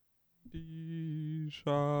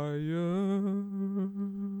desire,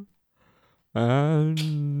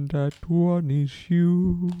 and that one is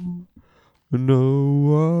you.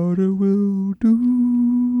 No other will do.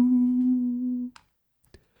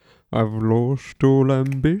 I've lost all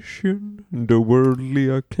ambition, the worldly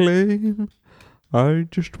acclaim. I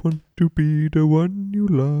just want to be the one you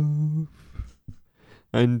love.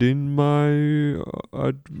 And in my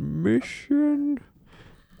admission,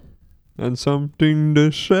 and something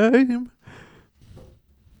the same.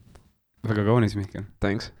 Väga kaunis, Mihkel.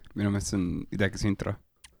 Thanks. Minu meelest see on idekas intro.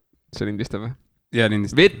 See lindistab või? Jaa,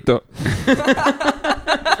 lindistab. Vittu!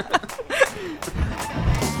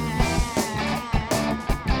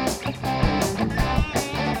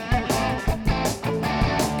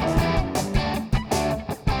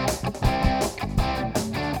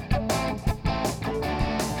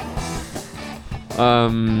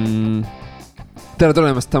 Tere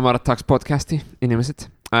tulemast Tamara tahaks podcasti, inimesed.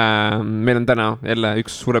 Meil on täna jälle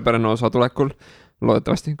üks suurepärane osa tulekul.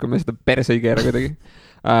 Loodetavasti, kui me seda perse ei keera kuidagi.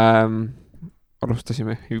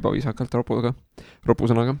 Alustasime juba viisakalt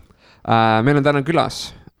ropusõnaga. Meil on täna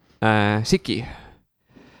külas Siki.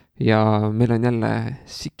 Ja meil on jälle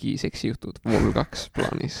Siki seksijutud vol 2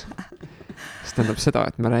 plaanis. See tähendab seda,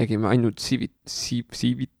 et me räägime ainult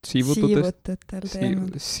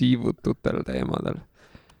siivututel teemadel.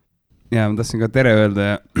 Ja ma tahtsin ka tere öelda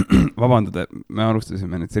ja vabandada, me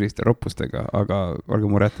alustasime nüüd selliste roppustega, aga olge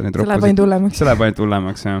mureta neid roppusid. See läheb ainult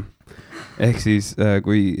hullemaks, jah. Ehk siis,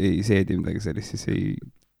 kui ei seedi midagi sellist, siis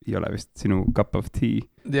ei ole vist sinu cup of tea.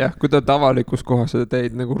 Jah, kui ta avalikus kohas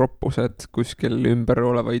teid nagu roppused kuskil ümber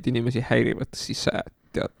olevaid inimesi häirivad, siis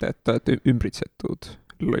teate, et te olete ümbritsetud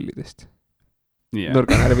lollidest. Yeah.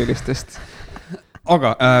 Nõrganärvilistest.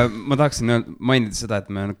 Aga ma tahaksin mainida seda, et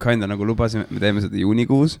me kinda nagu lubasime, me teeme seda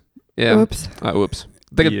juunikuus. Ups.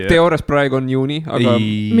 Tegelikult teoorias praegu on juuni, aga...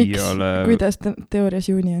 Miks? Kuidas teoorias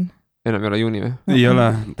juuni on? Enam ei ole juuni või? Ei ole,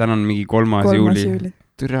 täna on mingi 3. juuli.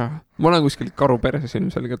 Türa. Ma olen kuskil karu perses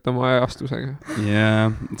ilmselgelt oma ajastusega. Jaa,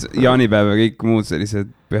 jaanipäev ja kõik muud sellised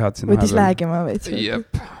pühad siin võtis räägima veits.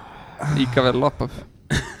 Jep, ikka veel lapab.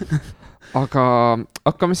 Aga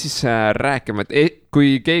hakkame siis rääkima, et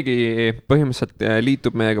kui keegi põhimõtteliselt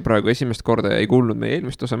liitub meiega praegu esimest korda ja ei kuulnud meie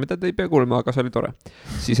eelmist osa, mida te ei pea kuulma, aga see oli tore,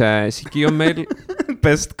 siis Siki on meil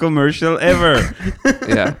best commercial ever.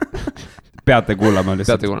 Yeah. Peate kuulama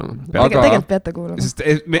lihtsalt. Peate kuulama. Tegelikult peate kuulama. Sest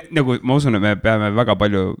nagu, ma usun, et me peame väga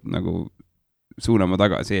palju nagu suunama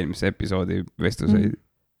tagasi eelmise episoodi vestluseid.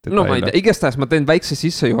 No ma ei tea, igatahes ma teen väikse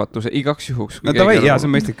sissejuhatuse igaks juhuks. No tavai, jaa, see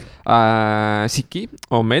on mõistlik. Siki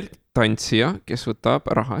on meil tantsija, kes võtab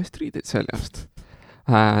raha eest riideid seljast.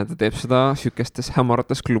 Ta teeb seda sükestes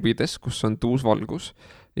hämarates klubides, kus on tuus valgus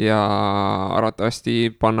ja arvatavasti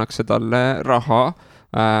pannakse talle raha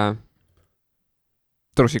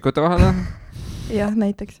trusikute vahele. Jah,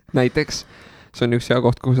 näiteks. See on üks hea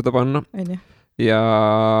koht, kuhu seda panna. Ja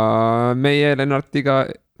meie Lennartiga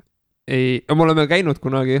me oleme käinud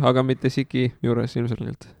kunagi, aga mitte Siki juures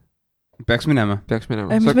ilmselgelt. Peaks minema.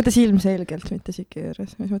 Mis mõttes ilmselgelt, mitte Siki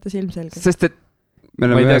juures? Mis mõttes ilmselgelt? Sest et me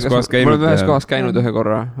oleme ühes kohas käinud ühe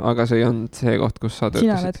korra, aga see ei olnud see koht, kus sa töötasid.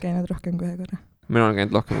 Sina oled käinud rohkem kui ühe korra. Mina olen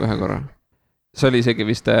käinud rohkem kui ühe korra. See oli isegi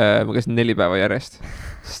vist, ma käisin 4 päeva järjest.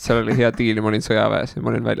 Sest seal oli hea diil ja ma olin sõjaväes ja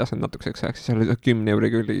ma olin väljas natukeseks ajaks. Seal oli 10 euri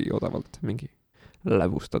küll odavalt mingi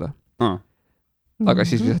lävustada. Aga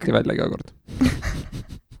siis visati välja iga kord.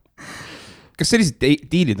 Kas sellised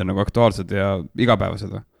diilid on nagu aktuaalsed ja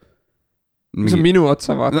igapäevased või? See on minu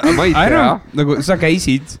otsa vaata, ma ei tea. Nagu sa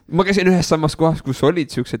käisid? Ma käisin ühes samas kohas, kus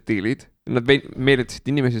olid siuksed diilid. Nad meelitasid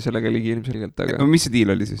inimesi sellega ligi ilmselgelt. Aga... Mis see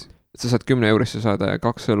diil oli siis? Sa saad 10 eurisse saada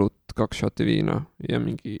 2 õlut, 2 šoti viina ja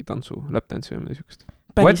mingi tantsu, läptantsi või siukest.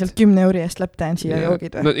 Päriselt 10 euri eest läptantsi ja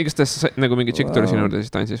joogid või? No igatahes nagu mingi tšikk tuli sinu juurde,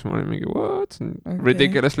 siis tantsis ma olin mingi what?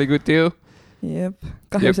 Ridiculously good deal. Jep,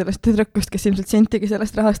 kahju sellest tüdrukust, kes ilmselt sentigi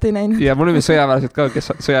sellest rahast ei näinud. Ja mul olime sõjaväelased ka,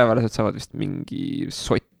 kes sõjaväelased saavad vist mingi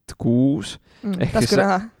sott kuus.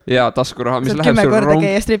 Taskuraha. Jaa, taskuraha. Saad 10 korda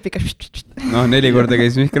käia stripiga. No 4 korda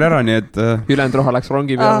käis Mihkel ära, nii et... Ülejäänud raha läks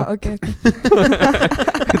rongi peale. Okay.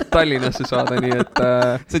 Tallinnasse saada, nii et...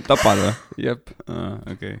 See Tapal või? Jep.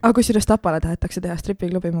 Okay. Aga kusjuures Tapale tahetakse teha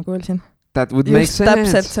stripiklubi, ma kuulsin. That would make sense.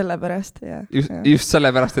 Täpselt sellepärast, jah. Just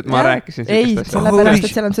sellepärast, et ma rääkisin. Ei, sellepärast,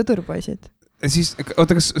 et seal on sõdurpoisid. Siis,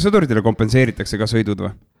 oota, kas sõduritele kompenseeritakse ka sõidud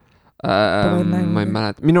või? Ma ei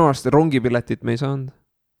mäleta. Minu arust rongipiletit me ei saanud.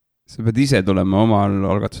 Sa pead ise tulema omal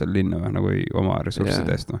algatusel linna või, nagu oma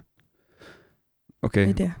ressursside eest või? Okei.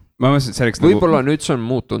 Ei tea. Ma mõtlesin, selleks võib-olla nüüd see on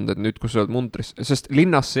muutunud, et nüüd, kui sa oled muntris, sest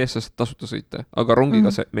linnas sees sa saad tasuta sõita, aga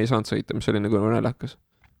rongiga me ei saanud sõita, mis oli nagu näljakas.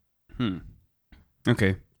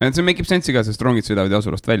 Okei. see make ib sensi ka, sest rongid sõidavad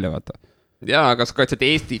asulast välja, vaata. Jaa, aga sa kaitsed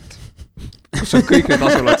Eestit. Kus on kõik need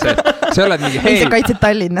asulad see? Sa oled mingi, hei. Sa kaitsed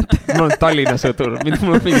Tallinnat. Mul on Tallinna sõdur.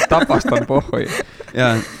 Mul on mingi Tapast on pohhoi.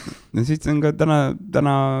 Jaa, ja siis on ka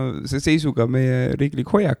täna see seisuga meie riiklik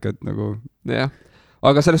hoiak, et nagu... Jah.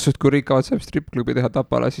 Aga selles suht, kui riik kavatseb stripklubi teha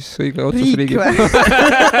Tapale, siis õige otsus riigi.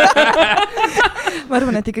 Ma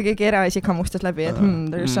arvan, et ikkagi keegi eraisik hammustas läbi, et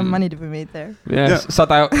there's some money to be made there. Yes,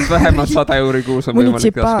 vähemalt 100 € kuus on võimalik.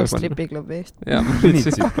 Munitsipaal stripiklubi eest. Jaa,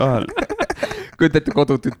 munitsipaal. Kujutate,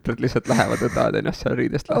 kodutütred lihtsalt lähevad võtavad ennast seal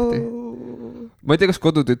riidest lahti. Ma ei tea, kas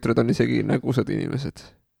kodutütred on isegi nägusad inimesed.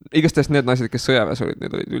 Igastest need naised, kes sõjaväes olid,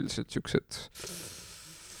 need olid üldiselt siuksed.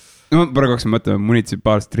 No praegu hakkasin mõtlema,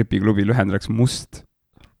 munitsipaal stripiklubi lühend oleks must.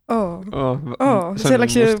 See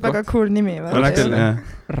oleks ju väga cool nimi.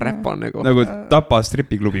 Räpan nagu Tapa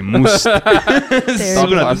stripiklubi must. See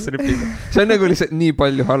on nagu lihtsalt nii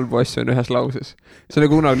palju halbu asju on ühes lauses. See on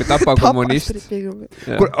nagu kunagi Tapa kommunist.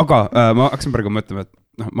 Aga ma hakkasin praegu mõtlema, et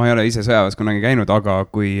ma ei ole ise sõjaväes kunagi käinud, aga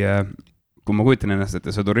kui ma kujutan ennast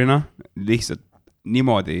ette sõdurina, lihtsalt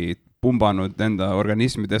niimoodi pumbanud enda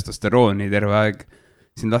organismi testosterooni terve aeg,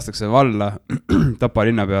 siin lastakse valla Tapa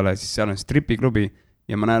linna peale, siis seal on stripiklubi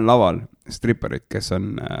ja ma näen laval stripperid, kes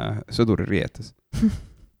on sõduri riietes.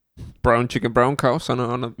 Brown chicken, brown cow,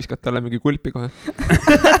 annab viskad talle mingi kulpi kohe.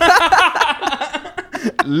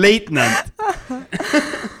 Leitnant.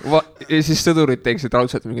 Ja siis sõdurid teeksid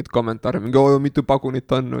raudselt mingid kommentaare, mingi mitu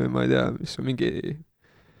pagunit on või ma ei tea, mis on mingi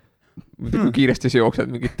kui kiiresti sa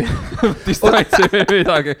jooksed mingit distantsi või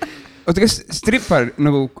midagi. Oota, kas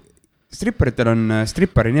stripperitel on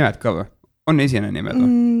stripperi nimed ka või? On esine nimed või?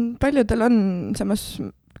 Paljudel on, samas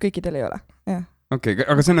kõikidel ei ole. Okei,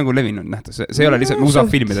 aga see on nagu levinud nähtus. See ei ole lihtsalt USA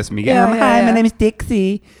filmides mingi my name is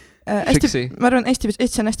Dixie. Ma arvan,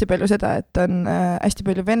 Eestis on hästi palju seda, et on hästi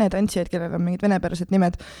palju vene tantsijaid, kellel on mingid venepärased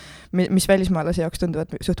nimed, mis välismaalase jaoks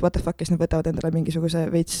tunduvad suht what the fuck, kes nad võtavad endale mingisuguse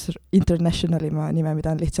veits internationalima nime,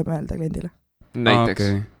 mida on lihtsam öelda kliendile. Näiteks.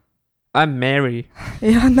 I'm Mary.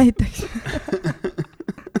 Jah, näiteks.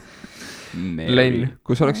 Len,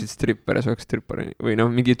 kui sa oleksid stripper ja sa oleks stripperi või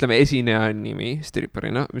mingi ütleme esineja nimi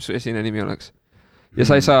stripperina, mis su esineja nimi oleks ja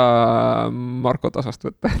sa ei saa Marko Tasast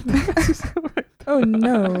võtta. Oh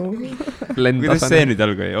no. Kuidas see nüüd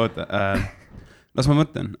algu ei oota? Las ma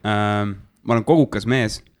mõtlen. Ma olen kogukas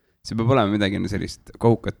mees, see peab olema midagi sellist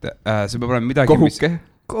kohukat. See peab olema midagi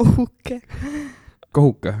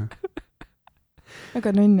Kohuke.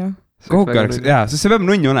 Aga nunnu. Kohuke oleks, jaa, sest see peab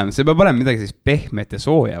nunnu olema. See peab olema midagi sellist pehmet ja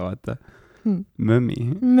sooja, vaata.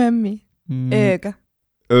 Mömmi.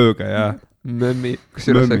 Ööga, jaa. Mömmi. Kus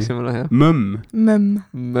üles läksime lähe? Mömm,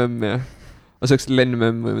 jah. Ma saaks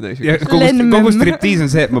Len-mömm või midagi. Kogu striptiis on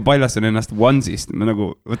see, et ma paljastan ennast onesist. Ma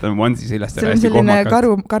nagu võtan onesi seljast. See on selline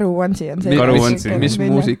karu onesi on see. Mis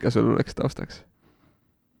muusika sul oleks taustaks?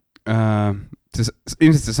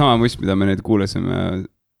 Ilmselt see sama must, mida me nüüd kuulasime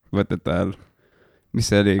võtete ajal. Mis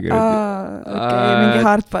see oli? Mingi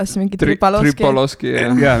hardpass, mingi tripoloski.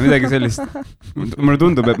 Jaa, midagi sellist. Mulle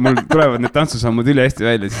tundub, et mul tulevad need tantsusammud üle hästi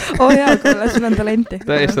välja. Jaa, kuule, sul on talenti.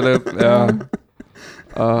 Täiesti lõpp, jaa.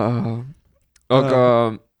 Aga...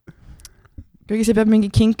 Kuigi see peab mingi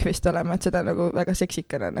kink vist olema, et seda nagu väga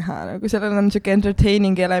seksikana näha. Nagu sellel on siuke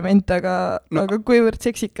entertaining element, aga kuivõrd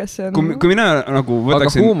seksikas see on... Kui mina nagu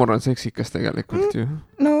võtaksin... Aga huumor on seksikas tegelikult ju.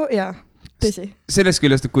 No jaa. Tõsi. Sellest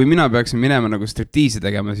küljest, et kui mina peaksin minema nagu striptiisi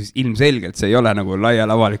tegema, siis ilmselgelt see ei ole nagu laial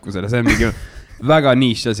avalikkusele, see on mingi väga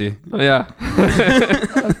niš asi. No jaa.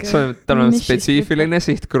 Tal on spetsiifiline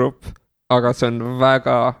sihtgrupp, aga see on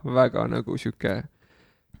väga nagu siuke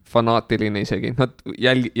fanaatiline isegi. Nad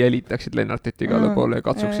jälitaksid Lennartit igale poole ja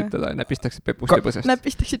katsuksid teda ja näpistaksid pepust ja põsest.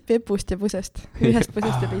 Näpistaksid pepust ja põsest. Ühest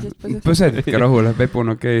põsest ja teisest põsest. Põsed ikka rahule, pepu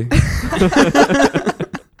on okei.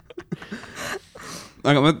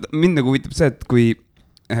 Aga mind nagu huvitab see, et kui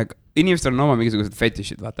inimestel on oma mingisugused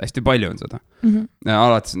fetišid, vaata, hästi palju on seda.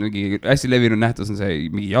 Alates mingi hästi levinud nähtus on see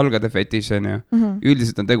mingi jalgade fetiš,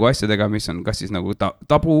 üldiselt on tegu asjadega, mis on kas siis nagu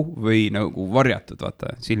tabu või nagu varjatud,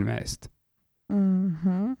 vaata, silme eest.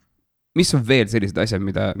 Mis on veel sellised asjad,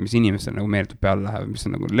 mis inimestel nagu meeldib peale läheb, mis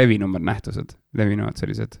on nagu levinumad nähtused, levinuvad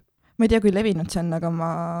sellised? Ma ei tea, kui levinud see on, aga ma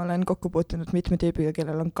olen kokku puutunud mitme tüübiga,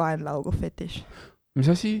 kellel on kaenlaugu fetiš. Mis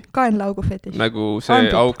asi? Kaenlaugu fetiš. Nagu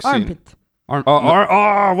see auk siin.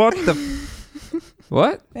 What the...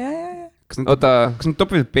 What? Ja. Kas nad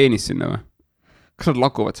topivad peenis sinna või? Kas nad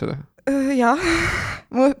lakuvad seda? Jah.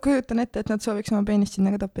 Ma kujutan ette, et nad sooviks oma peenist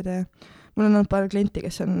sinna ka toppida ja mul on olnud paar klienti,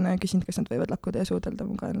 kes on küsinud, kas nad võivad lakkuda ja suudelda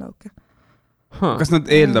mu kaenlauke. Kas nad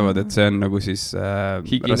eeldavad, et see on nagu siis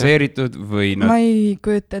raseeritud või nad... Ma ei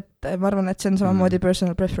kujuta, et ma arvan, et see on samamoodi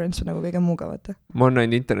personal preference nagu kõige muuga, vaata. Ma olen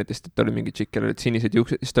näinud internetist, et oli mingi tšikkel, olid sinised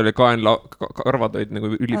juuksed, siis ta oli karvad olid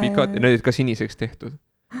nagu ülipikad ja need olid ka siniseks tehtud.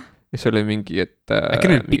 Ja see oli mingi, et... Äkki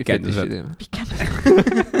need pikendused?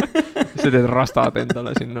 See teed rastad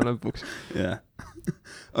endale sinna lõpuks. Jah.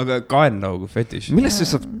 Aga kaenlaugu fetiš. Millest see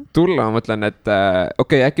saab tulla? Ma mõtlen, et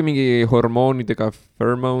äkki mingi hormoonidega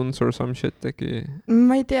pheromones or some shit äkki?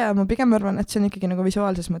 Ma ei tea, ma pigem arvan, et see on ikkagi nagu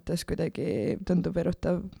visuaalses mõttes kuidagi tundub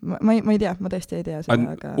erutav. Ma ei tea, ma tõesti ei tea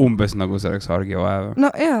seda, aga... Umbes nagu selleks argi vaeva.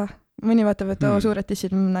 No jaa, mõni vaatab, et suured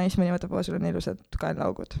tissid nais, mõni vaatab, sul on ilusad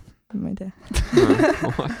kaenlaugud. Ma ei tea.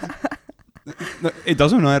 No, ei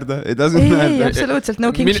tasu naerda. Ei, absoluutselt, no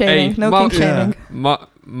king shaming, king shaming.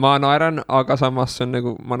 Ma naeran, aga samas see on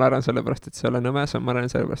nagu, ma naeran sellepärast, et see ole nõme, ma naeran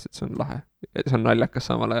sellepärast, et see on lahe. See on naljakas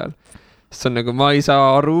samal ajal. See on nagu, ma ei saa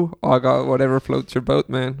aru, aga whatever floats your boat,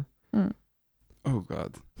 man. Oh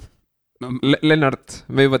god. No, Lennart,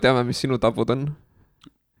 me juba teame, mis sinu tabud on.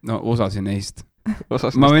 No, osasi neist.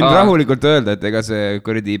 Ma võin rahulikult öelda, et ega see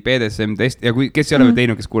kuradi BDSM test, ja kui, kes ei ole veel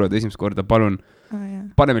teinud, kes kuulevad esimest korda, palun,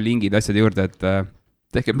 paneme lingid asjade juurde, et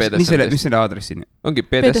tehke BDSM test. Mis selle aadressini? Ongi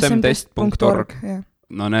bdsmtest.org.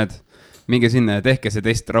 No need, minge sinna ja tehke see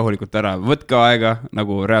test rahulikult ära. Võtke aega,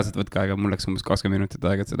 nagu reaalselt võtke aega. Mul läks umbes 20 minutit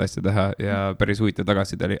aega, et seda asja teha ja päris huvitav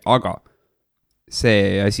tagasiside oli. Aga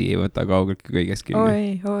see asi ei võta kaugelt kõigest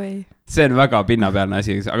kinni. Oi. See on väga pinnapealne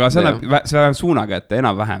asi, aga see on suunaga, et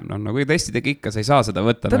enam-vähem. No, nagu testidega ikka, sa ei saa seda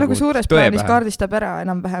võtta. Ta nagu suures plaanis kaardistab ära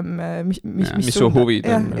enam-vähem, mis su huvid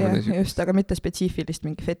on. Just, aga mitte spetsiifilist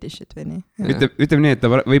mingi fetišit või nii. Ütleme nii, et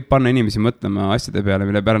ta võib panna inimesi mõtlema asjade peale,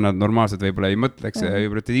 mille peale nad normaalselt võib-olla ei mõtleks ja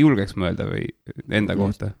võib-olla ei julgeks mõelda või enda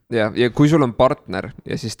kohta. Ja kui sul on partner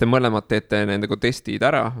ja siis te mõlemad teete nendega testid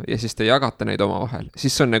ära ja siis te jagate neid omavahel,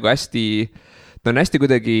 siis on nagu hästi... Ta on hästi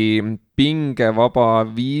kuidagi pingevaba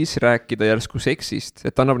viis rääkida järsku seksist,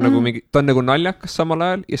 et ta annab nagu mingi, ta on nagu naljakas samal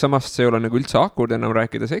ajal ja samast see ei ole nagu üldse awkward enam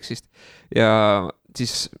rääkida seksist. Ja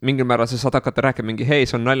siis mingil määral sa saad hakata rääkima mingi, hei,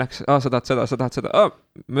 see on naljakas, sa tahad seda,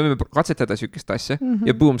 me võime katsetada sükest asja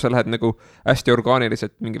ja boom, sa lähed nagu hästi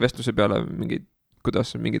orgaaniliselt mingi vestluse peale,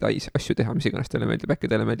 kuidas mingeid asju teha, mis iganes teile meeldib, äkki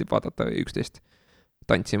teile meeldib vaadata üht-teist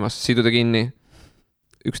tantsimas, siduda kinni.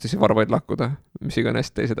 Üksteise varvaid lakkuda, mis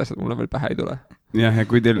iganes teised asjad mulle veel pähe ei tule. Ja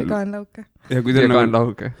kui teil... Kaenlauke. Kui teil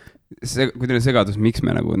on segadus, miks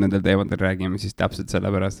me nagu nendel teemadel räägime, siis täpselt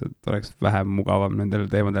sellepärast, et oleks vähem mugavam nendel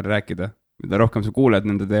teemadel rääkida. Mida rohkem sa kuuled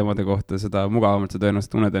nende teemade kohta, seda mugavamalt sa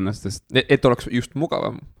tõenäoliselt tunned ennast. Et oleks just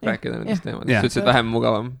mugavam rääkida nendest teemadest. Sa ütlesid vähem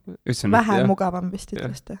mugavam. Vähem mugavam vist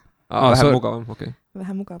ütlest. Vähem mugavam, okei.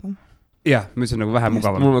 Vähem mugavam. Jah, ma ütlesin nagu vähem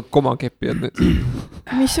mugavam. Mul on komakeppijad nüüd.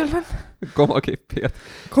 Mis sul on? Komakeppijad.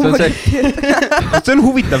 See on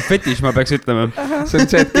huvitav fetiš, ma peaks ütlema. See on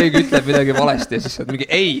see, et keegi ütleb midagi valesti ja siis saad mingi,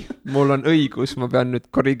 ei, mul on õigus, ma pean nüüd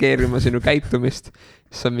korrigeerima sinu käitumist.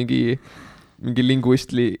 Siis on mingi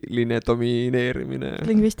lingvistiline domineerimine.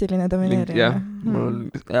 Lingvistiline domineerimine. Jah,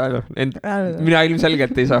 mina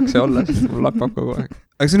ilmselgelt ei saaks see olla, sest mul lappab kogu aeg.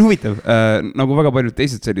 Aga see on huvitav, nagu väga paljud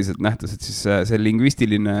teised sellised nähtused, siis see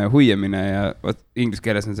lingvistiline huiamine ja inglise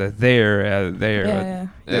keeles on see there ja there.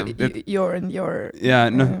 Your and your. Ja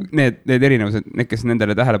noh, need erinevused, need, kes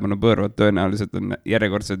nendele tähelepanu pööravad, tõenäoliselt on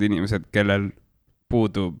järjekordsed inimesed, kellel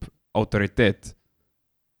puudub autoriteet.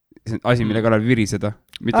 See on asi, mille kallal viriseda.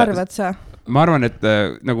 Arvad sa? Ma arvan, et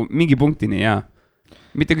nagu mingi punktini, jaa.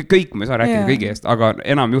 Mitte kõik, ma ei saa rääkida kõigi eest, aga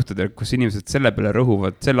enam juhtudel, kus inimesed selle peale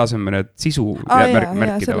rõhuvad, selle asemel, et sisu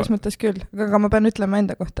märkida. Selles mõttes küll. Aga ma pean ütlema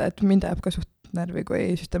enda kohta, et mind ajab ka suht närvi, kui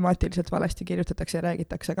süstemaatiliselt valesti kirjutatakse ja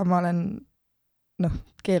räägitakse, aga ma olen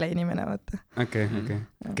keeleinimene, vaata. Okei.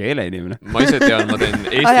 Keeleinimene. Ma ise tean, ma teen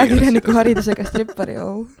eesti keeles. Ajakirjaniku haridusega strippari,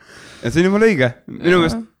 Ja see on juba õige. Minu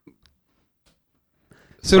meelest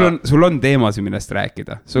Sul on teemasid, millest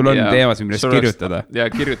rääkida. Sul on teemasid, millest kirjutada. Ja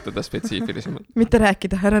kirjutada spetsiifilisemalt. Mitte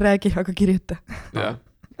rääkida, ära räägi, aga kirjuta.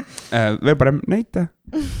 Veel parem näita.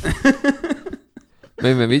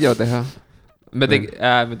 Me võime video teha. Me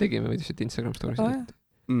tegime võidused Instagram stories.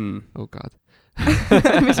 Oh god.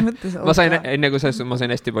 Mis mõttes? Ma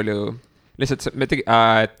sain hästi palju, lihtsalt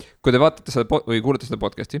kui te vaatate seda või kuulete seda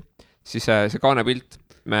podcasti, siis see kaanepilt,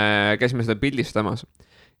 me käisime seda pildistamas.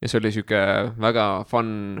 Ja see oli siuke väga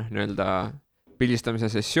fun pildistamise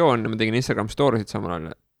sessioon ja ma tegin Instagram storiesid samal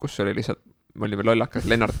ajal, kus oli lihtsalt, ma olin veel lollakas,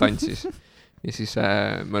 Lennart tantsis ja siis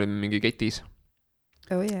me olime mingi ketis.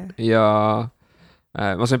 Ja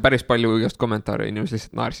ma sain päris palju igast kommentaare, inimesed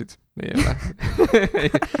lihtsalt naersid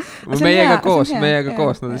meiega koos,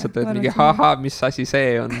 nad lihtsalt olid mingi haha, mis asi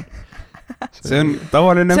see on. see on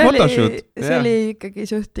tavaline photoshoot. See oli ikkagi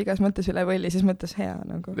suht igas mõttes üle võlli, siis mõttes hea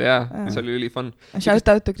nagu. See oli üli fun.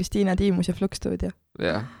 Shout out to Kristiina Tiimus ja Flux Studio.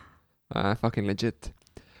 Fucking legit.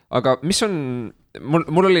 Aga mis on,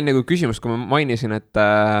 mul oli nagu küsimus, kui ma mainisin, et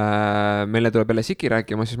meile tuleb jälle Siki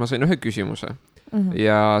rääkima, siis ma sain ühe küsimuse.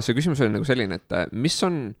 Ja see küsimus oli nagu selline, et mis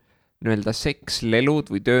on nii-öelda sekslelud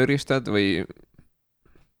või tööriistad või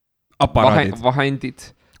vahendid,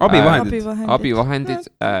 abivahendid,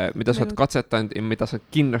 mida sa oled katsetanud ja mida sa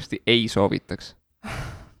kindlasti ei soovitaks?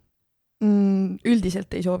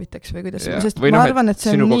 Üldiselt ei soovitaks või kuidas? Või noh, et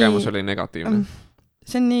sinu kogemus oli negatiivne.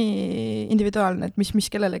 See on nii individuaalne, et mis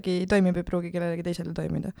kellelegi toimib ei pruugi kellelegi teisele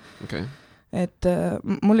toimida. Okay. Et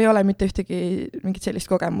mul ei ole mitte ühtegi mingit sellist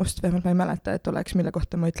kogemust, vähemalt ma ei mäleta, et oleks, mille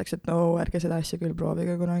kohta ma ütleks, et ärge seda asja küll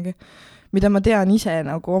proovige kunagi. Mida ma tean ise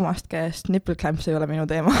nagu omast käest, nipple clamps ei ole minu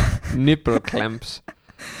teema. Nipple clamps.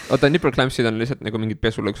 Oota, nipple clampsid on lihtsalt nagu mingid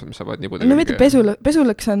pesulõksud, mis saavad nipuda. No mitte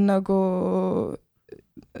pesulõks on nagu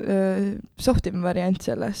sohtim variant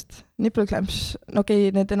sellest. Nipple clamps,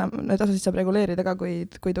 need osasid saab reguleerida ka,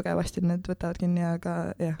 kui tugevasti need võtavad kinni,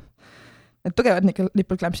 aga jah. Need tugevad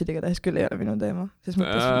nipple clampsid igatahes küll ei ole minu teema. Sest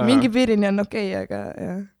mõttes mingi piirini on okei, aga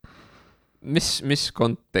jah. Mis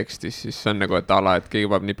kontekstis siis on nagu, et ala, et keegi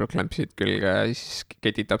paneb nipple clampsid külge ja siis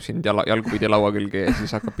ketitab sind jalgupidi laua külge ja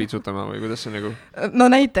siis hakkab piitsutama või kuidas see nagu? No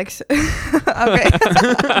näiteks. Okay.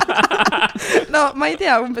 No ma ei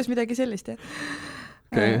tea, umbes midagi sellist, jah.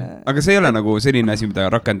 Okay. Aga see ei ole nagu selline asi, mida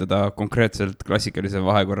rakendada konkreetselt klassikalise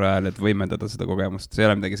vahekorra ajal, et võimendada seda kogemust. See ei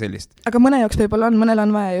ole midagi sellist. Aga mõne jaoks võib-olla on, mõnel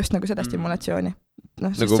on vaja just nagu seda stimulatsiooni.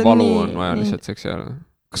 Nagu valu on vaja lihtsalt seksiaal.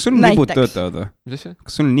 Kas sul nibud töötavad või?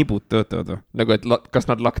 Kas sul nibud töötavad või? Nagu, et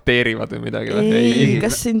kas nad lakteerivad või midagi või? Ei.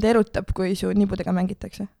 Kas sind erutab, kui su nibudega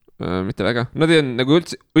mängitakse? Mitte väga. Nad on nagu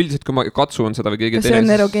üldiselt, kui ma katsun seda või keegi teine. Kas see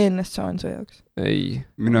on erogeennes saan su jaoks? Ei.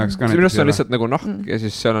 Minu jaoks ka näiteks on lihtsalt nagu nahk ja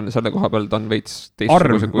siis seal on selle koha peal ta on veits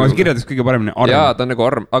teistsuguse kujuga. Ma kirjades kõige paremini arm. Jaa, ta on nagu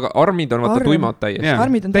arm, aga armid on vaata tuimad täiesti.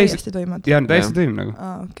 Armid on täiesti tuimad. Jaa, täiesti tuim nagu.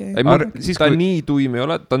 Ta nii tuim ei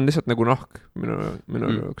ole, ta on lihtsalt nagu nahk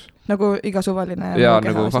minu jaoks. Nagu iga suvaline. Jaa,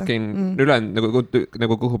 nagu fucking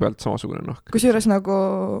nagu kõhu pealt samasugune nahk. Kusjuures nagu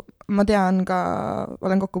ma tean ka,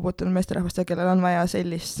 olen kokku puutunud meesterahvastega, kellel on vaja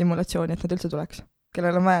sellist simulatsiooni, et nad üldse tuleks.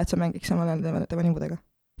 Kellel on vaja, et sa mängiks samal ajal tema nibudega.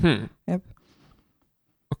 Jep.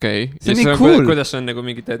 Okei. See on nii cool. Kuidas on nagu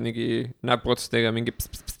mingi, teed mingi näpuotstega mingi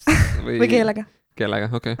või keelega. Keelega,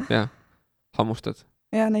 okei, jaa. Hammustad.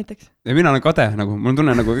 Jaa, näiteks. Ja mina olen kade, nagu, mul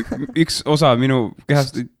tunne nagu üks osa minu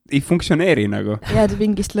kehast ei funktsioneeri nagu. Jääd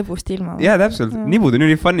mingist lõbust ilma. Jaa, täpselt. Nibud on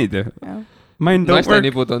üli funnid ju. Naiste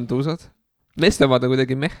nibud on tuusad. Meeste omad on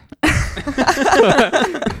kuidagi meh.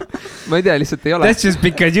 Ma ei tea, lihtsalt ei ole. That's just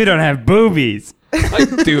because you don't have boobies. I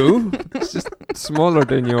do. It's just smaller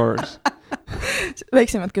than yours.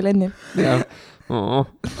 Väiksemad küll enni. Jah.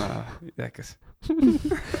 Jähkas.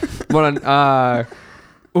 Ma olen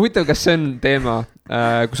huvitav, kas see on teema,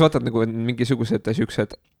 kui sa vaatad nagu mingisugused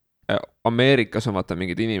siuksed Ameerikas on vaata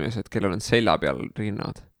mingid inimesed, kellel on selja peal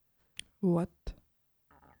rinnad. What?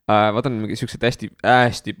 Vaatan mingi siuksed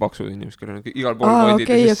hästi paksud inimesed, kellel on igal pool kondid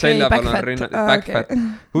ja siis selja peal on rinnad, backfat.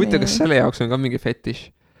 Huvitav, kas selle jaoks on ka mingi fetiš?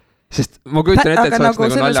 Sest ma kujutan ette, et see oleks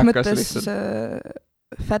nagu naljakas lihtsalt.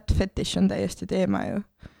 Fat fetish on täiesti teema ju.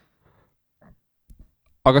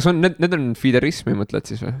 Aga need on fiderismi mõtled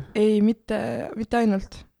siis või? Ei, mitte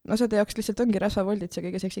ainult. Osade jaoks lihtsalt ongi rasvavoldid see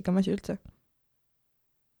kõige seksikam asi üldse.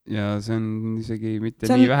 Ja see on isegi mitte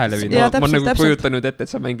nii vähe levinud. Ma nagu kujutanud ette,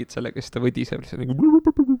 et sa mängid sellega, siis ta võdiseb lihtsalt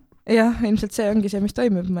nagu... Jah, ilmselt see ongi see, mis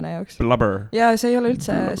toimub mõne jaoks. Blubber. Ja see ei ole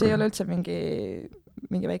üldse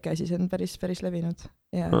mingi väike asi, see on päris levinud.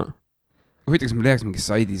 Huvitav, kas me leiaks mingi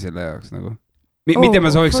saidi selle jaoks nagu? Mitte ma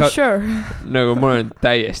sooviks... Sure. Nagu ma olen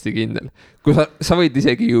täiesti kindel. Kui sa võid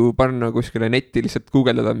isegi ju panna kuskile netti lihtsalt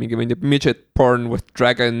guugeldada mingi midget porn with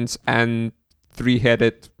dragons and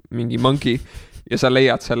three-headed mingi monkey ja sa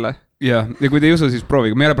leiad selle. Ja kui te ei usu, siis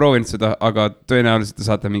proovige. Ma ei ole proovinud seda, aga tõenäoliselt te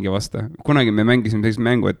saate mingi vasta. Kunagi me mängisime sellist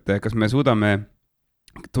mängu, et kas me suudame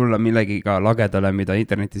tulla millegiga lagedale, mida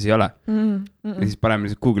internetis ei ole. Ja siis paneme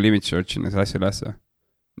lihtsalt Google Image Search'ina selle asja ülesse.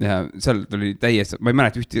 Ja seal tuli täiesti, ma ei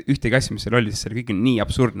mäleta ühtegi asja, mis seal oli, siis see kõik on nii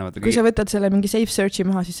absurdne. Kui sa võtad selle mingi safe searchi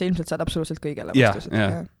maha, siis sa ilmselt saad absoluutselt kõigele vastused.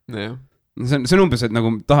 Ja. See on umbes, et nagu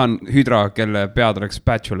tahan hydra, kelle pead oleks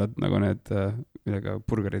spatulad, nagu need, millega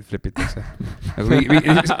burgerid flipitakse.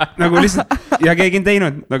 Nagu lihtsalt, ja keegi on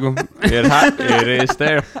teinud, nagu. It is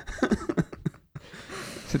there.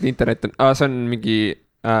 See internet on, see on mingi,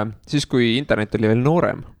 siis kui internet oli veel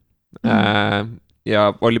noorem, ja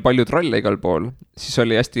oli palju tralle igal pool, siis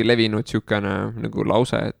oli hästi levinud siukene nagu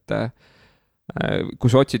lause, et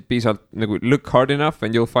kui sa otsid piisalt nagu look hard enough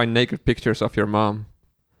and you'll find naked pictures of your mom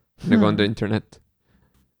nagu on the internet.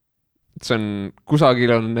 See on,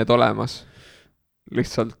 kusagil on need olemas.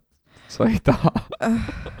 Lihtsalt sa ei taha.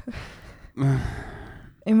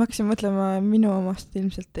 Ei, ma hakkasin mõtlema, minu omast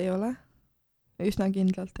ilmselt ei ole. Üsna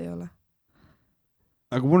kindlalt ei ole.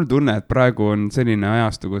 Aga mul tunne, et praegu on selline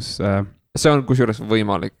ajastu, kus... See on kusjuures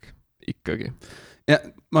võimalik ikkagi. Ja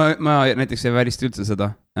ma näiteks ei välista üldse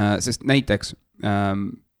seda, sest näiteks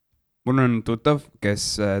mul on tuttav,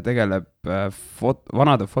 kes tegeleb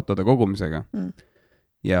vanade fotode kogumisega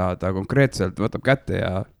ja ta konkreetselt võtab kätte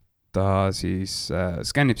ja ta siis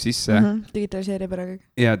skännib sisse digitaliseerib ära kõik.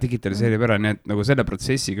 Ja digitaliseerib ära, nii et nagu selle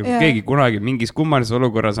protsessiga, kui keegi kunagi mingis kummalises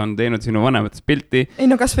olukorras on teinud sinu vanematest pilti. Ei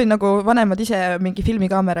no kas või nagu vanemad ise mingi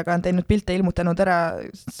filmikaameraga on teinud pilte, ilmutanud ära,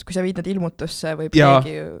 kui sa viid nad ilmutusse või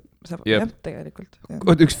keegi saab, tegelikult.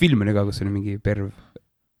 Üks film oli ka, kus oli mingi perv.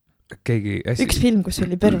 Üks film, kus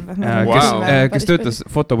oli perv. Kes töötas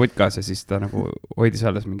fotopodcast ja siis ta nagu hoidis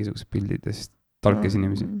alles mingisugused pildid ja siis talkes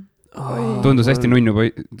inimesi. Tundus hästi nunnu.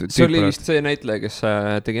 See oli vist see näitleja, kes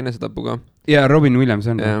tegi enesetapu ka. Ja Robin Williams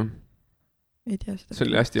on. Ei tea seda. See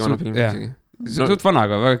oli hästi vana film isegi. Suht vana,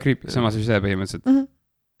 aga väga creepy, samas ise põhimõtteliselt.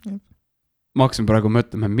 Ma hakkasin praegu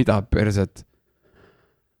mõtlema, mida perset.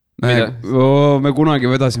 Me kunagi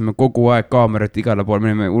vedasime kogu aeg kaamerat igale pool,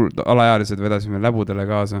 me alaealised vedasime läbudele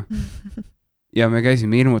kaasa. Ja me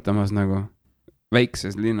käisime ilmutamas nagu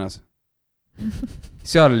väikses linnas.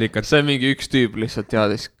 Seal oli ikka... See on mingi üks tüüp lihtsalt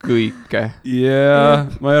teadis kõike.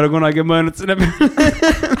 Ma ei ole kunagi mõelnud selle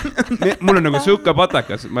peale. Mul on nagu suhka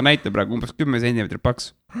patakas, ma näitan praegu umbes 10 cm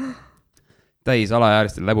paks. Täis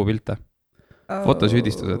alaealistel läbupilte.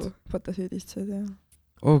 Fotosüüdistused, jah.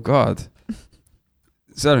 Oh god.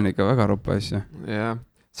 Seal on ikka väga roppa asja.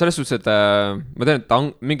 Selles suhtes, et ma tean, et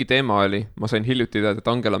mingi teema oli, ma sain hiljuti teada,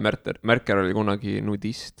 et Angela Merkel oli kunagi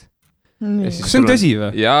nudist. Kas see on tõsi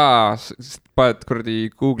või? Jaa, paned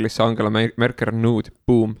kuradi Google'isse Angela Merkel nude,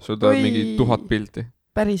 boom, sul tuleb mingi 1000 pilti.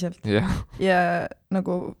 Päriselt? Ja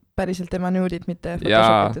nagu päriselt tema nude'id, mitte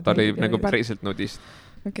Jaa, ta oli nagu päriselt nudist,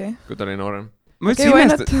 kui ta oli noorem. Ma ütlesin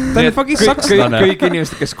imest, ta oli fucking sakslane. Kõik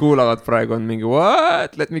inimesed, kes kuulavad praegu on mingi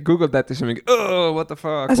what? Let me google that, siis on mingi what the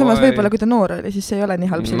fuck? Aga samas võib-olla, kui ta noor oli, siis see ei ole nii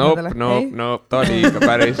halb silmadele. Nope, ta oli ikka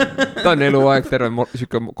päris. Ta on eluaeg terve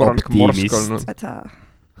korralik morsk olnud.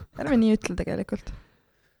 Ärme nii ütle tegelikult.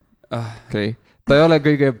 Okay. Ta ei ole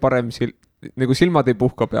kõige parem nagu silmad ei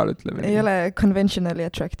puhka peal, ütleme. Ei ole conventionally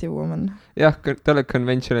attractive woman. Jah, ta ei ole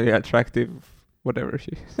conventionally attractive whatever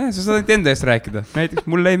she is. Sa saad enda eest rääkida. Näiteks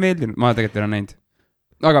mulle ei meeldinud, ma tegelikult ei ole näinud.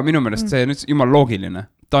 Aga minu meelest see on nüüd jumal loogiline.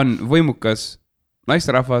 Ta on võimukas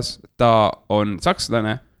naisterahvas, ta on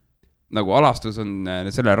sakslane, nagu alastus on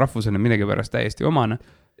selle rahvusele midagi pärast täiesti omane.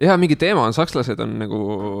 Ja mingi teema on, sakslased on nagu,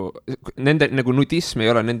 nende nagu nudism ei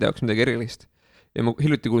ole nende jaoks midagi erilist. Ja ma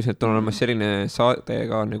hiljuti kuulsin, et on olemas selline saade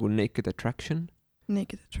ka nagu Naked Attraction.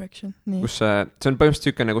 Naked Attraction, nii. Kus see on põhimõtteliselt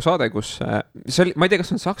siuke nagu saade, kus see oli, ma ei tea, kas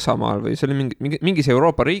see on Saksamaal või see oli mingis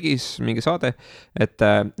Euroopa riigis mingi saade, et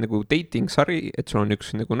nagu dating sari, et sul on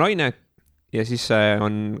üks nagu naine ja siis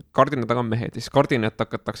on kardina taga mehed ja siis kardinat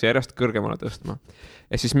hakatakse järjest kõrgemale tõstma.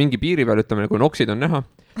 Ja siis mingi piiri peal, ütleme, kui noksid on näha,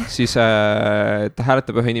 siis ta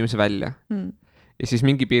hääletab ühe inimese välja. Ja siis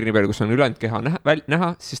mingi piiri peal, kus on ülejäänud keha näha,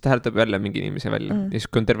 siis ta hääletab jälle mingi inimese välja. Ja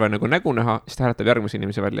siis kui on terve nagu nägu näha, siis ta hääletab järgmise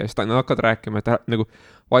inimese välja. Ja siis ta hakkad rääkima, et ta nagu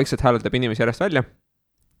vaikselt hääletab inimesi järjest välja.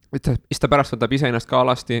 Siis ta pärast võtab ise ennast ka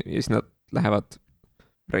alasti ja siis nad lähevad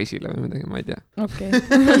reisile või midagi, ma ei tea.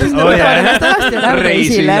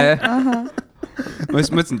 Reisile. Ma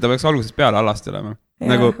just mõtlesin, et ta peaks algusest peale alasti olema.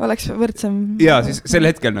 Nagu, oleks võrdsem. Ja siis sel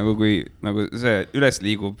hetkel nagu kui nagu see üles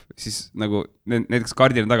liigub, siis nagu näiteks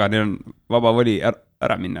kardina taga, neil on vaba voli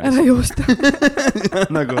ära minna. Ära joosta.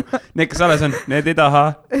 Nagu need, kes alles on, need ei taha.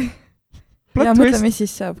 Ja mõtle, mis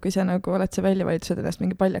siis saab, kui sa nagu oled see väljavalitused ennast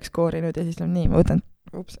mingi paljaks koorinud ja siis on nii, ma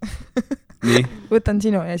võtan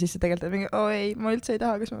sinu ja siis sa tegelikult mingi, ei, ma üldse ei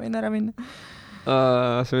taha, kas ma võin ära minna.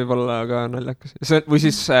 See võib olla ka naljakas. Või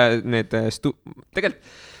siis need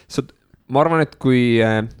tegelikult, ma arvan, et kui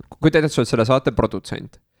tead, et sa oled selle saate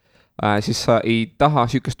produtsent, siis sa ei taha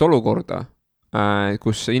sükest olukorda,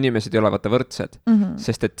 kus inimesed ei ole vaata võrdsed,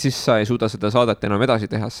 sest et siis sa ei suuda seda saadet enam edasi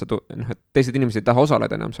teha, teised inimesed ei taha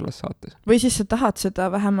osaleda enam selles saates. Või siis sa tahad seda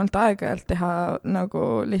vähemalt aeg-ajalt teha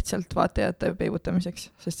nagu lihtsalt vaatajate peibutamiseks,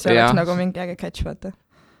 sest see oleks nagu mingi äge catch, vaata.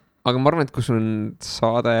 Aga ma arvan, et kui sul on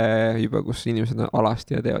saade juba, kus inimesed on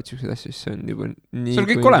alasti ja teevad selliseid asju, siis see on juba nii... See on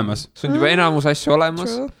kõik olemas. See on juba enamus asju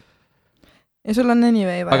olemas. Ja sul on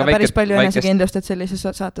anyway vaja päris palju enesekindlust, et sellises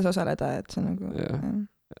saates osaleda, et see nagu...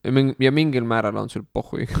 ja mingil määral on sul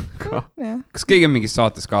pohhui ka. Kas keegi on mingis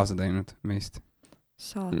saates kaasa teinud meist?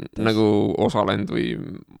 Nagu osalenud või...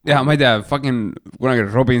 Jaa, ma ei tea, kunagi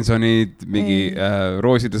Robinsonid, mingi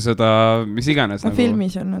Rooside sõda, mis iganes. Nagu...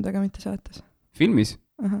 filmis olnud, aga mitte saates. Filmis?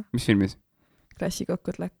 Mis filmis?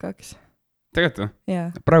 Klassikokkud läk 2. Tegelikult või? Jaa.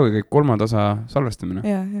 Praegu kõik 3. osa salvestamine?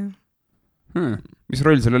 Jaa. Mis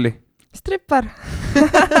roll sul oli? Strippar.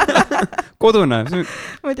 Kodune?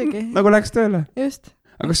 Muidugi. Nagu läks tööle? Just.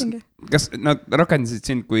 Aga kas nad rakendasid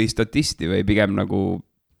sind kui statisti või pigem nagu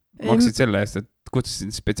maksid selle eest, et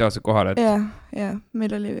kutsusid spetsiaalselt kohale? Jaa,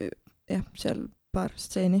 meil oli seal paar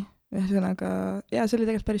stseeni. Ühesõnaga, see oli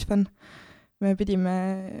tegelikult päris fun. Me pidime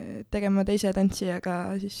tegema teise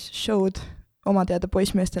tantsijaga siis show'd oma teada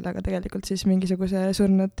poissmeestele, aga tegelikult siis mingisuguse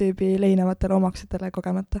surnud tüübi leinavatele omaksetele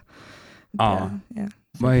kogemata. Ma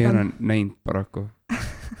ei ole näinud paraku.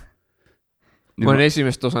 Ma olen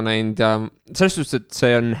esimest osa näinud ja selles suhtes, et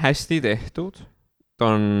see on hästi tehtud. Ta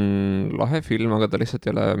on lahe film, aga ta lihtsalt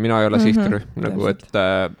ei ole, mina ei ole sihtrühm. Nagu, et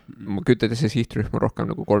ma kütad see sihtrühm on rohkem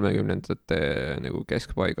nagu 30ndate nagu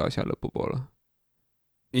keskpaiga asja lõpupoole.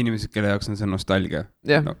 Inimesed, kelle jaoks on see nostalgia?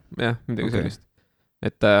 Jah, midagi sellist.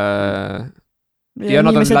 Et ja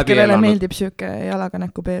inimesed, kellele meeldib siuke jalaga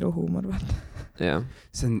näkku peeru huumor. Jah.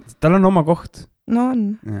 Tal on oma koht. No on.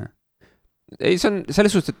 Ei, see on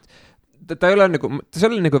selles suhtes, et ta ei ole nagu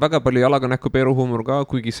väga palju jalaga näkku peeru huumor ka,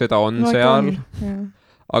 kuigi seda on seal.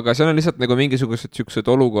 Aga seal on lihtsalt nagu mingisugused siuksed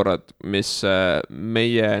olukorrad, mis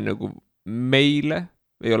meile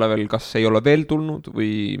ei ole veel, kas ei ole veel tulnud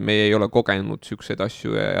või meie ei ole kogenud siukseid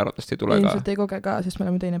asju ja arvatavasti ei tule ka. Ilmselt ei koge ka, sest me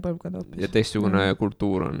oleme teine põlvkond hoopis. Ja teistsugune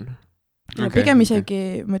kultuur on. Pigem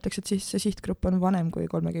isegi, ma ütleks, et siis see sihtgrupp on vanem kui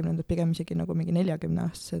 30-ndad, pigem isegi nagu mingi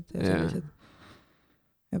 40-aastased ja sellised.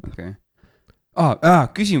 Okay.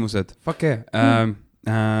 Küsimused, fuck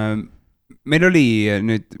meil oli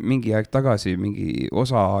nüüd mingi aeg tagasi mingi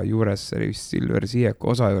osa juures, see oli vist Silver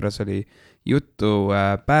Siiaku osa juures oli juttu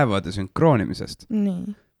päevade sünkroonimisest.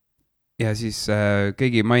 Nii. Ja siis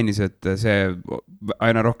keegi mainis, et see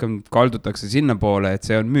aina rohkem kaldutakse sinna poole, et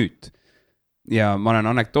see on müüt. Ja ma olen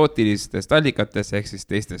anekdootilistest allikatest ehk siis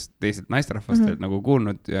teistelt naisterahvastelt nagu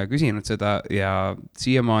kuulnud ja küsinud seda ja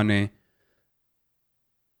siiamaani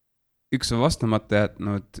üks on vastamata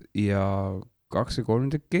jätnud ja 2 või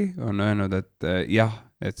 3 tükki on öelnud, et jah,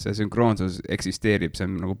 et see sünkroonsus eksisteerib, see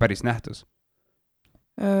on nagu päris nähtus.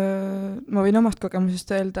 Ma võin omast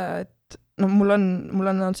kogemusest öelda, et mul on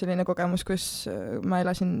olnud selline kogemus, kus ma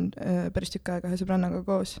elasin päris tükk aega ühe sõbrannaga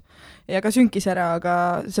koos ja ka sünkis ära, aga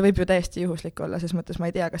see võib ju täiesti juhuslik olla, ses mõttes ma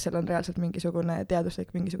ei tea, kas seal on reaalselt mingisugune teaduslik,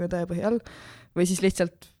 mingisugune tõepõhi all või siis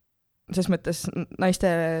lihtsalt ses mõttes naiste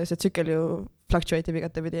see tsükkel ju fluctuate'ib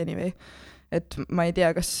igatepidi anyway. Et ma ei tea,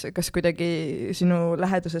 kas kuidagi sinu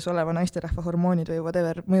läheduses oleva naisterahva hormoonid või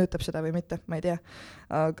whatever mõjutab seda või mitte, ma ei tea.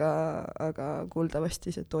 Aga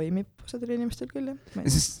kuuldavasti see toimib osadel inimestel küll, jah.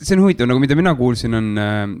 See on huvitav, nagu mida mina kuulsin, on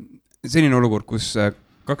selline olukord, kus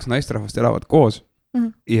 2 naisterahvast elavad koos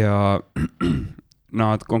ja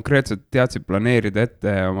nad konkreetselt teadsid planeerida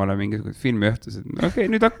ette omale mingisugused filmiõhtus, et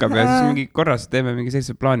okei, nüüd hakkab ja siis mingi korras teeme mingi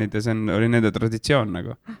sellised plaanid ja see oli nende traditsioon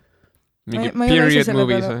nagu. Mingi period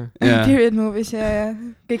movies. Period movies ja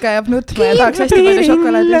kõik ajab nutma ja tahaks hästi palju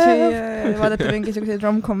šokolaadlisi ja vaadata mingisuguseid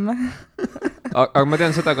rom-komme. Aga ma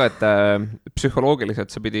tean seda ka, et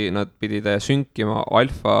psühholoogiliselt nad pidid sünkima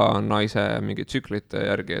alfa naise mingi tsüklite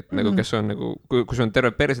järgi, et nagu kes on nagu, kui on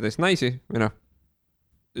terve persetäis naisi või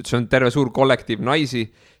see on terve suur kollektiiv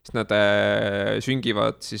naisi, siis nad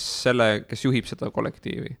süngivad siis selle, kes juhib seda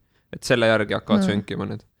kollektiivi. Et selle järgi hakkavad sünkima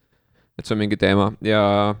need. Et see on mingi teema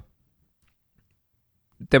ja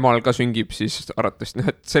temal ka süngib siis arvatavasti,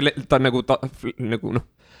 et ta nagu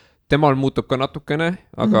temal muutub ka natukene,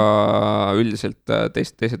 aga üldiselt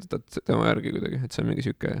teised tema järgi kuidagi, et see on mingi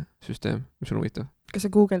siuke süsteem, mis on huvitav. Kas sa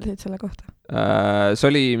googlesid selle kohta? See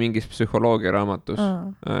oli mingis psühholoogia raamatus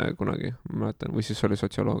kunagi, ma mäletan, või siis oli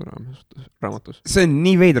sotsioloogia raamatus. See on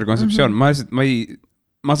nii veider kontseptsioon,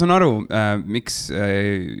 ma saan aru, miks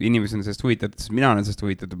inimesed on sellest huvitatud, sest mina olen sellest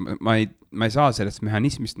huvitatud, ma ei saa sellest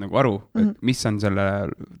mehhanismist nagu aru, et mis on selle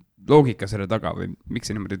loogika selle taga või miks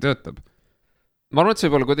see niimoodi töötab. Ma arvan, et see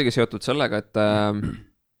võib olla kuidagi seotud sellega, et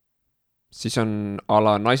siis on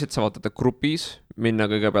naised saavad grupis minna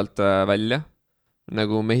kõigepealt välja,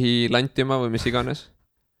 nagu mehi lantima või mis iganes.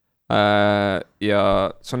 Ja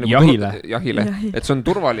see on nagu jahile. Et see on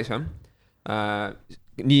turvalisem.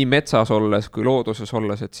 Nii metsas olles kui looduses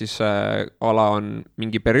olles, et siis ala on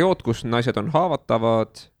mingi periood, kus naised on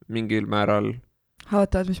haavatavad mingil määral.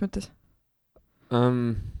 Haavatavad, mis mõttes?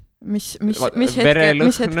 mis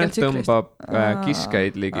verelõhn tõmbab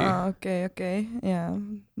kiskeid ligi. Okei, jaa.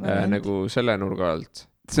 Nagu selle nurga alt.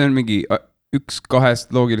 See on mingi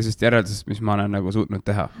 1-2 loogilisest järeldusest, mis ma olen nagu suutnud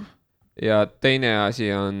teha. Ja teine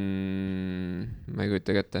asi on, ma ei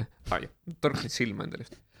kujuta kätte, torksid silma endale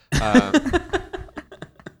just.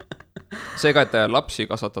 See ka, et lapsi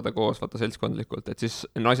kasvatada koos, vaata seltskondlikult, et siis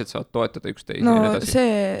naised saavad toetada üksteisi. No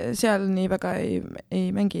see seal nii väga ei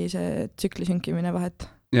mängi see tsükli sünkimine vahet.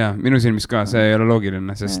 Jaa, minu silmis ka, see ei ole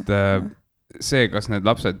loogiline, sest see, kas need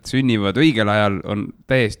lapsed sünnivad õigel ajal, on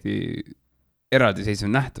täiesti eraldiseisev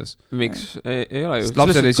nähtus. Miks? Ei ole ju.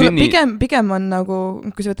 Pigem on nagu,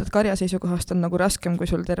 kui sa võtad karja seisukohast, on nagu raskem, kui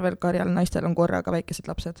sul tervel karjal naistel on korraga väikesed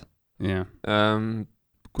lapsed. Yeah.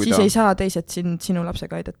 Siis ei saa teised sinu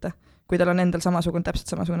lapsega aidata, kui tal on endal täpselt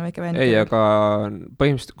samasugune väike väin. Ei, aga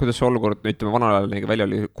põhimõtteliselt, kuidas see olukord, ütleme, vanal ajal välja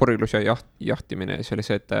oli korralus ja jahtimine, see oli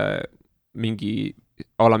see, et mingi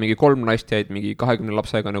 3 naist jäid mingi 20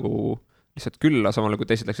 lapsega nagu lihtsalt külla, samal kui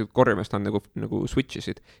teised läksid korjamast, nad nagu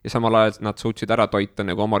switchisid ja samal ajal nad suutsid ära toita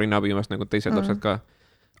nagu oma rinnapiimast nagu teised lapsed ka.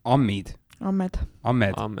 Ammed.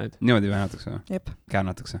 Niimoodi väänatakse või? Jep.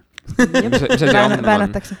 Käänatakse.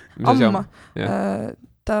 Väänatakse. Amma.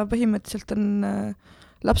 Ta põhimõtteliselt on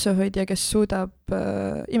lapsehoidja, kes suudab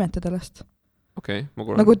imetada last. Okay,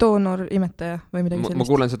 nagu doonor imetaja või midagi sellist. Ma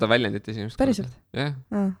kuulen seda väljendit esimest. Päriselt? Yeah.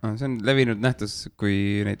 See on levinud nähtus,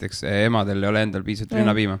 kui näiteks emadel ei ole endal piisavalt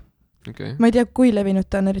rinnapiima. Okay. Ma ei tea, kui levinud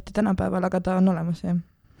ta on eriti tänapäeval, aga ta on olemas, jah.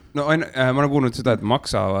 No ma olen kuulnud seda, et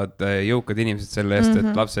maksavad jõukad inimesed selle eest,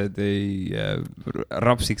 et lapsed ei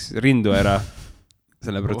rapsiks rindu ära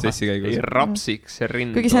selle protsessi käigus. Ei rapsiks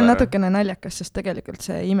rindu ära. Kuigi see on natukene naljakas, sest tegelikult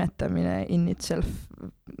see imetamine in itself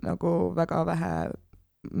nagu väga vähe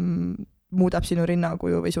muudab sinu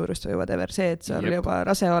rinnakuju või suurust või whatever. See, et sa juba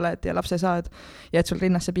rase oled ja lapse saad ja et sul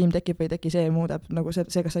rinnas see piim tekib või ei teki, see muudab nagu see,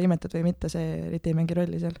 kas sa imetad või mitte, see eriti ei mängi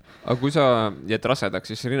rolli seal. Aga kui sa jääd rasedaks,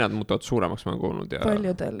 siis rinnad muutuvad suuremaks, ma olen kuulnud. Ja...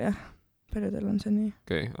 Paljudel on see nii.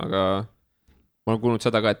 Okay, aga ma olen kuulnud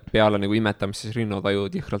seda ka, et peale nagu imetamist siis rinnad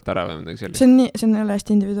vajuvad jõhkralt ära või midagi sellist. See on jälle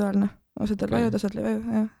hästi individuaalne. Osadel vajud, osadel ei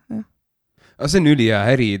vaju, jah. Aga see on ülihea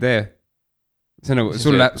äriidee. See nagu,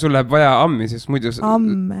 sul läheb vaja ammi, siis muidu...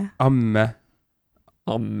 Amme.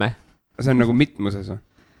 See on nagu mitmuses või?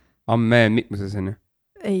 Amme on mitmuses, on ju?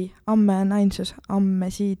 Ei, amme on ainsus,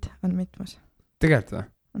 ammesiid on mitmus. Tegelikult või?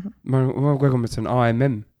 Ma kogu mõtlesin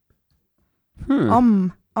AMM.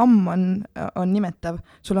 Amm on nimetav,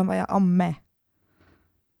 sul on vaja amme.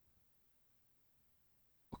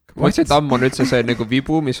 Ma mõtlesin, et amm on üldse see nagu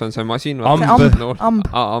vibu, mis on see masin.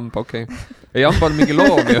 Amb, okei. Ei, amb on mingi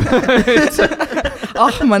loom ju.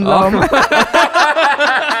 Ahm on loom.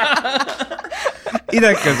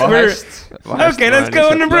 Idekas. Okay, let's go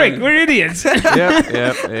on a break. We're idiots.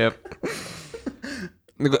 Jep.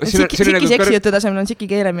 Siki seksijutu tasemel on Siki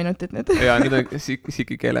keeleminutid nüüd. Jaa, nüüd on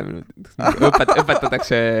Siki keeleminutid.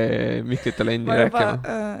 Õpetatakse Mihklitele endi rääkima.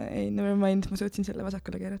 Ei, never mind, ma suutsin selle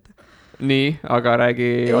vasakule keerata. Nii, aga räägi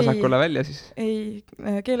vasakule välja siis. Ei,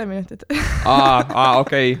 keeleminutid.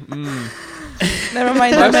 Okei. Never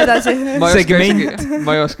mind, lähme edasi.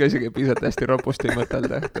 Ma ei oska isegi piisavalt hästi ropusti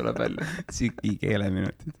mõtelda, tuleb välja. Siki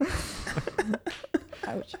keeleminutid.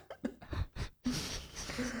 Ouch.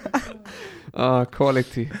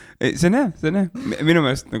 Quality. Ei, see on hea. Minu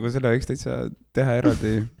meelest nagu selle võiks täitsa teha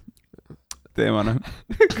eraldi teemana.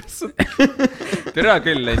 Tere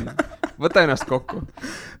küll, Lenn. Võta ennast kokku.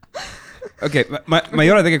 Okei, ma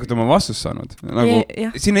ei ole tegelikult oma vastust saanud. Nagu,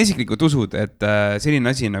 sina isiklikult usud, et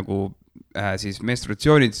selline asi nagu siis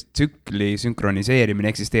menstruatsioonitsükli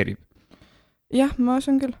sünkroniseerimine eksisteerib? Jah, ma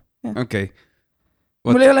usun küll. Okei.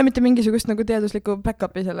 Mul ei ole mitte mingisugust nagu teaduslikku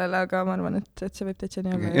back-upi sellele, aga ma arvan, et see võib täitsa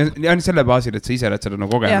nii olla. Ja on selle baasil, et sa ise oled seda nagu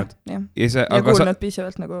kogenud. Ja kuulnud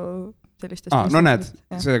piisavalt nagu sellistest. No näed,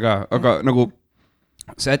 see ka, aga nagu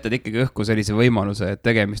sa jätad ikkagi õhku sellise võimaluse, et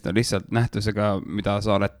tegemist on lihtsalt nähtusega, mida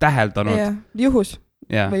sa oled täheldanud. Juhus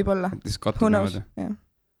võib-olla. Who knows.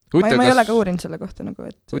 Ma ei ole ka uurinud selle kohta nagu,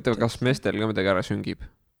 et... Huvitav, kas meestel ka midagi ära süngib?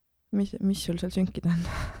 Mis sul seal sünkida on?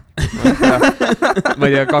 Ma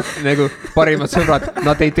ei tea, nagu parimad sõbrad,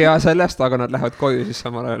 nad ei tea sellest, aga nad lähevad koju, siis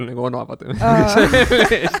samal ajal nagu onavad.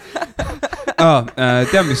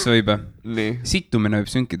 Tead, mis võib? Sittumine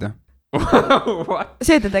võib sünkida.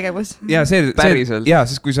 Seedetegevus. Päriselt. Jaa,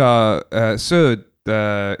 siis kui sa sööd,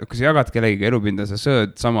 kui sa jagad kellegiga elupinda, sa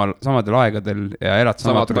sööd samadel aegadel ja elad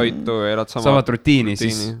samat toitu ja elad samat rutiini,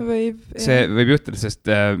 siis see võib juhtuda,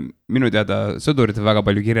 sest minu teada sõdurid on väga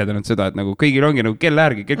palju kirjeldanud seda, et nagu kõigil ongi nagu kell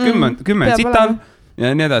äärgi, kell 10 sital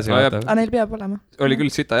ja nii edasi. Aga neil peab olema. Oli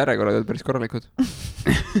küll sita järjekorrad päris korralikud.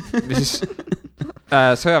 Siis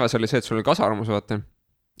sõjaväes oli see, et sul oli kasarmus, vaata.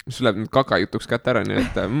 sul läheb nüüd kakajutuks kätte ära, nii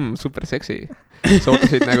et super seksi. Sa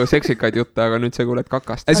ootasid nagu seksikaid jutte, aga nüüd sa kuuled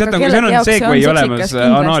kakast. See on see, kui ei olemas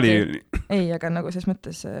anaali. Ei, aga nagu ses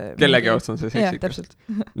mõttes... Kellegi jaoks on see seksikas. Jah, täpselt.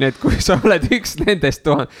 Nii et kui sa oled üks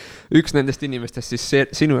nendest inimestest, siis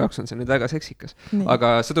sinu jaoks on see nüüd väga seksikas. Nii. Aga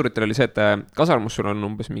sõduritel oli see, et kasarmus sul on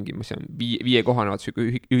umbes mingi 5 kohane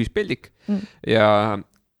ühispeldik ja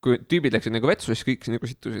kui tüübid läksid nagu vetsu, siis kõik nagu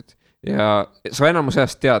situsid. Ja sa enamus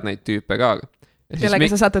ajast tead neid tüüpe ka. Kellega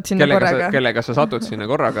sa satud sinna korraga. Kellega sa satud sinna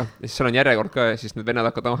korraga. Ja siis seal on järjekord ka ja siis need venad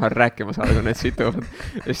hakkavad omahel rääkima saada, kui need situvad.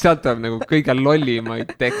 Ja siis sealt tuleb nagu kõige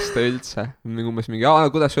lollimaid tekste üldse. Umbes mingi,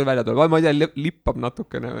 kuidas sul välja tuleb? Ma ei tea, lippab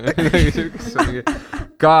natukene.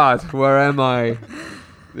 God, where am I?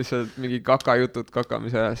 Lihtsalt mingi kakajutud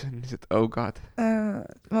kakamise ajas. Lihtsalt, oh god.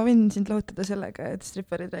 Ma võin sind lohutada sellega, et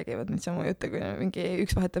stripperid räägivad nüüd samu jutte, kui mingi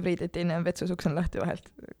üks vahetab riideid, teine on vetsus, uks on lahti vahelt.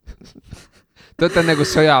 Te olete nagu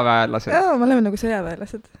sõjaväelased. Jaa, me oleme nagu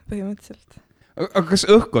sõjaväelased põhimõtteliselt. Aga kas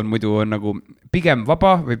õhkkond muidu on nagu pigem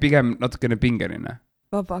vaba või pigem natukene pingeline?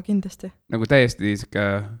 Vaba, kindlasti. Nagu täiesti siuke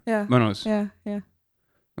mõnus? Jah.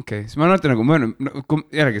 Okei, siis ma olen nagu mõelnud,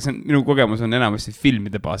 jällegi, minu kogemus on enamasti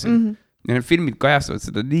filmide baasil. Ja need filmid kajastavad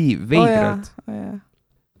seda nii veidralt.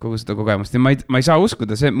 Kogu seda kogemust. Ja ma ei saa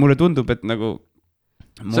uskuda, mulle tundub, et nagu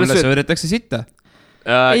mulle söödetakse sitta.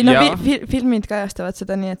 Filmid kajastavad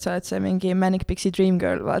seda nii, et sa oled see mingi Manic Pixie Dream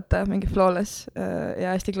Girl, vaata, mingi flawless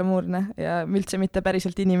ja hästi glamuurne ja üldse mitte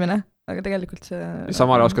päriselt inimene, aga tegelikult see...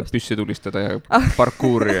 Samale oskad püssi tulistada ja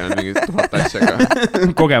parkuuri ja mingi 1000 asjaga.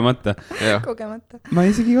 Kogemata. Kogemata. Ma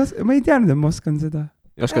ei teadnud, et ma oskan seda.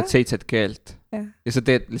 Ja oskad 7 keelt. Ja sa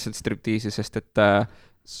teed lihtsalt striptiisi, sest et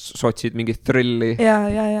sa otsid mingit thrilli. Ja,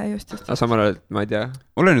 just. Aga samal ajal, ma ei tea.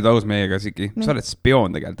 Ole nüüd aus meiega, Siki. Sa oled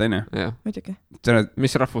spioon tegelikult, on ju? Muidugi.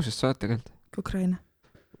 Mis rahvusest sa oled tegelikult? Ukraina.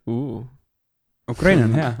 Ukraina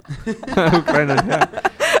on hea.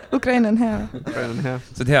 Ukraina on hea.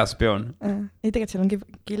 Sa oled hea spioon. Ei, tegelikult seal on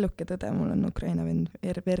killuke tõde. Mul on Ukraina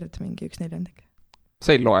verd mingi 1/4.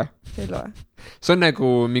 See ei loe. See on nagu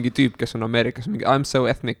mingi tüüp, kes on Ameerikas, mingi I'm so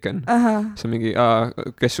ethnic. See on mingi,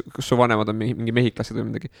 kus su vanemad on mingi mehhiklased või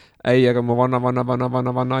midagi. Ei, aga mu vana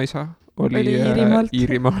isa oli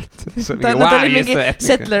Iirimaalt. Nad oli mingi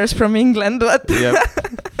settlers from England, what?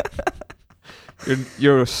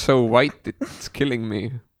 You're so white, it's killing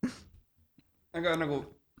me. Aga nagu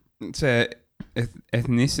see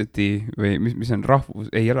ethnicity või mis on rahvus,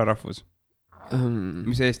 ei ole rahvus.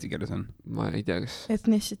 Mis eesti keeles on? Ma ei tea, kas...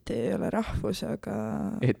 Ethnicity ei ole rahvus, aga...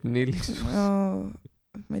 Etnilisus?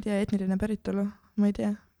 Ma ei tea, etniline päritolu. Ma ei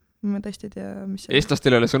tea. Ma tõesti ei tea, mis see...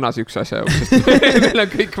 Eestlastel ei ole sõnas üks asja, sest meil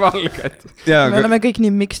on kõik valged. Me oleme kõik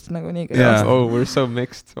nii mixed nagu nii. Oh, we're so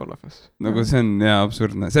mixed, all of us. Nagu see on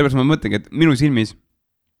absurdne. Sellepärast ma mõtlengi, et minu silmis,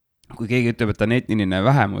 kui keegi ütleb, et ta on etniline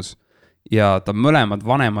vähemus ja ta mõlemad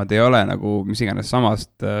vanemad ei ole nagu mis iganes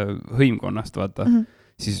samast hõimkonnast, vaata,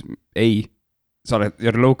 siis ei. Sa oled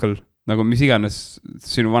you're local, nagu mis iganes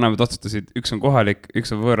sinu vanemad otsustasid, üks on kohalik, üks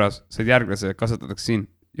on võõras, sa oled järglase, kasvatatakse siin,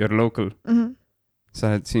 you're local. Sa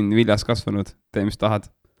oled siin viljas kasvanud, tee mis tahad.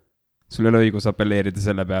 Sul ei ole õigus appelleerida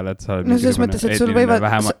selle peale, et sa oled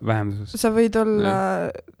vähemusus. Sa võid olla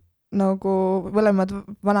nagu mõlemad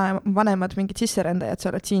vanemad mingid sisserändajad, sa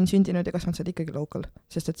oled siin sündinud ja kasvanud, sa oled ikkagi local,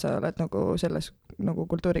 sest et sa oled nagu selles nagu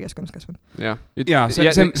kultuurikeskkonnas kasvanud.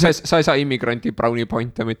 Sa ei saa immigranti brownie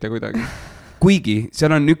pointe mitte kuidagi. Kuigi,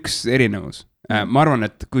 seal on üks erinevus. Ma arvan,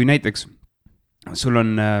 et kui näiteks sul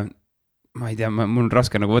on, ma ei tea, mul on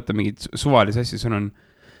raske nagu võtta mingid suvalisi asju, sul on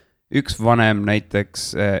üks vanem näiteks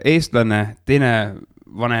eestlane, teine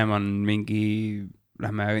vanem on mingi,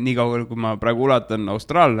 lähme nii kaugele, kui ma praegu ulatan,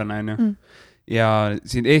 austraallane, ja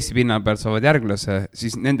siin Eesti pinnal pealt saavad järglase,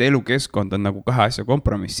 siis nende elukeskkond on nagu 2 asja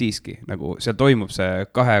kompromiss siiski, nagu seal toimub see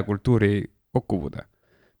 2 kultuuri kokkupuude.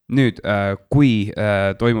 Nüüd, kui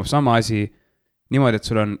toimub sama asi, niimoodi, et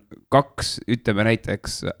sul on 2, ütleme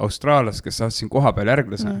näiteks austraallast, kes saavad siin koha peal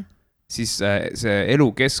järglase, siis see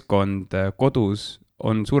elukeskkond kodus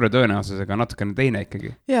on suure tõenäosusega natukene teine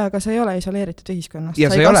ikkagi. Jaa, aga sa ei ole isoleeritud ühiskonnast.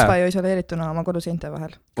 Sa ei kasva ju isoleerituna oma koduseinte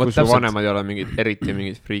vahel. Kui su vanemad ei ole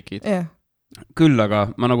mingid friikid. Küll, aga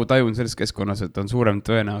ma nagu tajun selles keskkonnas, et on suurem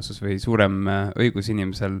tõenäosus või suurem õigus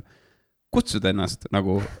inimesel kutsuda ennast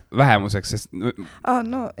nagu vähemuseks, sest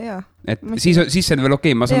et siis see on veel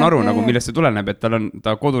okei, ma saan aru, nagu millest see tuleneb, et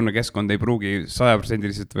ta kodune keskkond ei pruugi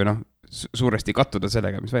 100% või suuresti kattuda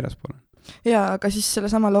sellega, mis väljaspool on. Jaa, aga siis selle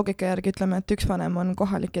sama loogika järgi ütleme, et üks vanem on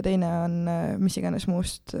kohalik ja teine on mis iganes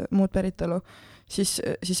muud päritolu, siis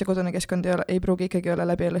see kodune keskkond ei pruugi ikkagi olla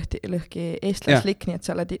läbi lõhki eestlaslik, nii et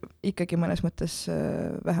sa oled ikkagi mõnes mõttes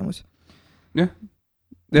vähemus. Jah.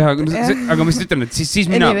 jah, aga ma lihtsalt ütlen, et siis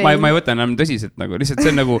mina, ma ei võta enam tõsiselt nagu, lihtsalt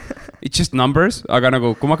see on nagu it's just numbers, aga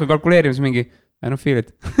nagu kui ma hakkan kalkuleerima, siis mingi I don't feel it.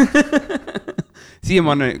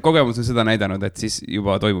 Siiamaani kogemus on seda näidanud, et siis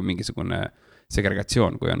juba toimub mingisugune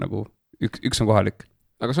segregatsioon, kui on nagu üks on kohalik.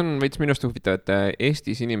 Aga see on veits minust huvitav, et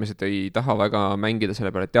Eestis inimesed ei taha väga mängida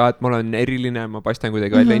selle peale, et et ma olen eriline, ma paistan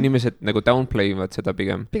kuidagi välja, inimesed nagu downplayivad seda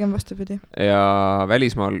pigem. Pigem vastupidi. Ja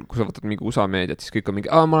välismaal, kui sa võtad mingi USA meediat, siis kõik on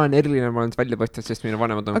mingi, ma olen eriline, ma olen välja paistad, sest minu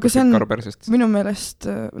vanemad on kõik karupersest. Minu meelest,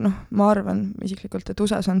 ma arvan isiklikult, et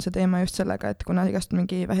USAs on see teema just sellega, et kuna igast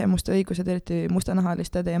mingi vähemuste õigused, eriti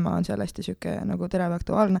mustanahaliste teema on seal hästi süke nagu terav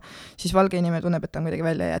aktuaalne, siis valge inimene tunneb, et ta on kuidagi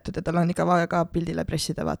välja jäetud, et tal on ikka vaja ka pildile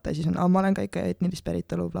pressida vaata ja siis on, ma olen ka ikka etnilist pärit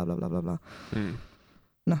blablabla.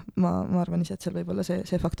 Ma arvan ise, et seal võib olla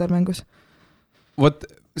see faktor mängus. Vot,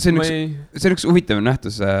 see on üks huvitav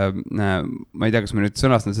nähtus, ma ei tea, kas ma nüüd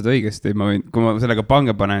sõnastan seda õigesti, kui ma sellega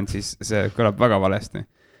pange panen, siis see kõlab väga valesti.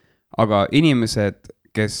 Aga inimesed,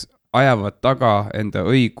 kes ajavad taga enda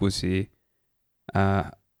õigusi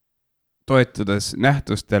toetudes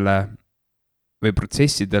nähtustele või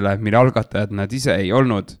protsessidele, mille algatajad nad ise ei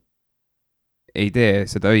olnud, ei tee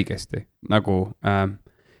seda õigesti. Nagu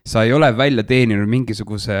sa ei ole välja teeninud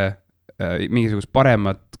mingisugust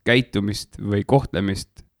paremat käitumist või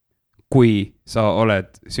kohtlemist, kui sa oled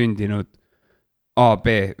sündinud A,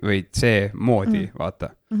 B või C moodi, vaata.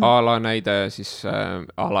 A-la näide siis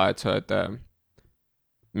A-la, et sa oled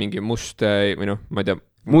mingi must või ma ei tea,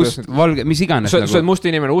 must, valge, mis iganes. Sa oled must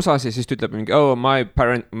inimene USAs ja siis ütleb mingi,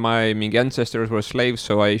 my mingi ancestors were slaves,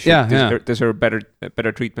 so I should deserve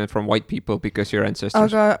better treatment from white people because your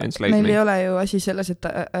ancestors enslaved me. Aga neil ei ole ju asi selles, et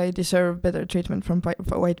I deserve better treatment from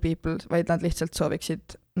white people, vaid nad lihtsalt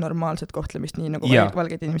sooviksid normaalset kohtlemist nii, nagu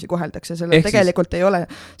valgeid inimesi koheldakse. Tegelikult ei ole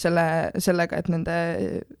sellega, et nende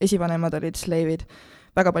esivanemad olid slave'id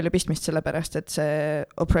väga palju pistmist sellepärast, et see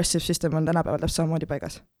oppressive system on tänapäeval täpselt samamoodi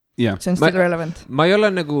paigas. Yeah. See on still relevant. Ma ei ole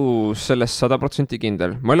nagu sellest 100%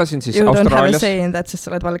 kindel. Ma elasin siis you Austraalias. You don't have a say in that, sest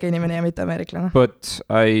sa oled valge inimene ja mitte ameeriklane. But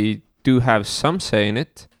I do have some say in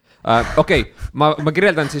it. Okei, ma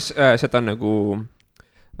kirjeldan siis seda nagu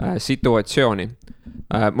situatsiooni.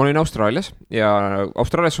 Ma olin Austraalias ja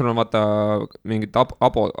Austraalias sul on vaata mingid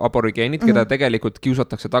aborigeenid, keda tegelikult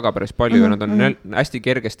kiusatakse taga päris palju ja nad on hästi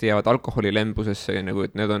kergesti jäävad alkoholilembusesse nagu,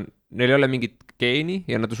 et neil ei ole mingit geeni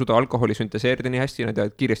ja nad ei suuda alkoholi sünteseerida nii hästi, nad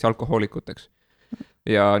jäävad kiiresti alkohoolikuteks.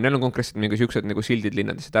 Ja neil on konkreetselt mingi siuksed nagu sildid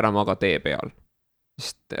linnades, et ära maga tee peal.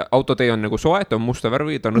 Sest autotee on nagu soe, ta on musta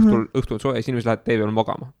värvi, ta on õhtul soe ja inimesed lähevad tee peal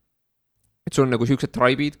magama. Et sul on nagu siuksed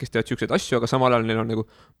tribe'id, kes teevad siukseid asju, aga samal ajal neil on nagu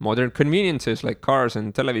modern conveniences like cars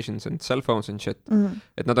and televisions and cell phones and shit.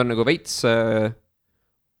 Et nad on nagu veits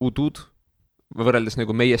udud võrreldes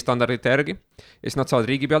nagu meie standardite järgi ja siis nad saavad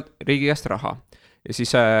riigi käest raha. Ja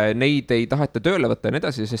siis neid ei taheta tööle võtta ja nii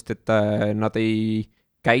edasi, sest et nad ei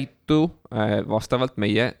käitu vastavalt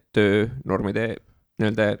meie töönormide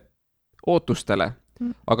nii-öelda ootustele.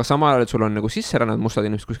 Aga samal ajal sul on nagu sisserännad mustad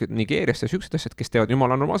inimesed kuskilt Nigeeriast ja siuksed asjad, kes teevad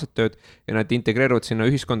jumala normaalset tööd ja nad integreeruvad sinna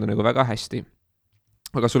ühiskonda nagu väga hästi.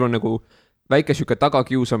 Aga sul on nagu väike siuke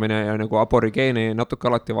tagakiusamine ja nagu aborigeeni natuke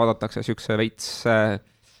alati vaadatakse siukse veits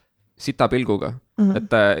sita pilguga,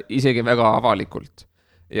 et isegi väga avalikult.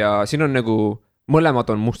 Ja siin on nagu mõlemad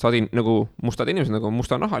on mustad inimesed, nagu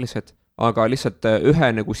mustanahalised, aga lihtsalt ühe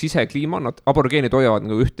nagu sisekliima, nad aborigeenid hoiavad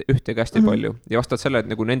nagu ühte hästi palju ja vastavalt selle, et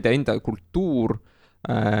nagu nende enda kultuur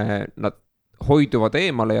nad hoiduvad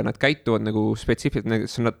eemale ja nad käituvad nagu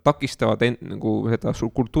spetsiifiliselt, nad takistavad nagu seda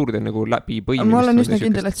kultuuride nagu läbi põimimist. Ma olen üsna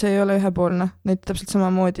kindel, et see ei ole ühepoolne. Neid täpselt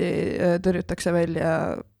samamoodi tõrjutakse välja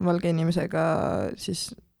valge inimesega siis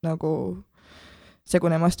nagu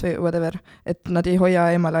segunemast või whatever, et nad ei hoia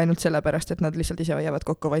eemale ainult sellepärast, et nad lihtsalt ise hoiavad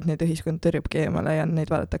kokku, vaid neid ühiskond tõrjubki eemale ja neid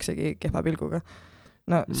vaadataksegi kehva pilguga.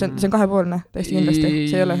 No see on kahepoolne, täiesti kindlasti,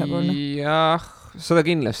 see ei ole ühepoolne. Jah, seda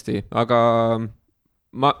kindlasti, aga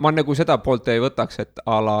ma nagu seda poolt ei võtaks, et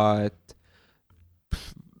et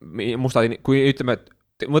mustad, kui ütleme,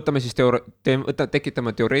 et võtame siis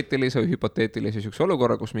tekitame teoreetilise või hüpoteetilise sükse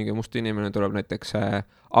olukorra, kus mingi must inimene tuleb näiteks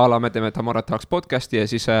me teeme Tamara tahaks podcasti ja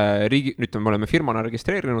siis ütleme, me oleme firmana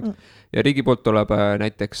registreerinud ja riigi poolt tuleb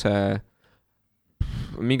näiteks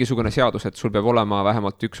mingisugune seadus, et sul peab olema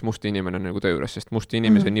vähemalt üks must inimene nagu töö juures, sest musti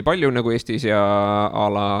inimesi on nii palju nagu Eestis ja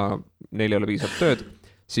neil ei ole piisavalt tööd,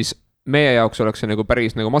 siis meie jaoks oleks see nagu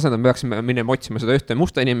päris nagu masendav, me peaksime minema otsima seda ühte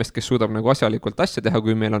musta inimest, kes suudab nagu asjalikult asja teha,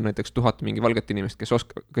 kui meil on näiteks 1000 mingi valget inimest, kes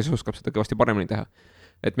oskab seda kõvasti paremini teha.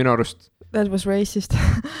 Et minu arust... That was racist.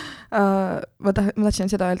 Ma tahtsin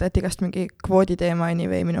seda öelda, et igast mingi kvoodi teema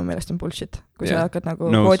anyway minu meelest on bullshit, kui sa hakkad nagu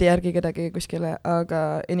kvoodi järgi kedagi kuskile, aga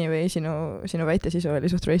anyway sinu väite sisu oli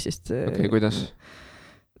suht racist. Okei, kuidas?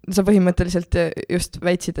 sa põhimõtteliselt just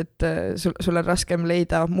väitsid, et sul on raskem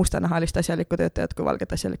leida mustanahalist asjalikku töötajat kui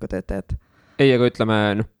valget asjalikku töötajat. Ei, aga ütleme,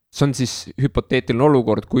 see on siis hüpoteetiline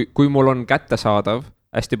olukord, kui mul on kättesaadav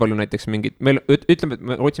hästi palju näiteks mingid, ütleme, et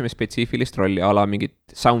me otsime spetsiifilist rolli ala mingit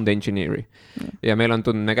sound engineer'i ja meil on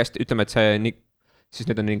tundne kästi, ütleme, et siis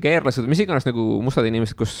need on nigeerlased, mis iganes nagu mustad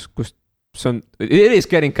inimesed, kus see on, it is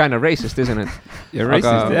getting kind of racist, isn't it? Ja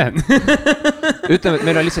racist, jah. Ütleme, et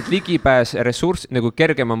meil on lihtsalt ligipääs ressurss, nagu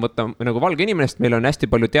kergem on võtta nagu valge inimest, meil on hästi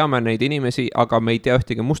palju teame neid inimesi, aga me ei tea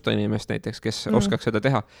ühtegi musta inimest näiteks, kes oskaks seda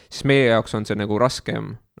teha, siis meie jaoks on see nagu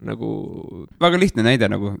raskem nagu... Väga lihtne näide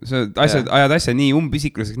nagu, sa ajad asja nii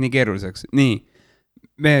umbisikluseks, nii keeruliseks. Nii,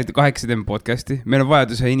 me 8 teeme podcasti, meil on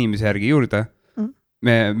vajadus ühe inimese järgi juurde,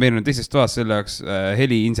 meil on teises toas selle jaoks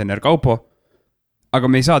heliinsener Kaupo, aga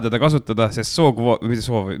me ei saa teda kasutada, sest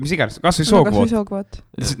mis iganes, kas või sookvoot.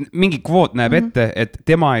 Mingi kvoot näeb ette, et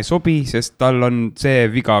tema ei sobi, sest tal on see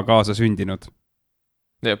viga kaasa sündinud.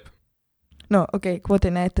 Jep. No okei, kvoot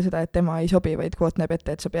ei näe ette seda, et tema ei sobi, vaid kvoot näeb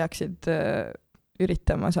ette, et sa peaksid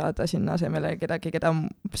üritama saada sinna asemele kedagi, keda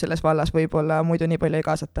selles vallas võib-olla muidu nii palju ei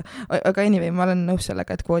kaasata. Aga anyway, ma olen nõus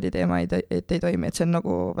sellega, et kvoodi teema ei toimi, et see on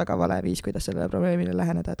nagu väga vale viis, kuidas sellele probleemile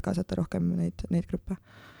läheneda, et kaasata rohkem neid gruppe.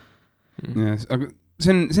 Yes, aga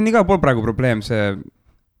see on igal pool praegu probleem,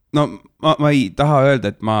 no ma ei taha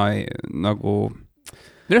öelda, et ma ei, nagu...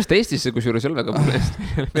 Minu arust Eestis see kusjuures ei ole väga probleem.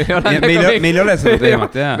 Meil ei ole seda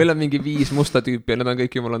teemat, jah. Meil on mingi 5 musta tüüpi ja need on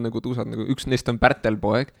kõik jumalad nagu tuusad, nagu üks neist on Pärtel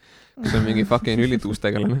poeg, kes on mingi fucking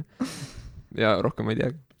ülituustegelane. Ja rohkem ma ei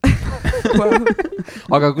tea.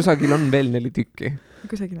 Aga kusagil on veel 4 tükki.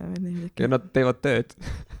 Kusagil on veel 4 tükki. Ja nad teevad tööd.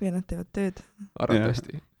 Ja nad teevad tööd.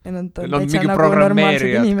 Arvatavasti. Ja nad on täitsa nagu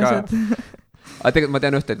normaalsed inimesed. Aga tegelikult ma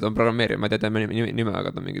tean ühte, et on programmeerija, ma tean nime, aga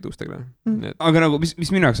ta on mingi tuustegelane. Aga nagu, mis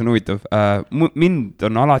minu jaoks on huvitav, mind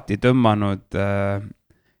on alati tõmmanud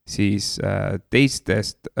siis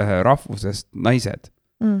teistest rahvusest naised.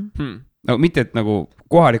 Nagu mitte, et nagu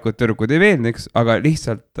kohalikud tõrkud ei veelniks, aga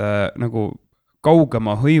lihtsalt nagu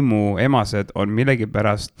kaugema hõimu emased on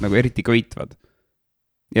millegipärast nagu eriti köitvad.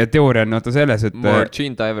 Ja teooria on vaata selles, et... More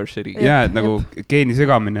gene diversity. Jaa, et nagu geeni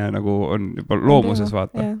segamine nagu on juba loomuses,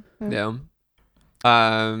 vaata. Jah.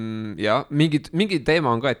 Ja mingi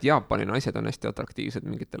teema on ka, et Jaapani naised on hästi atraktiivsed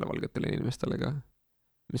mingitele valgetele inimestele ka,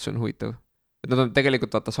 mis on huvitav. Et nad on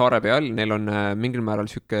tegelikult vaata saare peal, neil on mingil määral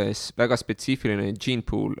siuke väga spetsiifiline gene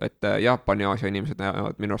pool, et Jaapani Aasia inimesed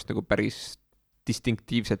näevad minu arust nagu päris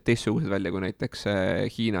distinktiivsed teistsugused välja kui näiteks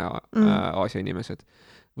Hiina Aasia inimesed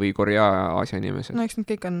või Korea Aasia inimesed. No eks need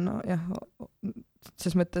kõik on, jah,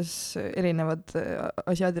 ses mõttes erinevad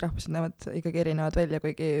asiaadirahvused näevad ikkagi erinevad välja,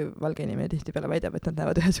 kuigi valge inimene tihti peale väidab, et nad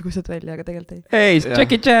näevad ühesugused välja, aga tegelikult ei. Hey,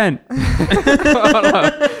 Jackie Chan!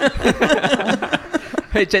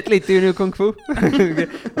 Hey, Jet Li, do you know Kung Fu?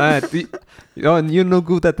 You know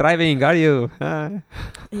good at driving, are you?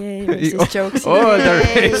 Yay, racist jokes. All the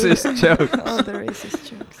racist jokes. All the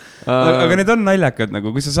racist jokes. Aga need on naljakad,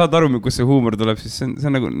 nagu, kui sa saad aru, kus see huumor tuleb, siis see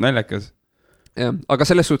on nagu naljakas. Ja, aga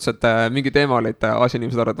selles suhtes, et mingi teema oli, et Aasia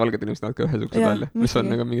inimesed arvad, valged inimesed näevad ka ühesugused välja, mis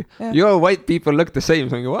on nagu mingi, yo, white people look the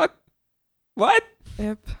same, mingi, what?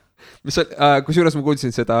 Jep. Kusjuures ma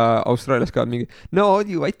kuulsin seda Austraalias ka mingi, no,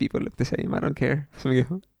 you white people look the same, I don't care. See mingi,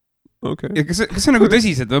 okay. Ja kas see on nagu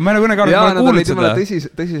tõsiselt või? Ma nagu aru, jaa, nad olid jumala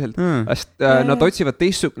tõsiselt. Nad otsivad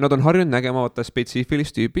nad on harjunud nägema vaata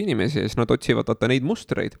spetsiifilist tüüpi inimesi ja siis nad otsivad vaata neid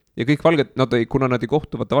mustreid. Ja kõik valged, kuna nad ei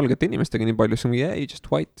kohtu vaata valgete inimestega nii palju, siis on yeah, you're just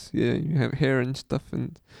white, yeah, you have hair and stuff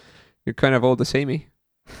and you're kind of all the samey.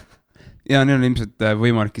 Ja neil on ilmselt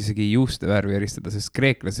võimalik isegi juuste värvi eristada, sest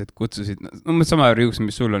kreeklased kutsusid, sama värvi juuks,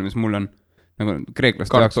 mis sul on, mis mul on, nagu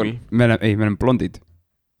kreeklaste jaoks. Me oleme blondid.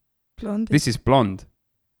 This is blond.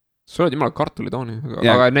 Sul oled jumala kartulitooni,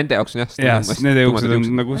 aga nende jaoks on jah. Nende juuksed on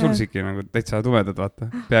nagu sul Siki, nagu täitsa tumedad, vaata,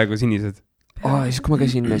 peaaegu sinised. Siis kui ma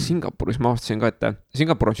käisin Singapuris, ma avastasin ka, et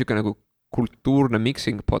Singapur on siuke nagu kultuurne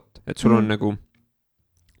mixing pot, et sul on nagu,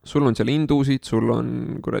 sul on seal induusid, sul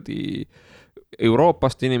on kuradi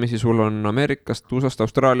Euroopast inimesi, sul on Ameerikast, USA-st,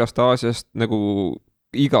 Austraaliast, Aasiast, nagu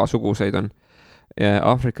igasuguseid on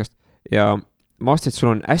Aafrikast ja ma aastasin, et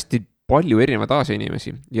sul on hästi palju erinevad Aasia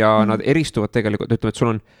inimesi ja nad eristuvad tegelikult, ütleme, et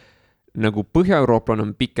sul on nagu Põhja-Eurooplane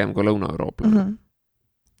on pikem kui Lõuna-Eurooplane.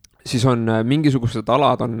 Siis on mingisugused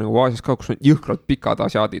alad on nagu Aasias ka, kus on jõhkralt pikad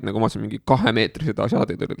asiaadid, nagu ma olen mingi 2-meetrised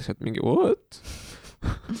asiaadid oli lihtsalt mingi what?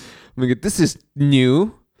 Mingi this is new.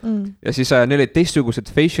 Ja siis neil olid teistsugused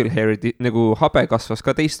facial hair'id, nagu habe kasvas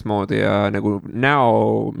ka teistmoodi ja nagu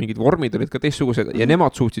näo mingid vormid olid ka teistsugused ja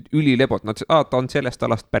nemad suhtsid ülilebot. Nad ütlesid, ta on sellest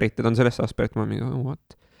alast pärit ja ta on sellest alast pärit. Ma mingi,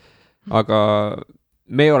 what? Aga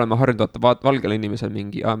me oleme harjunud valgele inimesel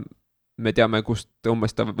mingi, me teame, kust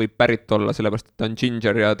umbes ta võib pärit olla, sellepärast, et ta on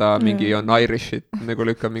ginger ja ta mingi on Irish, nagu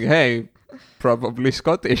lükkab mingi, hey, probably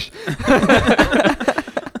Scottish.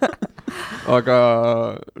 Aga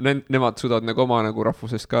nemad suudavad nagu oma nagu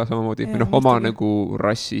rahvusest ka samamoodi, või oma nagu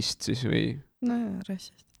rassist siis või... No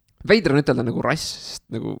rassist. Veidra on ütelda nagu rass, sest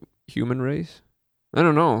nagu human race. I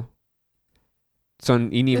don't know. See on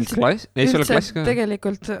inimklass? Ei, see ole klass ka?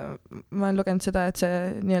 Tegelikult ma olen lugenud seda, et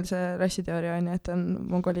see see rassiteooria on, et on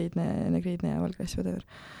mongoliidne, negriidne ja valgrass whatever.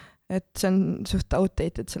 Et see on suht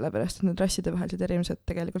outdated sellepärast, et need rasside vahelised erinevused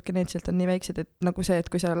tegelikult geneetiliselt on nii väiksed, et nagu see, et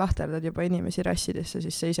kui sa lahterdad juba inimesi rassidesse,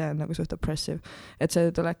 siis see ise on nagu suht oppressive. Et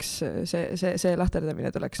see tuleks, see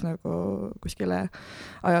lahterdamine tuleks nagu kuskile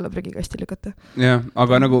ajaloo prügikasti lükata. Jah,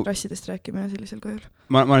 aga nagu... Rassidest rääkimine sellisel kujul.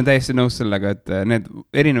 Ma olen täiesti nõus sellega, et need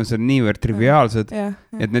erinevused on niivõrd triviaalsed,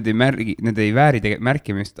 et need ei vääri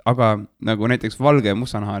märkimist, aga nagu näiteks valge ja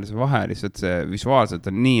mustanahalise vahe, lihtsalt see visuaalselt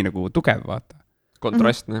on nii nagu tugev, vaata.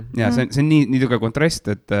 Kontrastne. Ja see on nii tugev kontrast,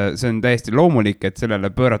 et see on täiesti loomulik, et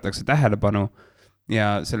sellele pööratakse tähelepanu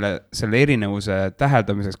ja selle erinevuse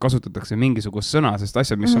täheldamiseks kasutatakse mingisugust sõna, sest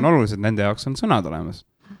asjad, mis on olulised, nende jaoks on sõnad olemas.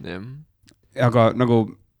 Aga nagu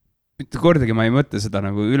mitte kordagi ma ei mõtle seda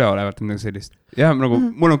nagu üleolevalt midagi sellist. Ja nagu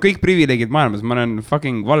mul on kõik privileegid maailmas, ma olen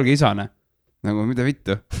fucking valge isane. Nagu mida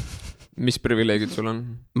vittu? Mis privileegid sul on?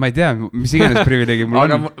 Ma ei tea, mis iganes privileegid mul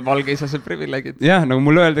on. Aga valgeisased privileegid? Jah, nagu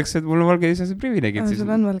mulle öeldakse, et mul on valgeisased privileegid.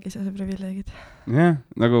 Sul on valgeisased privileegid. Jah,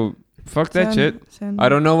 nagu fuck that shit.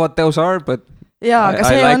 I don't know what those are, but jaa, aga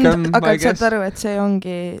see on, aga saad aru, et see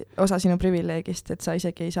ongi osa sinu privileegist, et sa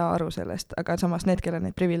isegi ei saa aru sellest, aga samas need, kelle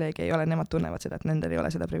neid privileegi ei ole, nemad tunnevad seda, et nendel ei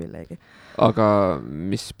ole seda privileegi. Aga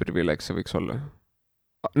mis privileeg see võiks olla?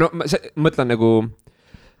 No ma mõtlen nagu...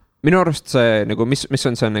 Minu arust see, nagu, mis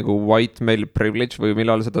on see nagu white male privilege või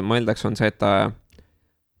millal seda mõeldaks, on see, et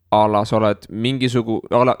ala, sa oled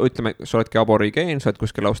ütleme, sa oledki aborigeen, sa oled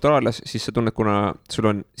kuskil Austraalias, siis sa tunned, kuna sul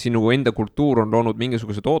on sinu enda kultuur on loonud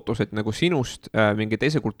mingisugused ootused nagu sinust mingi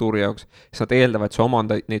teise kultuuri jaoks, siis nad eeldavad, et sa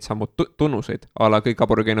omandad neid samu tunnuseid. Ala kõik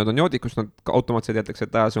aborigeenid on joodikus, nad automaatselt jätaks,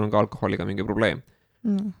 et sul on ka alkoholiga mingi probleem.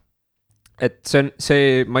 Et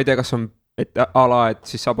see, ma ei tea, kas on et ala, et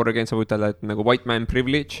siis aborigeen saab ütelda, et nagu white man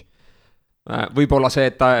privilege. Võib-olla see,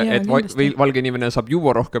 et valge inimene saab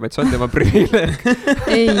juua rohkem, et see on tema privileeg.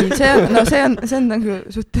 Ei, see on nagu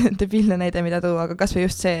suht debiilne näide, mida tuua, aga kas või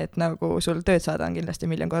just see, et nagu sul tööd saada on kindlasti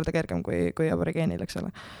 1 miljon korda kergem kui aborigeenil, eks ole.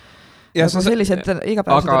 Ja nagu sellised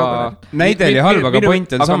igapäevased olukorrad. Näide oli halb, aga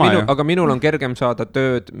point on sama. Aga minul on kergem saada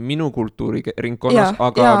tööd minu kultuuriringkonnas,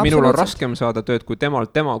 aga minul on raskem saada tööd kui tema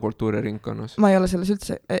kultuuriringkonnas. Ma ei ole selles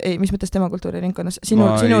üldse, mis mõttes tema kultuuriringkonnas.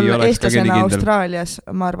 Sinul eestlasena Austraalias,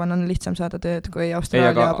 ma arvan, on lihtsam saada tööd kui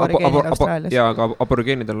Austraalia aborigeenil Austraalias. Ja aga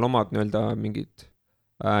aborigeenidel on omad mingid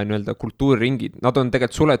kultuuriringid. Nad on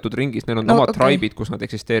tegelikult suletud ringis, neil on omad traibid, kus nad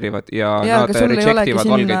eksisteerivad ja nad rejectivad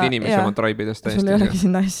valgeid inimesi oma traibidest täiesti. Sul ei olegi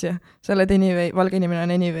sinna asja. Sa oled valge inimene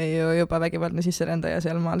on anyway juba vägivaldne sisserändaja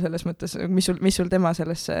seal maal selles mõttes, mis sul tema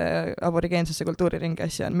sellesse aborigeensesse kultuuriringi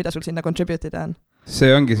asja on, mida sul sinna contributida on?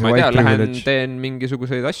 See ongi see white privilege. Lähen teen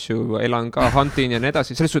mingisuguseid asju, elan ka huntin ja nii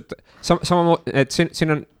edasi. Selles suhtes, et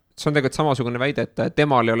siin on see on tegelikult samasugune väide, et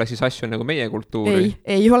temal ei ole siis asju nagu meie kultuuri.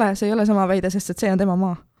 Ei ole, see ei ole sama väide, sest et see on tema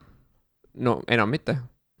maa. No enam mitte.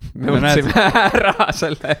 Me võtsime ära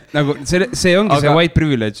selle. Nagu see ongi see white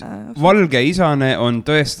privilege. Valge isane on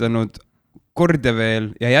tõestanud kord ja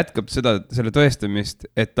veel ja jätkab selle tõestamist,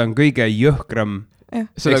 et ta on kõige jõhkram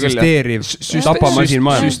eksisteeriv tapamasin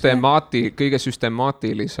maailma. Kõige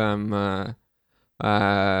süstemaatilisem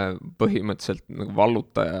põhimõtteliselt nagu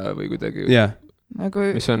vallutaja või kuidagi... Nagu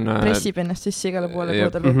pressib ennast sisse igale poole,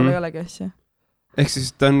 kuhu tal võib-olla ei olegi asja. Ehk siis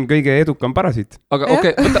ta on kõige edukam parasit. Aga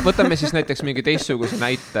võtame siis näiteks mingi teistsuguse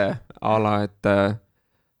näite ala, et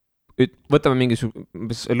võtame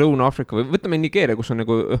mingisuguse Lõuna-Afrika või võtame Nigeeria, kus on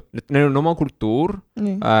nagu, neil on oma kultuur,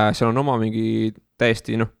 seal on oma mingi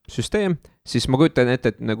täiesti süsteem, siis ma kujutan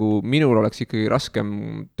ette, et nagu minul oleks ikkagi raskem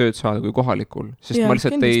tööd saada kui kohalikul, sest ma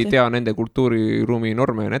lihtsalt ei tea nende kultuuriruumi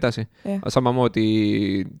norme ja nii edasi. Samamoodi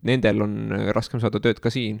nendel on raskem saada tööd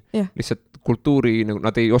ka siin. Lihtsalt kultuuri,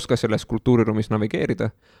 nad ei oska selles kultuuriruumis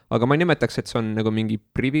navigeerida, aga ma ei nimetaks, et see on nagu mingi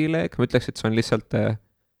privileeg, ma ütleks, et see on lihtsalt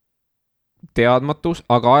teadmatus,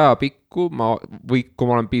 aga ajapikku kui ma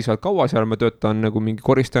olen piisavalt kaua seal, ma töötan nagu mingi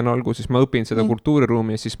koristajana olgu, siis ma õpin seda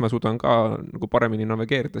kultuuriruumi ja siis ma suudan ka nagu paremini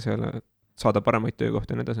navigeerida seal, saada paremaid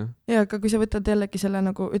töökohti ja nii edasi. Ja, aga kui sa võtad jällegi selle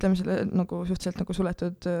nagu, ütleme selle nagu suhteliselt nagu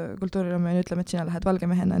suletud kultuuriruumi ja ütleme, et sina lähed valge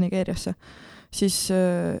mehena Nigeeriasse, siis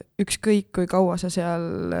ükskõik kui kaua sa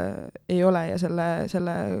seal ei ole ja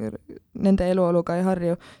selle nende eluoluga ei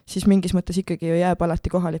harju, siis mingis mõttes ikkagi ju jääb alati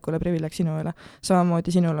kohalikule privileeg sinu üle.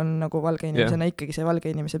 Samamoodi sinul on nagu valge inimesena ikkagi see valge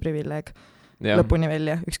inimese privileeg lõpuni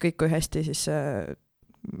välja, ükskõik kui hästi siis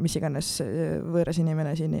mis iganes võõras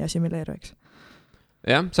inimene siin ei assimileeru, eks.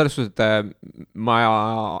 Jah, selles suhtes, et ma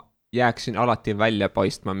jääksin alati välja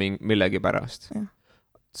paistma millegi pärast.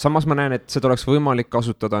 Samas ma näen, et seda oleks võimalik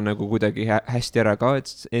kasutada nagu kuidagi hästi ära ka, et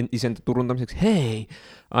isenda turundamiseks, hey,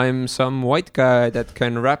 I'm some white guy that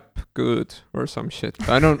can rap good or some shit.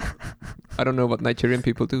 I don't know what Nigerian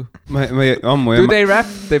people do. Do they rap?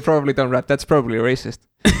 They probably don't rap. That's probably racist.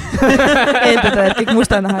 Eeldada, et kõik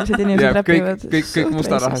mustanahalised inimesed räpivad. Kõik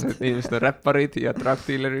mustanahalised inimesed on räpparid ja drug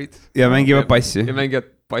dealerid. Ja mängivad passi. Ja mängivad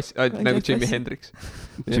passi, nagu Jimi Hendrix.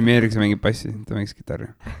 Jimi Hendrix mängib passi, ta mängis kitarri.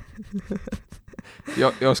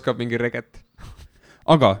 Ja oskab mingi reget.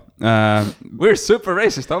 Aga we're super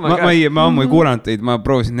racist, oh my god. Ma ammu ei kuulanud teid, ma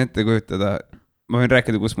proovisin ette kujutada. Ma võin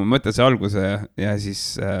rääkida, kus mu mõte see alguse ja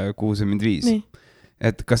siis kuhu see mind viis.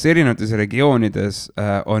 Et kas erinevates regioonides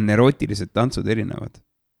on erootilised tantsud erinevad?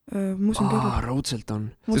 Raudselt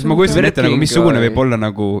on. Sest ma kujutan ette, nagu, missugune võib olla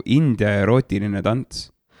nagu India erootiline tants.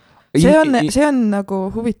 See on nagu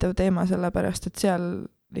huvitav teema, sellepärast, et seal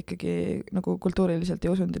ikkagi nagu kultuuriliselt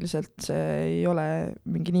ja usundiliselt see ei ole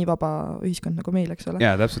mingi nii vaba ühiskond nagu meil, eks ole.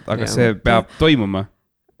 Jaa, täpselt, aga see peab toimuma.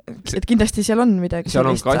 Et kindlasti seal on midagi. Seal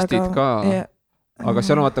on kastid ka, aga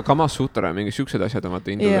seal on vaata Kama Sutra ja mingi süksed asjad on vaata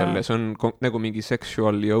indial ja see on nagu mingi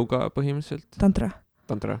sexual yoga põhimõtteliselt. Tantra.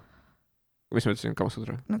 Mis ma ütlesin, Kama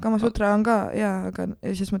Sutra? No Kama Sutra on ka, jaa, aga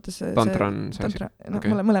siis mõttes Tantra on see asi.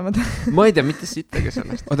 Mõlemad. Ma ei tea, mitte sittagi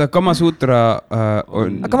sellest. Oota, Kama Sutra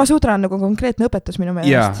on... Kama Sutra on nagu konkreetne õpetus minu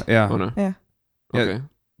meelest. Jaa. Okay.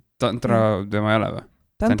 Tantra tema ei ole või?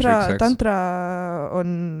 Tantra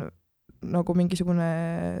on nagu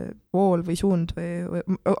mingisugune vool või suund või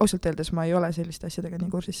ausalt öeldes ma ei ole selliste asjadega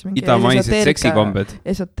nii kursis. Idamaised seksikombed.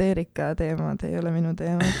 Esoteerika teemad ei ole minu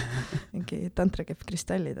teemad. Mingi tantrakepp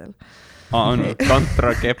kristallidel. On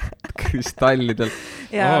tantrakepp kristallidel.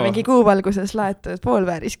 Ja mingi kuuvalguses laetud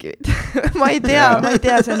poolvääriskivid. ma ei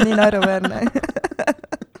tea, see on nii naeruväärne.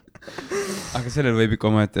 Aga sellel võib ikka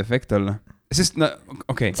omaette efekt olla. Sest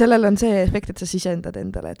okei. Sellel on see efekt, et sa sisendad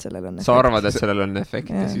endale, et sellel on efekt. Sa arvad, et sellel on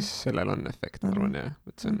efekt ja siis sellel on efekt, ma arvan, jah.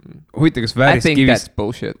 Huvita, kas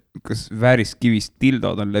vääriskivist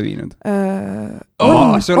tildod on levinud?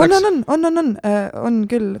 On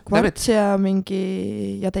küll. Kvarts ja mingi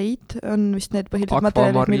jadeit on vist need põhilised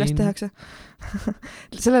materjalid, millest tehakse.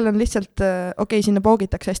 Sellel on lihtsalt, sinna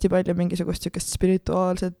poogitakse hästi palju mingisugust sükest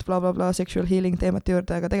spirituaalset bla, sexual healing teemat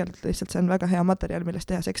juurde, aga tegelikult lihtsalt see on väga hea materjal, millest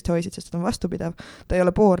teha seks-toisid, sest ta on vastupidav. Ta ei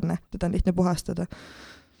ole poorne, teda on lihtne puhastada.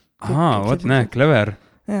 Vot näe, clever.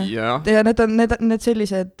 Ja need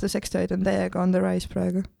sellised seks-toid on täiega on the rise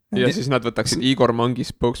praegu. Ja siis nad võtaksid Igor Mangi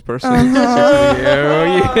spokesperson.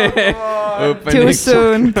 Too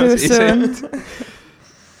soon.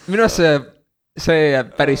 Minu see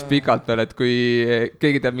jääb päris pikalt veel, et kui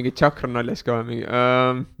keegi teab mingi chakra naljas ka mingi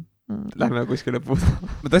lähme kuskile puudu.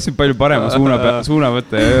 Ma tahtsin palju parema suuna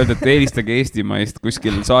võtta ja öelda, et eelistage Eestimaist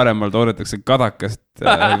kuskil Saaremaal toodetakse kadakast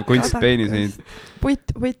kunstpeeniseid.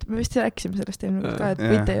 Puit, me vist rääkisime sellest eelmine ka, et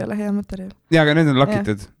puit ei ole hea materjal. Jaa, aga need on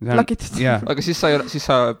lakitud. Aga siis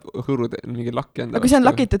sa hõõrud mingi lakki enda. Aga kui see on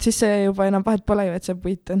lakitud, siis see juba enam vahet pole ju, et see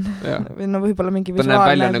puit on. Või võib-olla mingi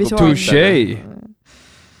visuaalne. Touché!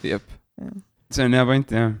 Jep. See on hea point,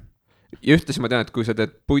 jah. Ja ühtlasi ma tean, et kui sa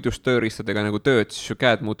teed puidust tööriistadega nagu tööd, siis su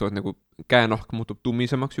käed muutuvad nagu, käenahk muutub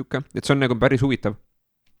tummisemaks jukke. Et see on nagu päris huvitav.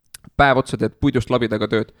 Päev otsa teed puidust labidaga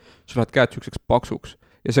tööd, sul lähed käed siukseks paksuks.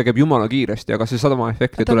 Ja see käib jumala kiiresti, aga see sadama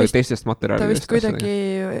efekti tuleb teistest materjalidest. Ta vist kuidagi,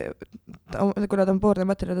 kuna ta on poorne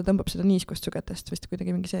materjal, ta tõmbab seda niiskust su kätest, vist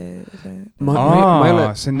kuidagi mingi see... Ma ei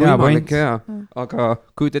ole võimalik, aga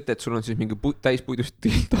kuid ette, et sul on siis mingi täispuidust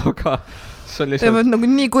tilda, aga see on lihtsalt... See on nagu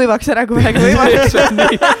nii kuivaks ära, kui vähegi võimalik.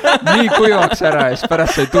 nii kuivaks ära ja siis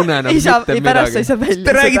pärast sa ei tunne enam mitte midagi.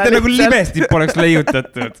 Te räägite nagu libestip poleks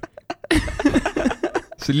leiutatud.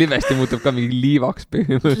 See livesti muutub ka mingi liivaks.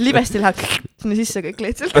 Livesti läheb sinna sisse kõik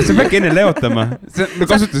lihtsalt. Aga see peabki enne leotama. Me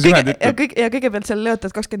kasutas ühed ütleb. Ja kõigepealt seal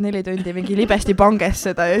leotad 24 tundi mingi libesti panges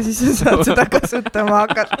seda ja siis saad seda kasutama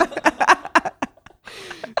hakata.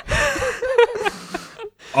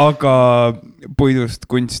 Aga puidust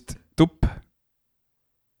kunst tupp?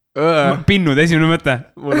 Pinnud, esimene mõte.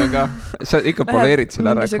 Mul on ka. Sa ikka poleerid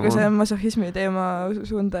selle ära. Mingisuguse masohhismi teema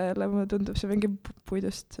suunda jälle, mulle tundub see mingi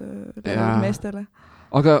puidust meestele.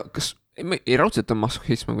 Aga kas ei raudselt on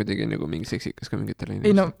masohhism kuidagi nagu mingi seksikas ka mingitele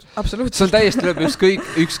inimestele? Ei no, absoluutselt. See on täiesti lõb,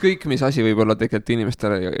 ükskõik mis asi võib olla tegelikult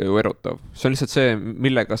inimestele ju erutav. See on lihtsalt see,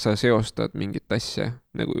 millega sa seostad mingit asja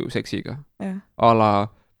nagu seksiga. A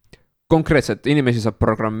la konkreetselt inimesi saab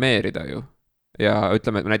programmeerida ju. Ja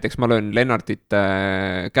ütleme, et näiteks ma löön Lennartit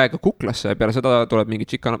käega kuklasse ja peale seda tuleb mingi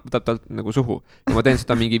tšika talt nagu suhu. Ja ma teen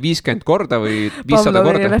seda mingi 50 korda või 500 korda.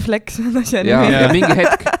 Pavlovi refleks. Ja mingi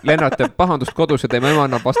hetk Lennart teeb pahandust kodus ja tema ema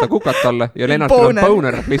annab vasta kukad talle ja Lennartil on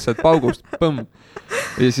boner lihtsalt paugust. Põmm.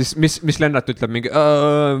 Ja siis mis Lennart ütleb mingi,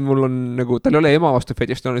 mul on nagu, tal ei ole ema vastu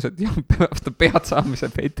fetiš, ta on lihtsalt vastu pead saamise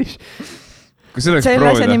fetiš. Selle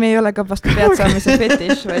asja nimi ei ole ka vastu pead saamise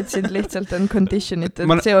fetiš, vaid sind lihtsalt on conditionit,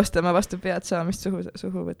 et seostama vastu pead saamist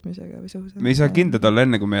suhu võtmisega või suhu saamisega. Me ei saa kindlad olla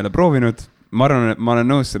enne, kui me ei ole proovinud. Ma arvan, et ma olen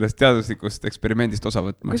nõus sellest teaduslikust eksperimendist osa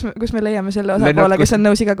võtma. Kus me leiame selle osapoole, kes on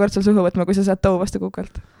nõus iga kord sul suhu võtma, kui sa saad too vastu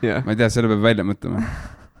kukalt? Yeah. Ma ei tea, selle peab välja mõtlema.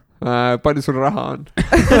 Palju sul raha on?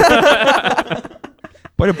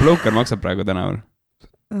 Palju Bloker maksab praegu tänaval?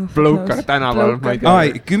 Bloker tänaval, ma ei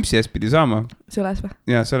tea. Kümpsi eest pidi saama. Sõles või?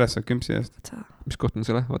 Jaa, sõles saab kümpsi eest. Mis koht on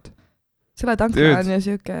sõle? Vaat. Sõle tankla on ju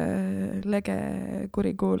siuke lege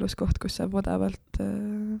kurikuulus koht, kus saab odavalt...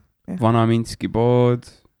 Vana Minski pood.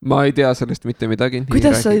 Ma ei tea sellest mitte midagi.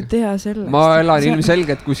 Kuidas sa ei tea sellest? Ma elan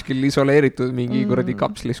ilmselgelt kuskil isoleeritud mingi kuradi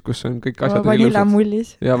kapslis, kus on kõik asjad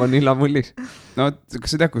vanillamullis. Ja vanillamullis. No,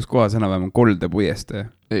 kas sa tead, kus kohas enam on Kolde puieste?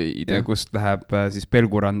 Ei tea. Ja kust läheb siis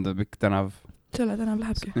Pelguranda pikk tänav? Selle tänav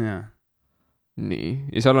lähebki. Yeah. Nii.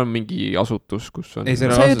 Ja seal on mingi asutus, kus on...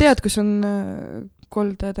 Sa ju tead, kus on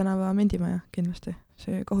Kolde tänava mendimaja kindlasti.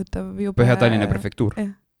 See kohutav jube... Püha Tallinna prefektuur.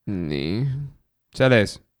 Nii. Seal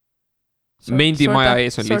ees. Mendimaja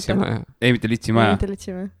ees on litsimaja. Ei, mitte litsimaja.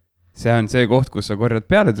 See on see koht, kus sa korjad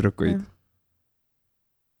peale tüdrukuid.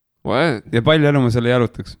 Ja palju elu ma selle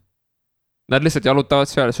jalutaks? Nad lihtsalt jalutavad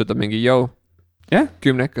seal, sa ütleb mingi jõu. Yeah?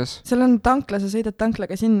 10. Seal on tankla, sa sõidad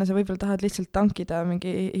tanklaga sinna, sa võib-olla tahad lihtsalt tankida mingi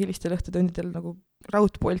hilistel õhtutundidel nagu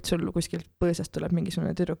raudpoolt sul kuskilt põõsast tuleb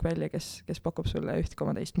mingisugune tüdruk välja, kes pakub sulle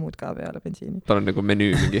 1,2 muud ka peale bensiini. Tal on nagu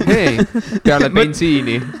menüü mingi, hei, peale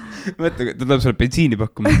bensiini. Mõtle, ta tuleb sulle bensiini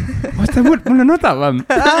pakkuma. Osta mul on odavam.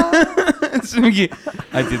 See on mingi,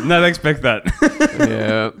 I did not expect that.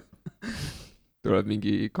 Yeah. Tuleb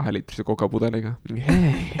mingi 2-liitrise kokapudeliga. Mingi,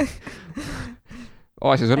 hei.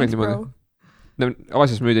 Aasias oli niimoodi.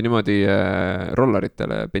 Aasias müüdi niimoodi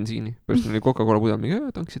rollaritele bensiini. Pärast oli Coca-Cola pudel, mingi,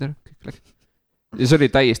 tanksid ära, kõik läks. Ja see oli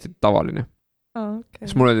täiesti tavaline. Okay.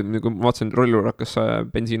 Siis mul oli, kui ma vaatasin, rollur hakkas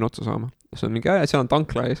bensiin otsa saama. See on mingi, seal on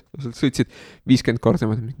tankla ees. Sõitsid 50 korda,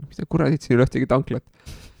 mida kuradid, siin ei ole ühtegi tanklat.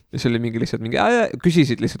 Ja see oli mingi lihtsalt mingi,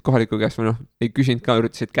 küsisid lihtsalt kohaliku käest, või ei küsinud ka,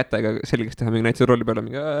 üritasid kätega selgeks teha, mingi näitasid rolli peale,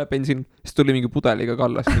 mingi bensiin. Siis tuli mingi pudeliga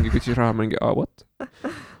kallas, mingi küsis raha, mingi, what?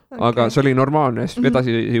 Aga see oli normaalne, siis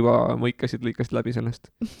vedasi juba mõikasid, lõikasid läbi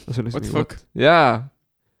sellest. What the fuck? Jaa.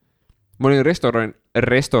 Ma olin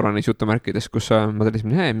restoranis jutumärkides, kus ma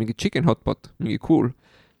tellisin, mingi chicken hotpot, mingi cool.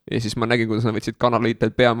 Ja siis ma nägin, kuidas nad võtsid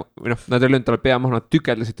kanaliitel pea, või nad ei löönud talle pea maha, nad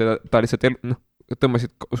tükeldasid ta lihtsalt,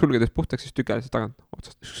 tõmbasid sulgedes puhtaks, siis tükeldasid tagant,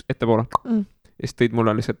 otsast ettepoole. Ja siis tõid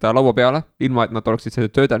mulle lihtsalt laua peale, ilma et nad oleksid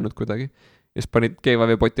seda töödelnud kuidagi. Ja siis panid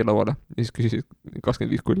keevavee-poti lauale. Ja siis küsisid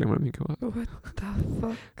 25 kulli mulle mingi. What the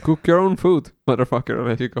fuck? Cook your own food, motherfucker,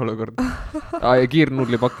 oli siuke olukord. Ja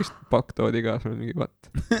kiirnudli pakk toodi ka, see on mingi what?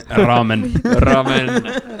 Raamen.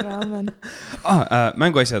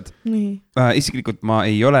 Mänguasjad. Isiklikult ma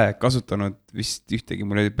ei ole kasutanud vist ühtegi,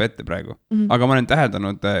 mul oli ette praegu. Aga ma olen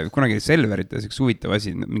täheldanud kunagi Selverites üks huvitav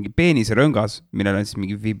asi, mingi peenise rõngas, millel on siis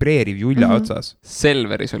mingi vibreeriv julja otsas.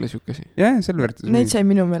 Selveris oli siukesi? Jah, Selverites. Neid sai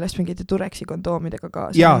minu meelest mingite Tureksi kondoomidega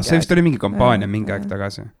kaasa. Jaa, see vist oli mingi kampaania mingi aeg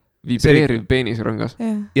tagasi. Vibreeriv peenise rõngas?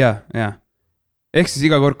 Jaa. Ehk siis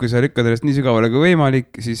iga kord, kui sa lükkad ennast nii sügavale kui võimalik,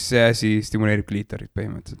 siis see asi stimuleerib kliitorit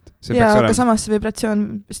põhimõtteliselt. Jaa, aga samas see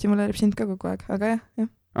vibratsioon stimuleerib sind ka kogu aeg, aga jah.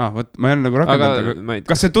 Võt, ma ei ole nagu rakendanud, aga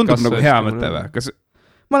kas see tundub nagu hea mõte või?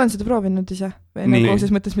 Ma olen seda proovinud ise. Nagu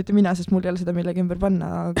ses mõttes mitte mina, sest mul ei ole seda millegi ümber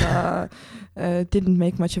panna, aga didn't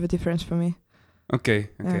make much of a difference for me. Okay.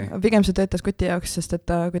 Pigem see töötas koti jaoks, sest et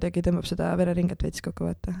ta kuidagi tõmbab seda vereringet veits kokku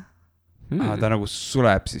vaata. Ta nagu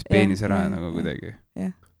suleb siis peenis ära nagu kuidagi.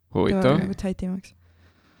 Jah. Huvitav.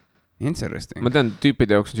 Interesting. Ma tean,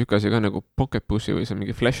 tüüpide jaoks on siuke asi ka nagu pocket pussy või see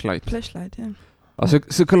mingi flashlight. Flashlight, jah. Aga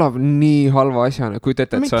see kõlab nii halva asjana, kui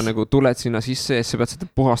teete, et sa nagu tuled sinna sisse ja sa pead seda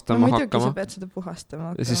puhastama hakkama. Muidugi sa pead seda puhastama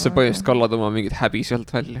hakkama. Ja siis sa põhjust kallad oma mingid häbi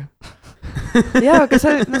sealt välja. Jaa, aga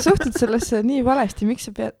sa suhtud sellesse nii valesti,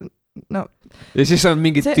 miks sa pead... No, ja siis on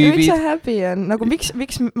mingid tüübid. Miks see häbi on? Nagu miks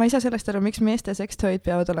ma ei saa sellest aru, miks meeste sekstoid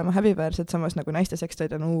peavad olema häbiväärsed, samas nagu naiste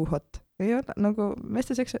sekstoid on hot. Ei ole, nagu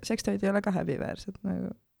meeste sekstoid ei ole ka häbiväärsed.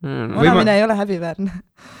 Nagu. Onamine ei ole häbiväärne.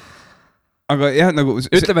 Aga jah, nagu...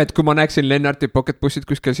 Ütleme, et kui ma näeksin Lennarti pocket bussid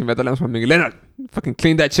kuskil siin vedelemas, ma mingi Lennart, fucking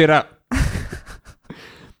clean that shit up.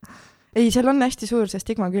 ei, seal on hästi suur see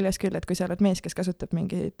stigma küljes küll, et kui sa oled mees, kes kasutab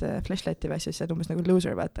mingeid flashlighti või asju, siis sa oled umbes nagu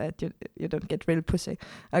loser, vaata, et you don't get real pussy.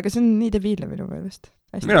 Aga see on nii debiilne minu meelest.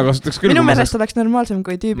 Mina kasutaks küll. Minu meelest oleks normaalsem,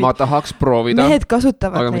 kui tüübid. Ma tahaks proovida. Mehed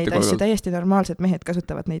kasutavad neid asju, täiesti normaalsed mehed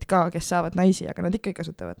kasutavad neid ka, kes saavad naisi, aga nad ikkagi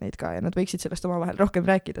kasutavad neid ka ja nad võiksid sellest omavahel rohkem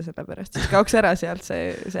rääkida, sellepärast siis kaoks ära sealt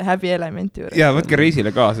see häbi element juures. Jaa, võtke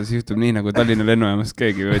reisile kaasa, siis juhtub nii, nagu Tallinna lennujaamast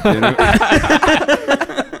keegi võeti.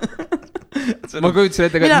 Ma kujutsin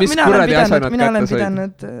ette, mis kuradi asja nad mina olen kätte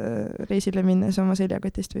pidanud reisile minnes oma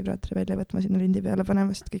seljakotist vibraatori välja võtma sinna lindi peale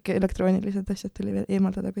panemast, kõik elektroonilised asjad tuli veel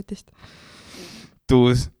eemaldada kotist.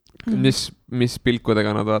 Tuus. Mis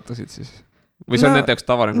pilkudega nad vaatasid siis? Või see on nende jaoks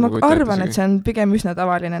tavaline? Ma arvan, et see on pigem üsna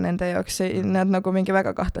tavaline nende jaoks. Nad nagu mingi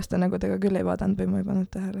väga kahtlaste nägudega küll ei vaadanud või ma ei pannud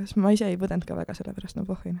tähele. Ma ise ei võdanud ka väga sellepärast, no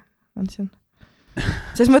pohhine.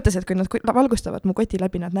 Selles mõttes, et kui nad valgustavad mu koti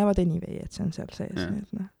läbi, nad näevad anyway, et see on seal sees.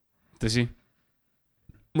 Tõsi?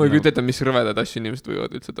 Ma ei kujuta, mis rõvedad asju inimesed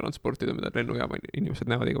võivad üldse transportida, mida lennujaama inimesed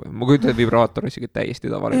näevad iga päev. Ma kujutan, et vibraator isegi täiesti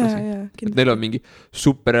tavaline asi. Neil on mingi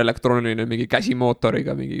super elektrooniline, mingi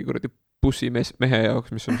käsimootoriga, mingi kuradi bussi mehe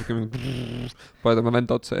jaoks, mis on mingi paned oma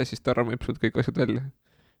venda otsa ja siis ta ramib sul kõik asjad välja.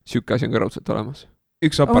 Siuke asi on kõrvutselt olemas.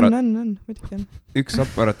 Üks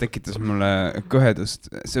aparaat tekitas mulle kõhedust.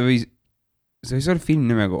 See võis olla film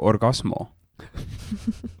nimega Orgasmo.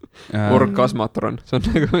 Orgasmatron, see on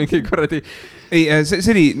nagu mingi kuradi ei,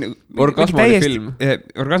 see oli Orgasmo oli film.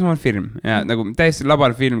 Orgasmo on film, ja nagu täiesti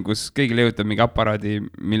labal film, kus keegi leiutab mingi aparaadi,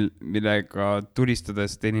 millega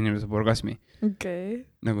tulistades teine inimene saab orgasmi.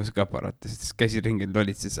 Nagu see aparaat, siis käisid ringil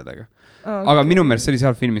lolitsid sellega. Aga minu meelest see oli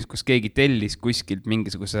seal filmis, kus keegi tellis kuskilt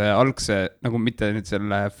mingisuguse algse, nagu mitte nüüd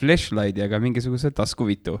selle flashlighti, aga mingisuguse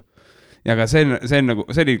taskuvitu. Ja aga see on nagu,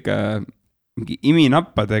 see oli ikka mingi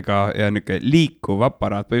iminappadega ja niuke liikuv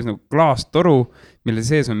aparaat, põhjus nagu klaastoru, mille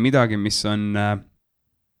sees on midagi, mis on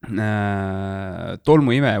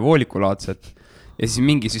tolmuime ja voolikulaadset ja siis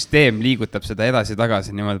mingi süsteem liigutab seda edasi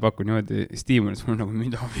tagasi niimoodi, pakub niimoodi stiimulis, mul nagu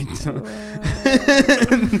mida vittu.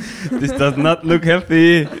 This does not look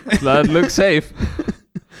healthy. That looks safe.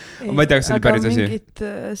 Ma ei tea, kas see oli päris asi. Aga mingid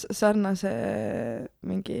sarnase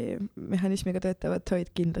mingi mehhanismiga töötavad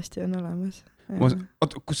toid kindlasti on olemas.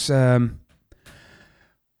 Kus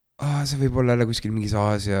see võib olla jälle kuskil mingis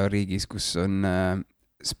Aasia riigis, kus on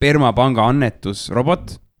spermapanga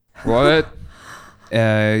annetusrobot.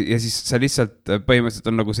 Ja siis see lihtsalt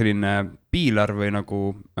põhimõtteliselt on nagu selline piilar või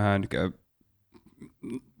nagu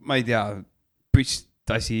ma ei tea,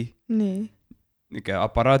 püstasi. Niike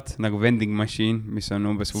aparaat, nagu vending machine, mis on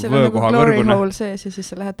umbes vöökoha kõrgune. See on nagu glory hole sees ja siis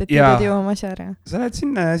sa lähed teed jooma asja ära. Sa lähed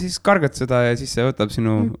sinna ja siis kargad seda ja siis see võtab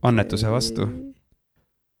sinu annetuse vastu.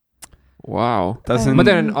 Wow. Ma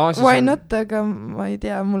tean, why not, aga ma ei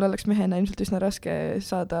tea, mul oleks mehena ilmselt üsna raske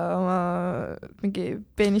saada oma mingi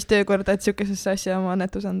peenis töökorda, et siukesesse asja oma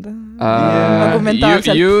annetus anda. Nagu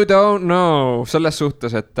mentaalselt. You don't know. Selles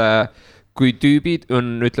suhtes, et kui tüübid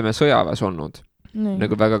on, ütleme, sõjaväes olnud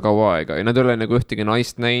nagu väga kaua aega ja nad ei ole nagu ühtegi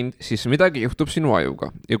naist näinud, siis midagi juhtub sinu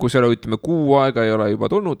ajuga. Ja kui selle, ütleme, kuu aega ei ole juba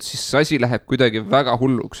tulnud, siis asi läheb kuidagi väga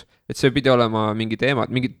hulluks. Et see pidi olema mingi teema,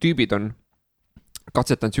 et mingid tüübid on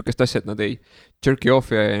katsetanud siukest asja, et nad ei jerky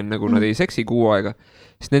off ja nagu nad ei seksi kuu aega,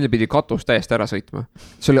 siis nende pidi katus täiesti ära sõitma.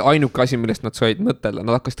 See oli ainuke asi, millest nad said mõtelda.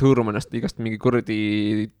 Nad hakkasid hõõruma ennast igast mingi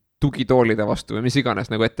kurdi tugitoolide vastu või mis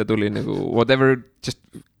iganes nagu ette tuli, nagu whatever, just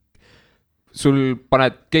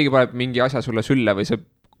keegi paneb mingi asja sulle sülle või see,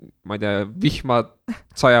 ma ei tea, vihma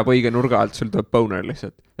sajab õige nurga alt, sul tuleb boner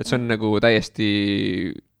lihtsalt. Et see on nagu täiesti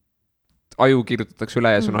aju kirjutatakse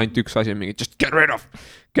üle ja see on ainult üks asi, mingi just get rid of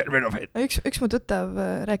it. Üks mu tuttav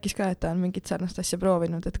rääkis ka, et ta on mingit sarnast asja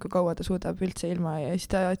proovinud, et kui kaua ta suudab üldse ilma ja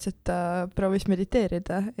siis ta ütles, et ta proovis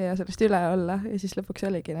mediteerida ja sellest üle olla ja siis lõpuks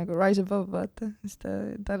oligi nagu rise above, vaata. Siis ta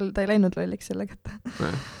ei läinud lolliks sellega.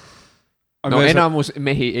 No enamus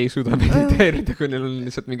mehi ei suuda mediteerida, kui neil on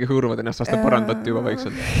lihtsalt mingi hõõruvad ennast vasta parandati juba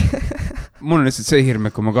vaikselt. Mul on lihtsalt see hirm,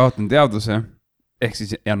 et kui ma kaotan teaduse, ehk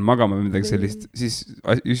siis jään magama või midagi sellist, siis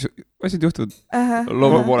asjad juhtuvad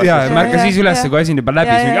loomu poolest. Ja märka siis üles, kui asi on juba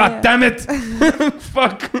läbi, siis damn it!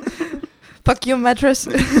 Fuck you, mattress!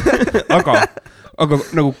 Aga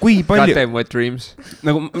nagu kui palju... God damn wet dreams.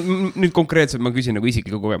 Nagu nüüd konkreetselt ma küsin nagu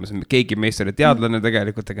isikliku kogemus, keegi meist oli teadlane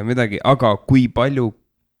tegelikult ega midagi, aga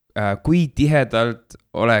kui tihedalt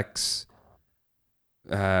oleks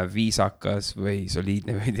viisakas või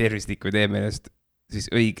soliidne või tervislik või teie meelest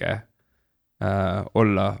siis õige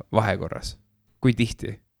olla vahekorras? Kui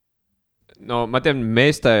tihti? No ma tean,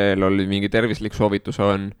 meestel oli mingi tervislik soovitus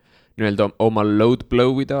on nii-öelda oma load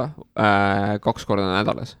blow'ida 2 korda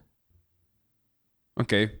nädalas.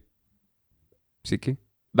 Okei. Siki?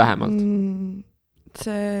 Vähemalt.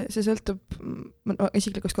 see sõltub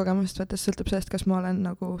isiklikust kogemust võttes, sõltub sellest, kas ma olen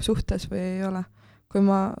nagu suhtes või ei ole. Kui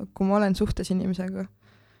ma olen suhtes inimesega,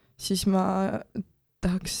 siis ma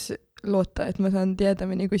tahaks loota, et ma saan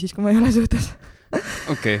teadamini kui siis, kui ma ei ole suhtes.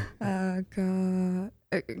 Okei. Aga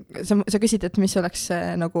sa küsid, et mis oleks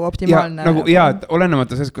see nagu optimaalne? Et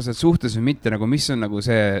olenemata sellest, kas sa suhtes või mitte, nagu mis on nagu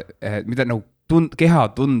see, mida nagu keha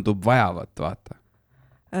tundub vajavat, vaata?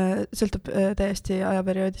 Sõltub täiesti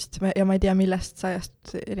ajaperioodist ja ma ei tea, millest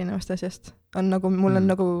sajast erinevast asjast. Mul on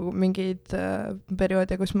nagu mingeid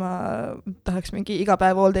perioode, kus ma tahaks mingi iga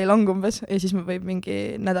päev all day long umbes ja siis ma võib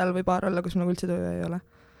mingi nädal või paar olla, kus mul üldse tuju ei ole.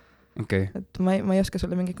 Okay. Et ma ei oska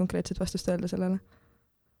sulle mingit konkreetset vastust öelda sellele.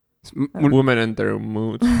 Women and their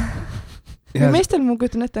mood. Meestel mu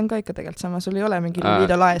kujutan ette on ka ikka tegelikult sama, sul ei ole mingi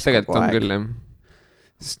liido laes kogu aeg. Tegelikult on küll, jah.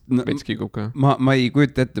 Veits kikub ka. Ma ei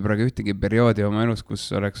kujuta ette praegu ühtegi perioodi oma elus, kus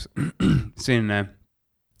oleks selline,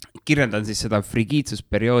 kirjeldan siis seda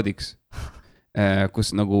frigiidsusperioodiks,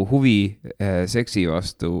 kus nagu huvi seksi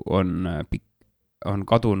vastu on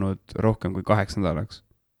kadunud rohkem kui 8 nädalaks.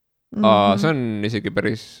 See on isegi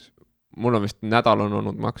päris, mul on vist nädal on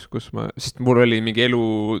olnud maks, kus sest mul oli mingi elu,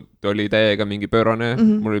 oli täiega mingi pöörane,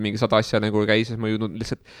 mul oli mingi 100 asja nagu käis, ma jõudnud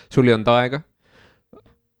lihtsalt, sul ei olnud aega.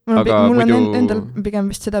 Mul on endal pigem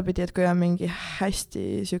vist seda pidi, et kui on mingi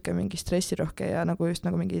hästi süke mingi stressirohke ja nagu just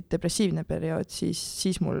nagu mingi depressiivne periood,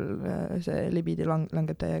 siis mul see libiidi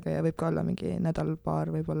langeb täiega ja võib ka olla mingi nädal-paar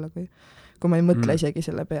võib-olla, kui ma ei mõtle isegi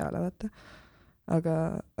selle peale, vaata.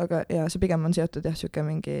 Aga ja see pigem on seotud jah, süke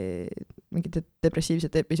mingi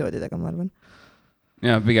depressiivsete episoodidega, ma arvan.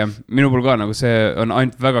 Ja pigem, minu puhul ka nagu see on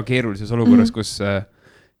ainult väga keerulises olukorras, kus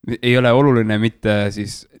ei ole oluline mitte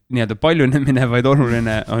siis nii-öelda paljunemine, vaid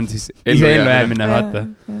oluline on siis ise ellu jäämine, vaata.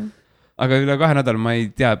 Aga üle 2 nädal ma ei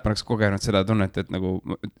tea, et ma oleks kogenud seda tunnet, et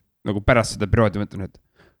nagu pärast seda perioodi mõtlen, et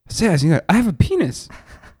see asi, I have a penis.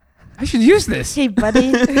 I should use this. Hey buddy.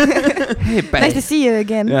 Hey buddy. Nice to see you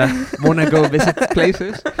again. Yeah. Wanna go visit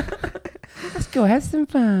places? Let's go have some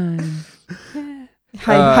fun.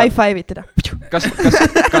 High five it teda. Kas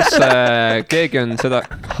keegi on seda...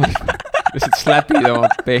 Lihtsalt slapid oma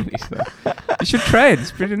peenist. You should try it,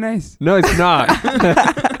 it's pretty nice. No, it's not.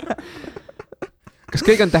 Kas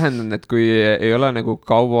keegi on tähendanud, et kui ei ole nagu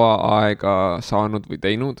kaua aega saanud või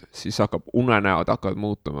teinud, siis unenäod hakkavad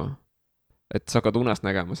muutuma? Et sa hakkad unest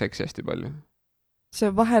nägema seksi hästi palju?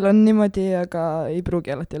 See vahel on niimoodi, aga ei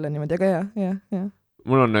pruugi alati olla niimoodi, aga jah.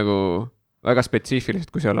 Mul on nagu väga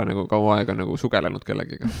spetsiifiliselt, kui sa ei ole nagu kaua aega nagu sugelenud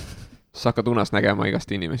kellegiga. Sa hakkad unes nägema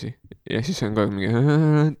igast inimesi ja siis on ka mingi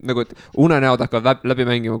nagu, et unenäod hakkavad läbi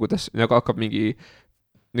mängima, kuidas nagu hakkab mingi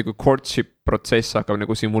nagu courtship protsess hakkab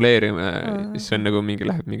nagu simuleerima siis on nagu mingi,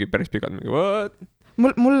 läheb mingi päris pikalt mingi what?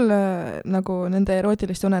 Mul nagu nende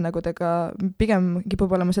erootiliste unenägudega pigem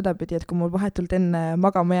kipub olema seda pidi, et kui mul vahetult enne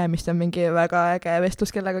magama jäämist on mingi väga äge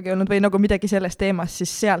vestlus kellegagi olnud või nagu midagi sellest teemast,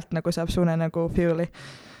 siis sealt nagu saab su unenägu fuel'i.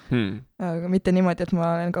 Aga mitte niimoodi, et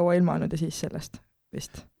ma olen kaua ilmanud ja siis sellest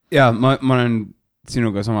vist. Jaa, ma olen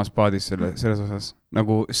sinuga samas paadis selles osas.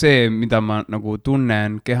 Nagu see, mida ma nagu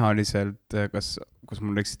tunnen kehaliselt, kus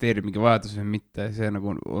mul eksisteerib mingi vajadus või mitte, see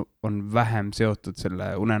nagu on vähem seotud selle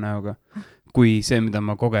unenäoga, kui see, mida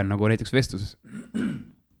ma kogen nagu näiteks vestluses.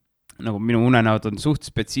 Nagu minu unenäod on suht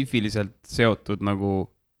spetsiifiliselt seotud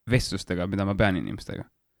nagu vestlustega, mida ma pean inimestega.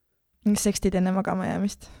 Sekstid enne magama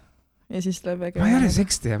jäämist. Ja siis lööb äge. Ma ei ole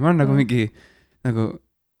sekstija, ma olen nagu mingi nagu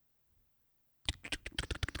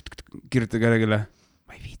kirjuta kellelegi,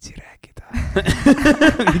 ma ei viitsi rääkida.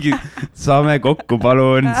 Saame kokku,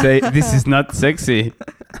 palun. This is not sexy.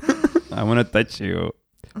 I wanna touch you.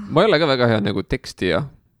 Ma ei ole ka väga hea nagu tekstija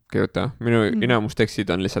kirjuta. Minu enamus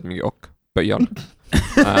tekstid on lihtsalt mingi pöial.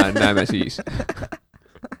 Näeme siis.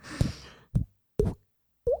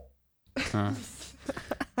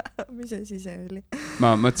 Mis asi see oli?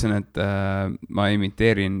 Ma mõtlesin, et ma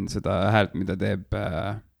imiteerin seda häält, mida teeb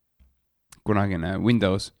kunagine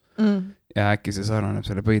Windows. Ja äkki see sarnaneb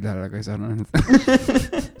selle põidele, aga ei sarnaneb.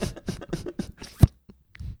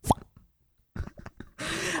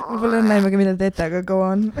 Ma pole näimagi, mida teete, aga go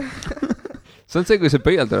on. See on see, kui see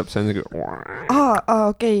põial tuleb, see on nagu...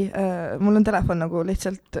 Okei. Mul on telefon nagu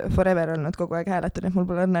lihtsalt forever olnud kogu aeg hääletud, et mul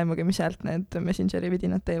pole näimagi, mis häält need Messengeri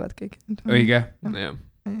vidinad teevad kõik. Õige. Jah.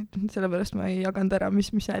 Sellepärast ma ei jaganud ära,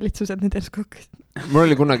 mis häälitsused need ees kokku. Mul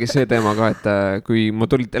oli kunagi see teema ka, et kui ma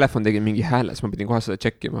tuli telefon tegi mingi hääle, siis ma pidin kohe seda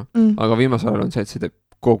tšekkima. Aga viimasel ajal on see, et see teeb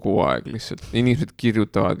kogu aeg lihtsalt. Inimesed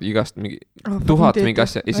kirjutavad igast mingi 1000 mingi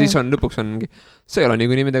asja ja siis on lõpuks on mingi, see ei ole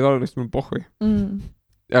niikuinii midagi algust, mul pohhui.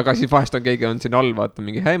 Aga siis vahest on keegi on siin all, vaata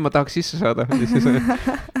mingi, hei, ma tahaks sisse saada.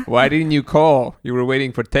 Why didn't you call? You were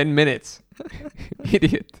waiting for 10 minutes.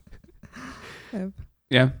 Idiot.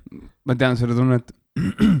 Jah, ma tean selle tunnet.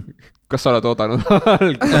 Kas sa oled oodanud?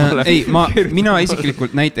 Ei, mina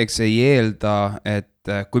isiklikult näiteks ei eelda, et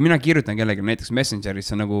kui mina kirjutan kellegi näiteks Messengeris,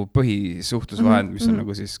 see on nagu põhisuhtlusvahend, mis on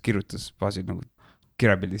nagu siis kirjutusbaasil nagu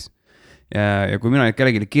kirjapildis. Ja kui mina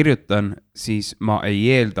kellelegi kirjutan, siis ma ei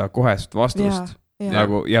eelda kohest vastust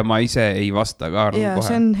nagu, ja ma ise ei vasta ka nagu kohe.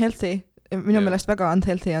 See on healthy. Minu meelest väga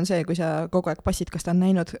unhealthy on see, kui sa kogu aeg passid, kas ta on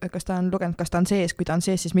näinud, kas ta on lugenud, kas ta on sees, kui ta on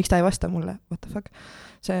sees, siis miks ta ei vasta mulle? What the fuck?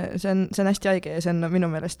 See on hästi haige ja see on minu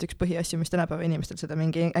meelest üks põhiasju, mis tänapäeva inimestel seda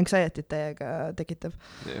mingi anxiety't täiega tekitab.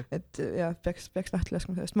 Et peaks lahti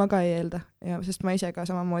laskma sellest. Ma ka ei eelda, sest ma ise ka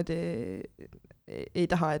samamoodi ei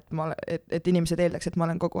taha, et inimesed eeldaks, et ma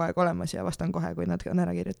olen kogu aeg olemas ja vastan kohe, kui nad on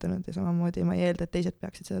ära kirjutanud ja samamoodi ma ei eelda, et teised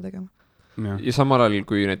peaksid seda tegema. Ja samal ajal,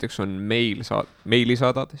 kui näiteks on meili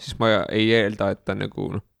saadad, siis ma ei eelda, et ta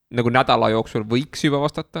nagu nädala jooksul võiks juba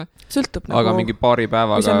vastata. Sõltub aga mingi paari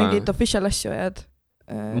päevaga. Kui sa mingit official asju jääd.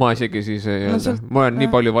 Ma isegi siis ei öelda. Ma olen nii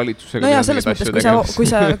palju valitsusega. No ja selles mõttes,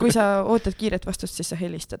 kui sa ootad kiiret vastust, siis sa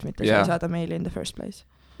helistad, mitte sa ei saada meili in the first place.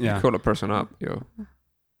 Call a person up, ju.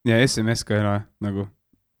 Ja SMS ka ei ole, nagu.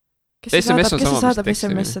 Kes saadab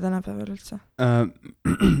SMS-e tänapäeval üldse?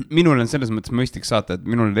 Minul on selles mõttes mõistlik saata, et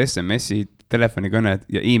minul SMS-id, telefonikõned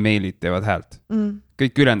ja e-mailid teevad häält.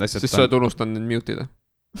 Kõik ülejäänud asjad. Sest sa oled unustanud need mute'ida?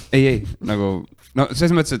 Ei, nagu, no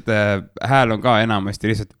selles mõttes, et hääl on ka enamasti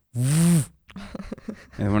lihtsalt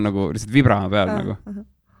ja mul nagu lihtsalt vibrama peal nagu.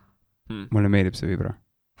 Mulle meeldib see vibra.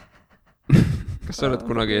 Kas sa oled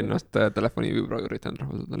kunagi ennast telefoni vibra üritanud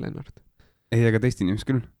rahuldada, Lennart? Ei, aga teist inimest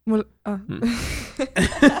küll.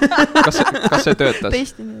 Kas see töötas?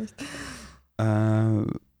 Teist inimest.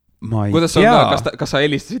 Ma ei tea. Kas sa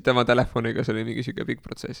helistasid tema telefoniga, see oli mingi siuke pikk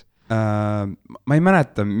protsess? Ma ei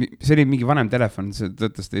mäleta, see oli mingi vanem telefon, see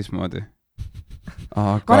töötas teismoodi.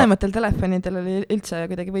 Vanematel telefonidel oli üldse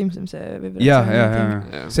kuidagi võimsam see vibratsioon.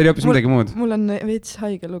 Ja. See oli hoopis midagi muud. Mul on veits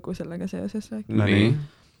haige lugu sellega seoses.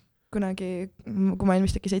 Kunagi, kui ma olin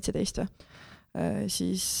vist äkki 17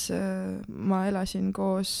 siis ma elasin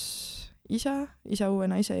koos isa uue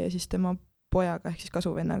naise ja siis tema pojaga ehk siis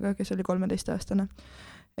kasuvennaga, kes oli 13-aastane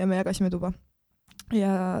ja me jagasime tuba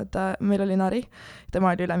ja meil oli nari,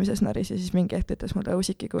 tema oli ülemises naris ja siis mingi hetk ütles mulle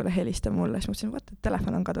Siki, kuule helista mulle, siis mõtlesin, et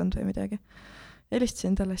telefon on kadunud või midagi.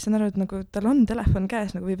 Helistasin talle, siis aru, et nagu tal on telefon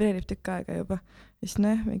käes, nagu vibreerib tükk aega juba ja siis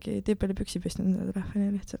mingi tüüp oli püksi pistnud enda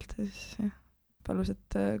telefoni lihtsalt ja siis palus,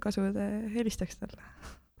 et kasude helistaks talle.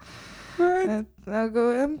 Et nagu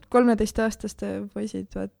 13-aastaste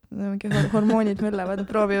poisid, hormoonid müllevad,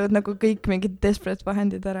 proovivad nagu kõik mingid desperate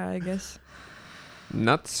vahendid ära, I guess.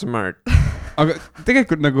 Not smart. Aga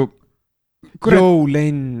tegelikult nagu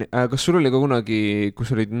Len, kas sul oli ka kunagi, kui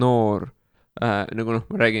sa olid noor, nagu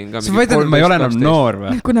ma räägin ka sa võid, et ma ei ole enam noor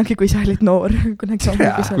või? Kunagi, kui sa olid noor. Kui sa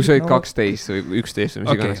olid 12 või 11 või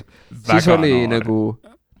mis iganes. Siis oli nagu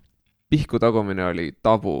pihku tagumine oli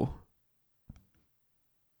tabu.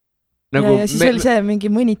 Nagu ja siis oli see mingi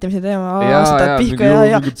mõnitamise teema aastad pihku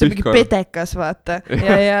ja see mingi pedekas, vaata.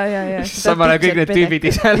 Ja. Samale kõik need tüübid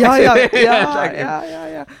ise.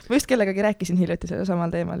 Ja. Ma just kellegagi rääkisin hiljuti selle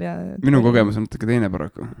samal teemal. Minu kogemus on natuke teine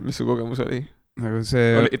paraku. Mis su kogemus oli? Nagu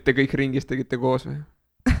see... Olite kõik ringis, tegite koos või?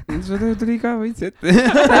 See tuli ka võits ette.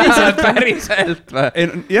 Päriselt või?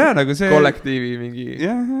 Jaa, nagu see... Kollektiivi mingi...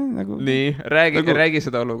 Jah, nagu... Nii, räägi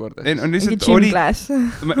seda olukorda. Mingi gym class.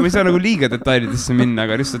 Ma ei saa nagu liiga detailidesse minna,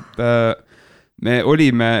 aga lihtsalt me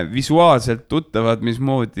olime visuaalselt tuttavad,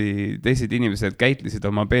 mismoodi teised inimesed käitlesid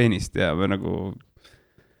oma peenist ja me nagu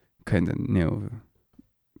kind of new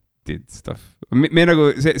did stuff. Me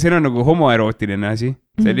nagu, see on nagu homoerootiline asi.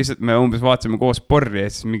 See lihtsalt me umbes vaatasime koos porri ja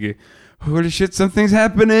siis mingi holy shit, something's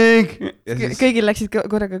happening! Kõigil läksid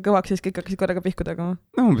korraga kõvaks, siis kõik hakkasid korraga pihku tagama?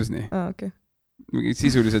 No umbes nii. Okay.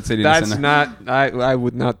 Sisuliselt selline That's not, I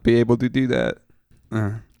would not be able to do that.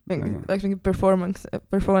 Oleks mingi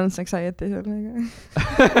performance anxiety seal.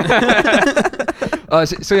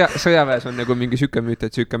 Sõjaväes on nagu mingi süke müüt,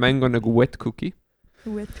 et süke mäng on nagu wet cookie.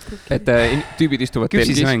 Et tüübid istuvad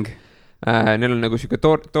telgis. Küpsismäng. Neil on nagu siuke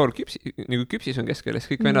toor küpsis on keskeles,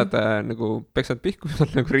 kõik vennad nagu peksad pihku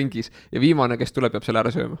nagu ringis ja viimane, kes tuleb, peab selle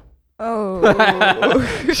ära sööma.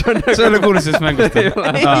 See on kuulnud sellest mängust?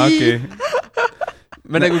 Okay.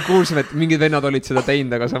 Me nagu kuulsime, et mingid vennad olid seda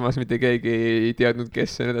teinud, aga samas mitte keegi ei teadnud,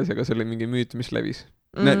 kes ja nii edasi, aga see oli mingi müüt, mis levis.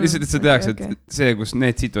 Lihtsalt, et sa teaks, et see, kus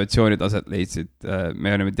need situatsioonid aset leidsid,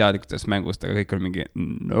 me olime teadlikud sellest mängust, aga kõik oli mingi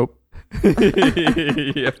nope.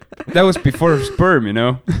 That was before sperm, you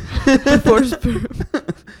know? Before sperm.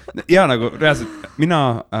 Ja nagu reaalselt,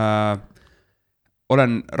 mina ma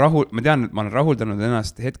tean, et ma olen rahuldanud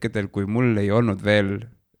ennast hetkedel, kui mul ei olnud veel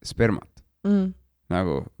spermat.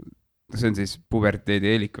 Nagu see on siis puberteedi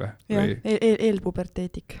eelik või? Jah,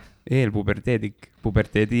 eelpuberteedik.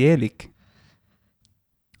 Puberteedi eelik.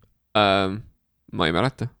 Ma ei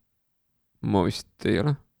mäleta. Ma vist ei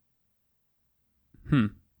ole.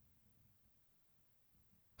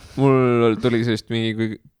 Mul tuli sellist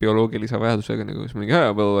mingi bioloogilise vajadusega nagu mingi,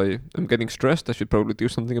 well, I'm getting stressed, I should probably do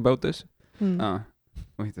something about this.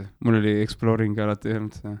 Mul oli exploring alati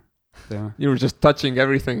olnud see teema. You were just touching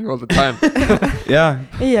everything all the time. Jaa.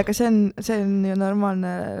 Ei, aga see on ju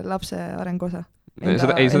normaalne lapse arengu osa.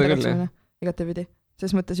 Seda küll, jah. Igatepidi.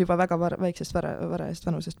 Selles mõttes juba väga väiksest varajast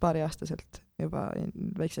vanusest 2 aastaselt juba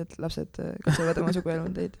väiksed lapsed katsuvad oma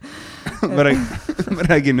suguelundeid. ma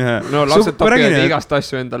räägin ühe... No lapsed topivad igast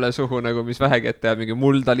asju endale suhu, nagu mis vähegi, et teab mingi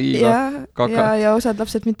mulda liiga, kaka. Ja osad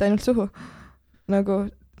lapsed mitte ainult suhu. Nagu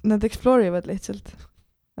nad explore'ivad lihtsalt.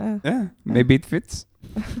 Yeah, maybe it fits.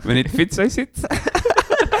 When it fits, I sit.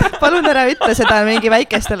 Palun ära ütle seda mingi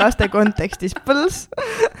väikeste laste kontekstis. Põls.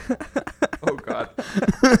 Oh god.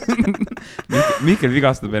 Mihkel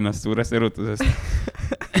vigastab ennast suurest erutusest.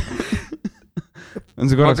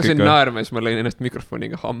 Ma hakkasin naerma, siis ma lõin ennast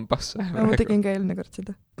mikrofoniga hambasse. Ma tegin ka eelmine kord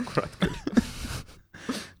seda. Kurat küll.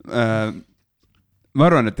 Ma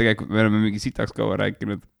arvan, et tegelikult me oleme mingi sitaks kaua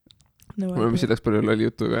rääkinud. Me oleme sitaks palju lolli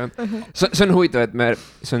jutuga. See on huvitav, et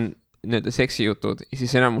see on need seksijutud ja siis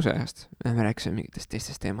enamuse ajast me rääkisime mingitest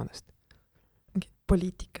teistest teemadest.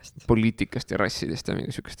 Poliitikast ja rassidest ja mingi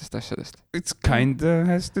sükestest asjadest. It's kind of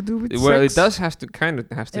has to do with well, sex. It does have to kind of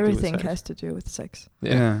has to Everything do with sex. has to do with sex.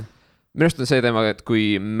 Yeah. Minust on see teema, et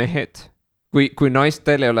kui mehed, kui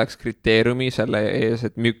naistel ei oleks kriteeriumi selle ees,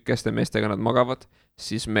 et mükeste meestega nad magavad,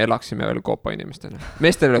 siis me elaksime veel koopa inimestena.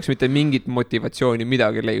 Meestel oleks mitte mingit motivatsiooni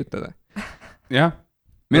midagi leiutada. Jah.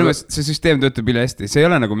 Minu meelest see süsteem töötab üle hästi. See ei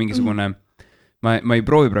ole nagu mingisugune, ma ei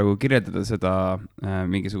proovi praegu kirjeldada seda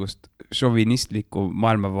mingisugust šovinistlikku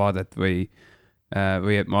maailmavaadet või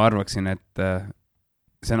et ma arvaksin, et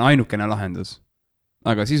see on ainukene lahendus.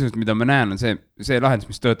 Aga sisust, mida ma näen, on see lahendus,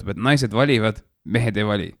 mis töötab, et naised valivad, mehed ei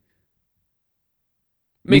vali.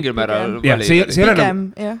 Mingil määral vali.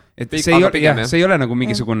 See ei ole nagu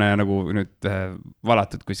mingisugune nagu nüüd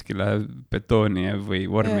valatud kuskile betooni või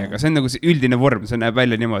vormi, aga see on nagu see üldine vorm, see näeb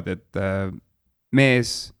välja niimoodi, et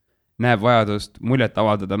mees näeb vajadust muljet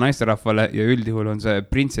avaldada naisterahvale ja üldjuhul on see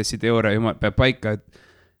printsessi teooria peab paika, et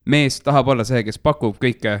mees tahab olla see, kes pakub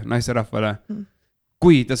kõike naisterahvale,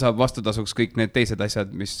 kui ta saab vastutasuks kõik need teised asjad,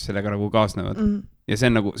 mis sellega nagu kaasnevad. Ja see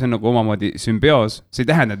on nagu omamoodi sümbioos. See ei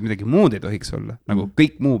tähenda, et midagi muud ei tohiks olla. Nagu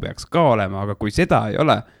kõik muu peaks ka olema, aga kui seda ei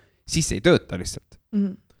ole, siis ei tööta lihtsalt.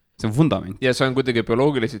 See on fundament. Ja see on kuidagi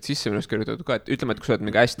bioloogiliselt sisse minust kirjutatud ka, et ütleme, et kui sa oled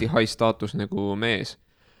mingi hästi high status nagu mees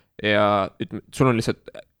ja sul on lihtsalt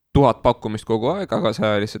 1000 pakkumist kogu aeg, aga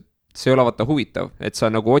sa lihtsalt, see ei ole vaata huvitav, et sa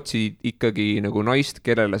nagu otsid ikkagi nagu naist,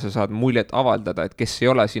 kellele sa saad muljet avaldada, et kes ei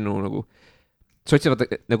ole sinu nagu sa otsivad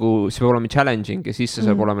nagu, see peab olema challenging ja siis see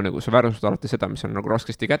saab olema nagu, sa väärtused alati seda, mis on nagu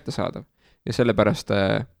raskesti kättesaadav. Ja sellepärast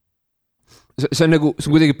see on nagu, see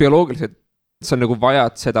on kuidagi bioloogiliselt, sa nagu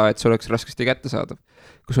vajad seda, et see oleks raskesti kättesaadav.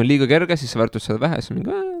 Kui see on liiga kerge, siis sa väärtused seda vähe, siis on mingi,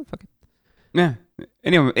 fuck it. Yeah,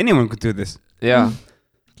 anyone could do this. Jaa.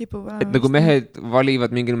 Et nagu mehed valivad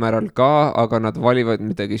mingil määral ka, aga nad valivad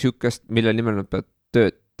midagi sükest, mille nimel nad peavad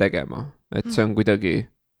tööd tegema. Et see on kuidagi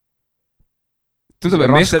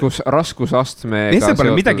raskusastmega. Meestel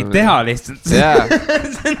pole midagi teha lihtsalt. Jaa.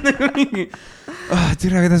 See on nagu mingi...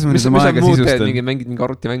 Tira, kuidas ma nüüd aega sisustan? Mängid mingi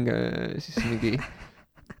arvutimänge, siis mingi...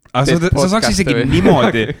 Sa saaks isegi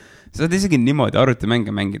niimoodi... Sa saad isegi niimoodi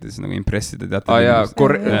arvutimänge mängides nagu impressida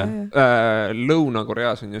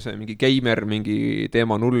Lõuna-Koreas on ju see mingi gamer, mingi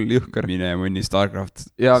teema 0 jõhker. Mine mõni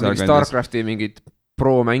Starcraft. Ja mingi Starcrafti mingid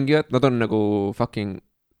pro-mängijad, nad on nagu fucking...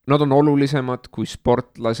 Nad on olulisemad kui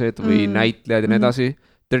sportlased või näitlejad ja nii edasi.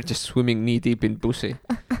 They're just swimming knee deep in pussy.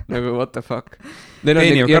 Nagu what the fuck. Neil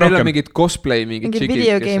on mingid cosplay, mingid chicid.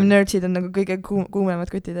 Video game nerdsid on nagu kõige kuumemad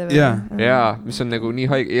kutid. Jaa, mis on nagu nii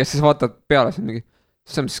haige. Ja siis vaatad peale, see on mingi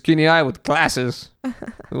some skinny eye with glasses.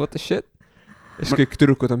 What the shit? Ja siis kõik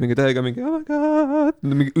tüdrukud on mingi täiega mingi oh my god.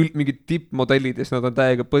 Mingi tippmodellid ja siis nad on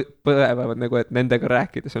täiega põevad nagu, et nendega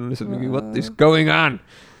rääkides on lihtsalt mingi what is going on?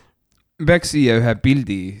 Peaks siia ühe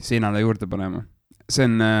pildi seinale juurde panema. See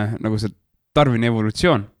on nagu see Darwini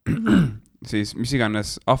evolutsioon. Siis mis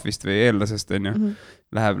iganes ahvist või eellasest on ju,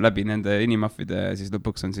 läheb läbi nende inimahvide ja siis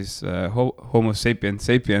lõpuks on siis homo sapiens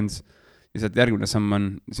ja sealt järgmine samm on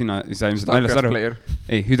sina ilmselt naljast aru.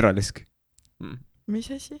 Ei, hydralisk. Mis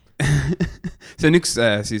asi? See on üks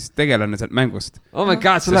siis tegelane sealt mängust. Oh my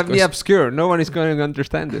god, see läheb nii obscure. No one is going to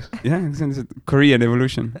understand this. Jah, see on lihtsalt Korean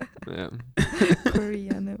evolution.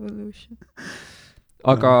 Korean evolution.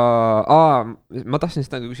 aga ma tahtsin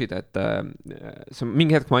seda küsida, et sa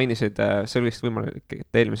mingi hetk mainisid, see oli vist võimalik,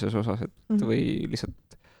 et eelmises osas, et või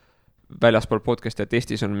lihtsalt väljaspool podcast'i, et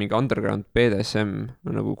Eestis on mingi underground BDSM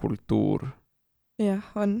nagu kultuur. Jah,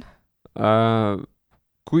 on.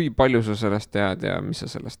 Kui palju sa sellest tead ja mis sa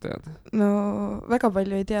sellest tead? No väga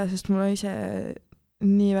palju ei tea, sest mul ise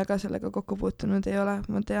nii väga sellega kokku puutunud ei ole.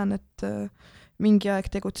 Ma tean, et mingi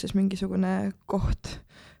aeg tegutses mingisugune koht,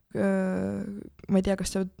 ma ei tea,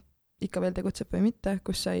 kas see ikka veel tegutseb või mitte,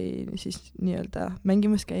 kus sai siis nii-öelda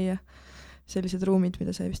mängimas käia, sellised ruumid,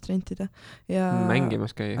 mida sai vist rentida. Ja...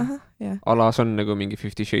 Mängimas käia? Aha, jah. Alas on nagu mingi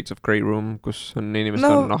 50 Shades of Grey room, kus on inimesed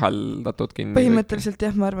on aheldatud kinni. Põhimõtteliselt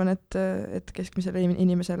jah, ma arvan, et keskmisele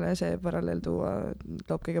inimesele see paralleel tuua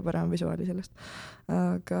loob kõige parem visuaali sellest.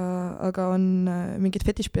 Aga on mingid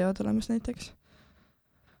fetišpeod olemas näiteks.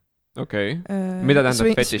 Okei. Mida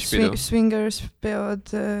tähendab fetišpidu? Swingers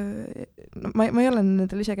peod. Ma ei ole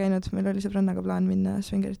nendel ise käinud, meil oli sõbrannaga plaan minna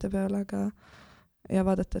swingerite peole ja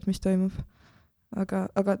vaadata, et mis toimub.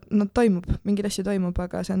 Aga toimub, mingid asju toimub,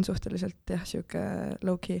 aga see on suhteliselt jah, siuke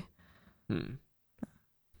low-key.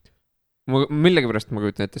 Millegipärast ma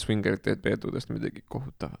kujutan ette swingerite peodudest midagi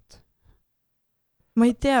kohutavat. Ma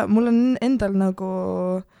ei tea, mul on endal nagu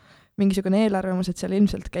mingisugune eelarvamus, et seal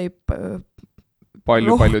ilmselt käib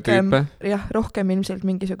palju tüüpe. Jah, rohkem ilmselt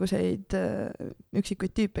mingisuguseid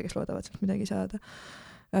üksikuid tüüpe, kes loodavad sealt midagi saada.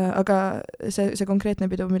 Aga see konkreetne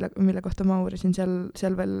pidu, mille kohta ma uurisin,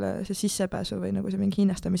 seal veel see sissepääsu või nagu see mingi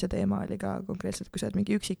hinnastamise teema oli ka konkreetselt, kui sa oled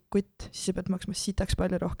mingi üksik kutt, siis sa pead maksma sitaks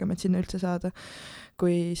palju rohkem, et sinna üldse saada,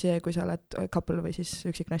 kui sa oled couple või siis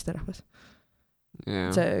üksik naisterahvas.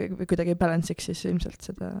 Yeah. See kuidagi balance'iks siis ilmselt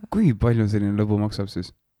seda. Kui palju selline lõbu maksab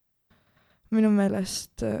siis? Minu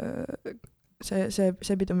meelest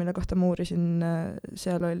see pidu, mille kohta ma uurisin,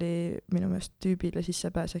 seal oli minu meelest tüübile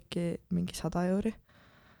sissepääs äkki mingi 100 euri.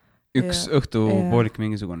 Üks õhtupoolik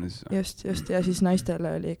mingisugune siis. Just, ja siis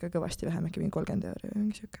naistele oli ikka kõvasti vähem, äkki mingi 30 euri või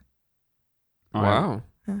mingi siuke. Wow.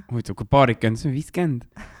 Huvitav, kui paarikend, see on 50.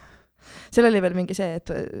 Seal oli veel mingi see, et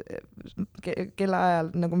kella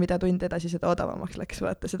ajal nagu mida tund edasi, seda odavamaks läks,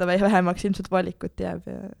 vaata, seda vähemaks ilmselt valikut jääb.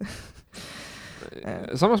 Ja...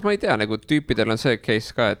 Samas ma ei tea, nagu tüüpidel on see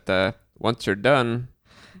case ka, et once you're done,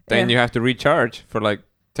 then you have to recharge for like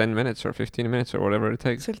 10 minutes or 15 minutes or whatever it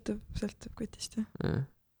takes. Sõltub kutist, jah.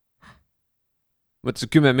 Mõttes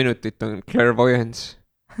 10 minutit on clairvoyance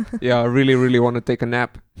ja really, really want to take a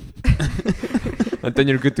nap. And then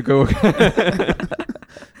you're good to go.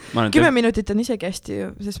 10 minutit on isegi hästi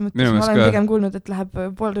ju, sest mõttes ma olen pigem kuulnud, et läheb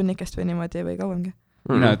pool tunnikest või niimoodi või kauemgi.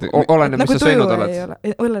 Oleneb, mis sa söönud oled.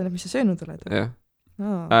 Oleneb, mis sa söönud oled. Yeah.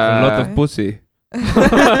 A lot of pussy.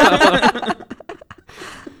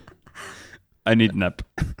 I need nap.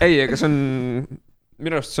 Ei, aga see on...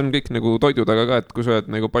 Minu arust see on kõik nagu toidu taga ka, et kui sa oled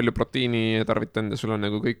nagu palju proteiini tarvitanud ja sul on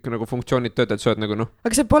nagu kõik nagu funktsioonid töötavad, sa oled nagu noh.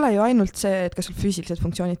 Aga see pole ju ainult see, et kas sul füüsilised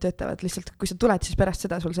funktsioonid töötavad, lihtsalt kui sa tuled, siis pärast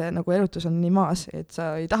seda sul see nagu elutus on nii maas, et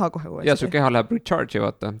sa ei taha kohe uuesti. Ja su keha läheb recharge'i,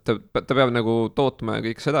 vaata. Ta peab nagu tootma ja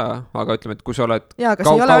kõik seda, aga ütleme, et kui sa oled ja, aga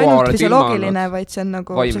see ei ole ainult füsioloogiline, vaid see on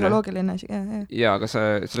nagu psühholoogiline. Ja, aga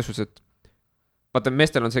see selles suhtes, et vaata,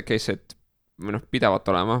 meestel on see case, et või noh, pidevalt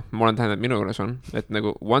olema, ma olen tähendab, minu juures on, et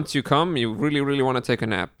nagu once you come, you really, really want to take a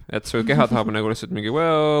nap, et su keha tahab nagu lihtsalt mingi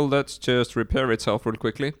well, let's just repair itself real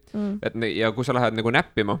quickly, et ja kui sa lähed nagu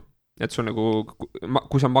näppima, et su nagu,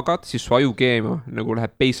 kui sa magad, siis su ajukeemia nagu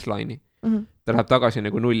läheb baseline'i, ta läheb tagasi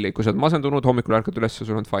nagu nulli, kui sa oled masendunud, hommikul ärkad üles,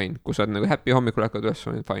 sul on fine, kui sa oled nagu happy, hommikul ärkad üles,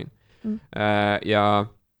 sul on fine. Ja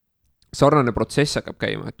sarnane protsess hakkab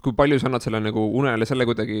käima, et kui palju sa annad selle nagu unele selle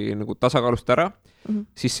kuidagi nagu tasakaalust ära,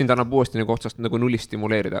 siis sind annab uuesti nagu otsast nagu nulli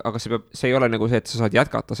stimuleerida, aga see ei ole nagu see, et sa saad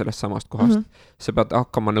jätkata sellest samast kohast. Sa pead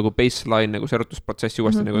hakkama nagu baseline nagu serutusprotsessi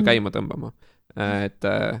uuesti nagu käima tõmbama.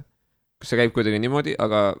 Et see käib kuidagi niimoodi,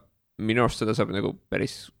 aga minu arust seda saab nagu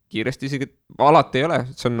päris kiiresti isegi, alati ei ole,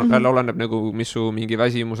 see on jälle oleneb nagu, mis su mingi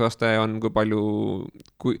väsimusaste on, kui palju,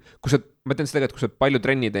 kui sa, ma tean seda, et kui sa palju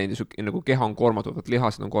trenni teinud ja su nagu keha on koormatud,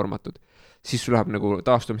 lihased on koormatud, siis sul läheb nagu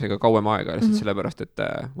taastumisega kauem aega, lihtsalt sellepärast, et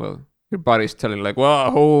well, your body's telling like,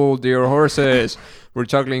 wow, hold your horses, we're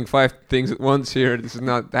juggling 5 things at once here, this is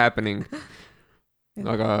not happening.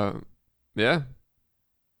 Aga, yeah.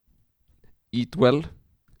 Eat well.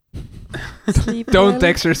 Don't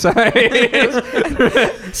exercise.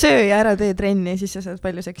 Söö ja ära tee trenni, siis sa saad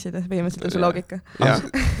palju seksida, põhimõtteliselt on su loogika.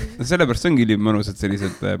 Sellepärast ongi mõnusad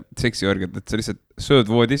sellised seksiorgid, et sa lihtsalt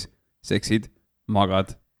sööd voodis, seksid,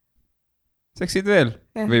 magad, seksid veel,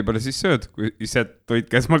 võib-olla siis sööd, kui ise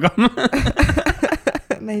toid käes magama.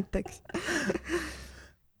 Näiteks.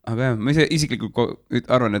 Aga jah, ma ise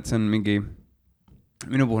isiklikult arvan, et see on mingi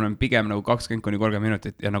minu puhul on pigem nagu 20-30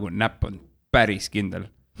 minutit ja nagu näpp on päris kindel.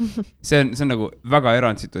 See on nagu väga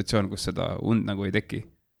erand-situatsioon, kus seda und nagu ei teki.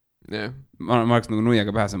 Yeah. Ma oleks nagu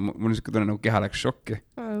nuiaga pähe, mul niisugune tunne nagu keha läks šokki.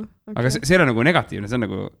 Okay. Aga see ei ole nagu negatiivne, see on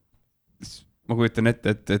nagu, ma kujutan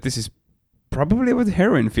ette, et this is probably what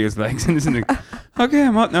heroin feels like. See on nagu, okei,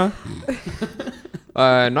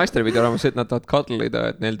 naistel pidi olema see, et nad tahavad cuddleida,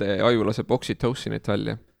 et nende aju laseb oksitousinit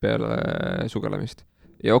välja peale sugelemist.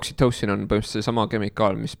 Ja oksitousin on põhimõtteliselt sama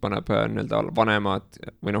kemikaal, mis paneb vanemad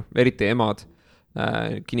või eriti emad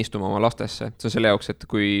kinistuma oma lastesse. See on selle jaoks, et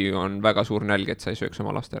kui on väga suur nälg, et sa ei sööks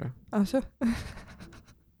oma laste ära. See?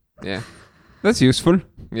 Yeah. That's useful.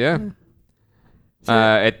 Yeah.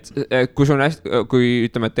 Et kui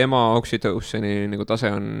ütleme, et ema oksitousini nagu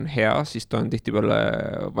tase on hea, siis ta on tihtipeale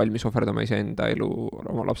valmis ohverdama iseenda elu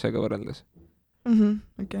oma lapsega võrreldes.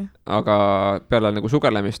 Okay. Aga peale nagu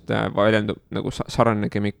sugelemist väljendub nagu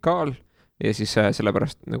sarnane kemikaal ja siis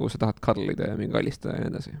sellepärast nagu sa tahad cuddleida ja mingi alistada ja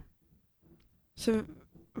nii edasi.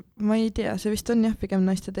 Ma ei tea, see vist on jah pigem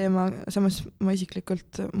naiste teema, samas ma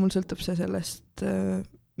isiklikult, mul sõltub see sellest,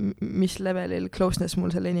 mis levelil closeness mul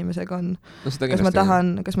selle inimesega on. No, kas ma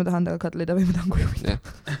tahan taga cuddleida või ma tahan kujumida.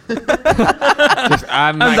 Just,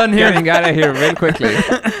 I'm done getting out of here real quickly.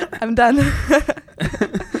 I'm done.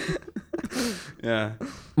 Yeah.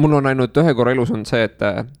 Mul on ainult ühe korra elus on see, et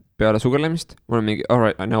peale sugelemist mul on mingi,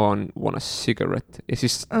 alright, I now want a cigarette. Ja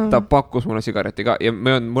siis ta pakkus mulle sigareti ka ja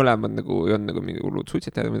me on mõlemad nagu, ei olnud nagu mingi hullud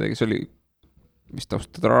suitsetajad või midagi, see oli vist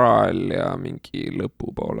austraal ja mingi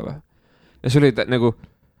lõpu poole või. Ja see oli nagu,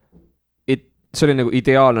 see oli nagu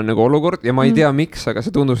ideaalne nagu olukord ja ma ei tea miks, aga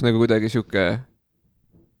see tundus nagu kuidagi siuke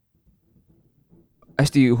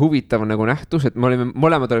hästi huvitav nagu nähtus, et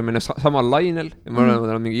mõlemad olime samal lainel ja mõlemad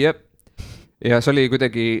olime mingi jep. Ja see oli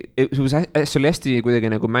kuidagi, see oli hästi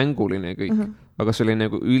kuidagi nagu mänguline kõik, aga see oli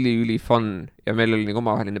nagu üli fun ja meil oli nagu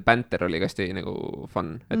omavaheline banter oli hästi nagu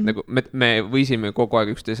fun, et nagu me võisime kogu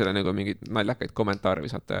aeg üksteisele nagu mingid naljakaid kommentaare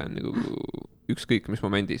visata nagu ükskõik mis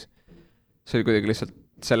momendis. See oli kuidagi lihtsalt,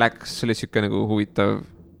 see oli siuke nagu huvitav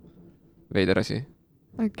veider asi.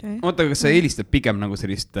 Okay. Oota, kas sa eelistad pigem nagu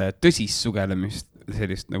sellist tõsist sugelemist,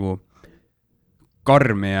 sellist nagu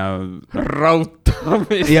karmi ja rautamine.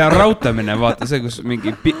 Ja rautamine, vaata see, kus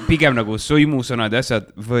mingi pigem nagu soimusõnad ja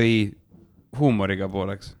asjad või huumoriga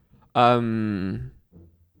pooleks?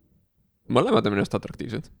 Mõlemad on minust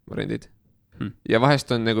atraktiivsed variandid. Ja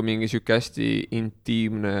vahest on nagu mingi siuke hästi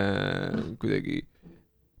intiimne kuidagi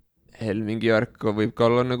mingi järk võib ka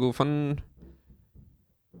olla nagu fun.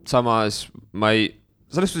 Samas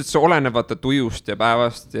selles suhtes, et see oleneb vaata tujust ja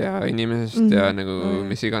päevast ja inimesest ja nagu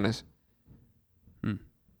mis iganes.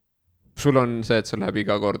 Sul on see, et sul läheb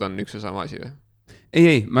iga kord on üks ja sama asi või?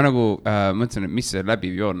 Ei, ma nagu mõtlesin, et mis see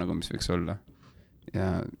läbiv joon nagu, mis võiks olla.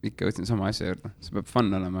 Ja ikka võtsin sama asja juurde. See peab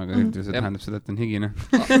fun olema, aga üldiselt tähendab seda, et on higine.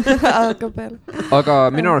 Aga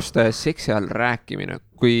minu arust seksi all rääkimine,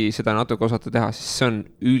 kui seda natuke osata teha, siis see on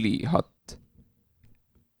ülihot.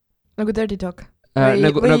 Nagu dirty talk?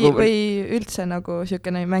 Või üldse nagu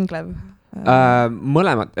siukene mänglev?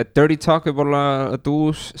 Mõlemad, et dirty talk võib olla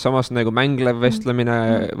tuus, samas nagu mänglev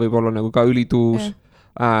vestlemine võib olla nagu ka ülituus,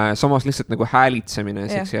 samas lihtsalt nagu häälitsemine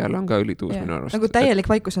seksi ajal on ka ülituus minu arust. Nagu täielik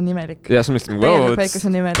vaikus on nimelik. Ja sa mõtlesin, well,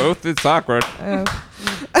 both it's awkward.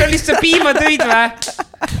 Kallist sa piima tõid vä?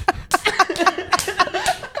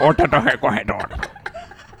 Oota kohe toon.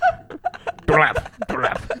 Tuleb.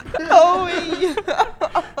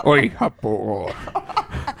 Oi, hapu.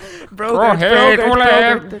 Brokered.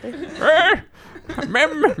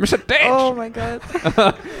 Mis sa teed? Oh my god.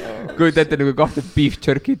 Kui teete nagu kahte beef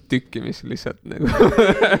jerky tükki, mis lihtsalt nagu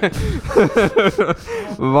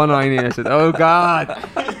vana inimesed, oh god.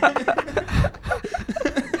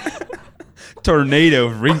 Tornado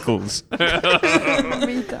of wrinkles.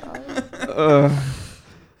 Mida?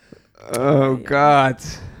 Oh god.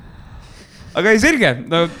 Aga ei selge,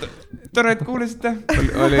 no tore, et kuulasite.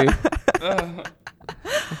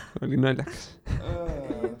 Oli naljakas.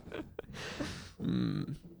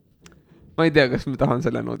 Ma ei tea, kas ma tahan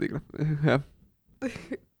selle noodiga.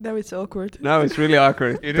 Now it's awkward. Now it's really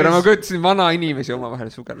awkward. Täna ma kõtsin vana inimesi oma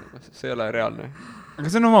vahel sugelema, see ei ole reaalne.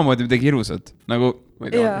 Aga see on omamoodi midagi ilusat. Nagu,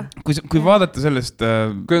 kui vaadata sellest...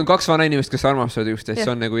 Kui on kaks vana inimest, kes armastavad üksteist,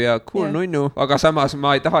 see on nagu cool nunnu, aga samas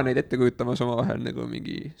ma ei taha neid ette kujutamas oma vahel nagu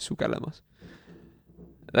mingi sugelemas.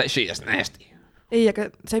 She is nasty. Ei, aga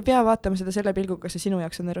sa ei pea vaatama seda selle pilguga, kas see sinu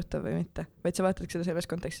jaoks on erutav või mitte. Vaid sa vaatad seda selles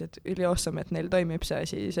kontekstis, et üli awesome, et neil toimib see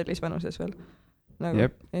asi sellis vanuses veel. Nagu.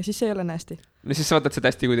 Ja siis see ei ole nästi. No siis sa vaatad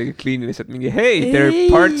seda hästi kuidagi kliiniliselt mingi, hey, their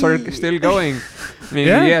parts are still going.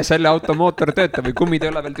 selle automootor töötab või kummid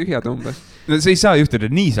ei ole veel tühjad umbes. No see ei saa juhtuda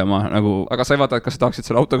niisama nagu... Aga sa ei vaata, et kas sa tahaksid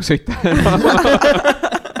selle autoga sõita?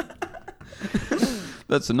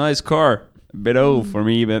 That's a nice car. A bit old for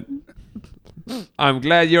me, but... I'm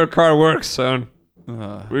glad your car works, son.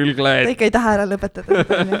 Real glad. Ta ikka ei taha ära lõpetada.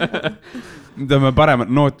 Me tahame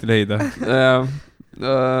paremat nooti leida.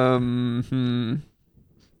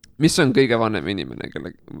 Mis on kõige vanem inimene,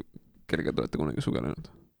 kellega te olete kunagi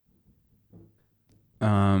sugelenud?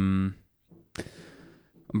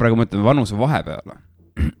 Praegu mõtleme vanuse vahe peale.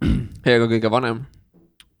 Ja ka kõige vanem.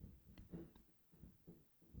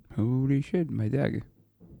 Holy shit, ma ei teagi.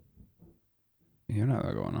 Ei ole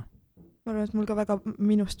väga vana. Ma arvan, et mul ka väga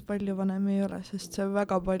minust palju vanem ei ole, sest see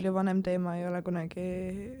väga palju vanem teema ei ole kunagi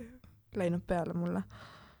läinud peale mulle.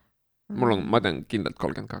 Ma tean kindlalt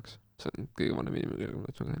 32. See on kõige vanem inimene, kellega ma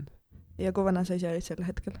olen sugelenud. Ja kui vana sa ise olid sel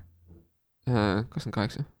hetkel?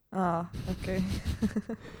 28. Okei.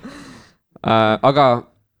 Aga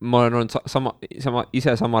ma olen olnud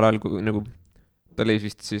ise samal ajal, kui nagu ta oli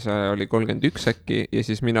vist siis oli 31 äkki ja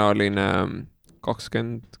siis mina olin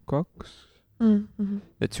 22.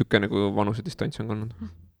 Et siuke nagu vanuse distants on olnud.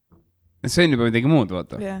 See on juba midagi muud,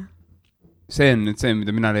 vaata. Yeah. See on nüüd see,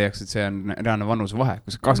 mida mina leiaks, et see on reaalne vanuse vahe.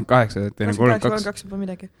 Kui see 28, et teine 32 juba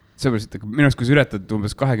midagi. Seepärast, et minu arust, kui sa üretad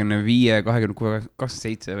umbes 25, 26,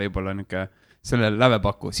 27 võib-olla niuke selle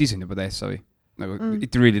lävepaku, siis on juba täiesti savi. Nagu,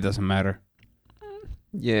 it really doesn't matter.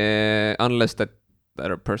 Yeah, unless that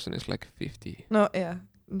other person is like 50. No yeah,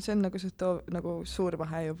 see on nagu suur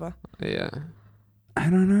vahe juba. Yeah. I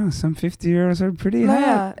don't know, some 50-year-olds are pretty hot.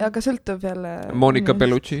 Jaa, aga sõltub jälle... Monica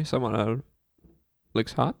Bellucci samal ajal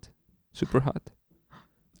looks hot, super hot.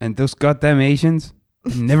 And those goddamn Asians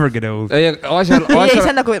never get old. Ei, see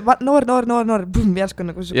on nagu noor, boom, järsku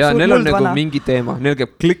nagu suur ja neil on nagu vana. Mingi teema, neil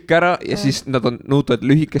käib klikk ära ja siis nad on muutuvad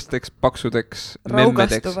lühikesteks, paksudeks,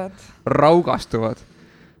 memmedeks. Raugastuvad.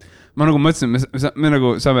 Ma nagu mõtlesin, me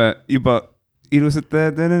nagu saame juba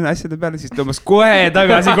ilusate asjade peale, siis tõmbas kohe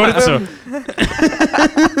tagasi kortsu.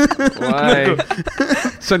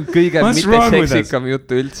 See on kõige mitte seksikam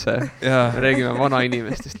juttu üldse. Räägime vana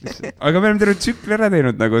inimestest lihtsalt. Aga me oleme terve tsükli ära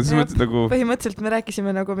teinud nagu. Põhimõtteliselt me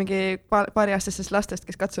rääkisime nagu mingi paariaastastest lastest,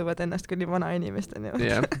 kes katsuvad ennast kuni vana inimesteni.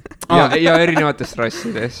 Ja erinevatest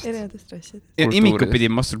rassidest. Ja imikud pidi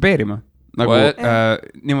masturbeerima. Nagu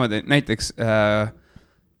niimoodi näiteks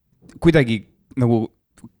kuidagi nagu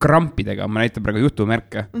krampidega, ma näitan praegu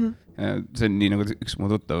jutumärke. See on nii nagu üks mu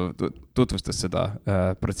tutvustas seda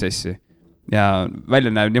protsessi. Ja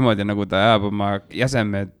välja näeb niimoodi, nagu ta ajab oma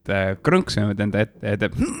jäsemed krõnksunud enda ette ja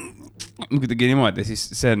teeb kuidagi niimoodi, siis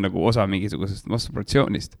see on nagu osa mingisugusest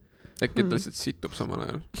masturbatsioonist. Äkki ta lihtsalt situb samal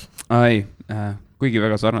ajal? Ei, kuigi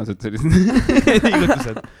väga sarnased sellised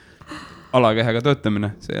liigutused. Alakehega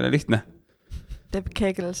töötamine, see ei ole lihtne. Teeb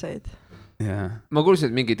kegelseid. Yeah. Ma kuulsin,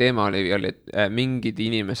 et mingi teema oli, et mingid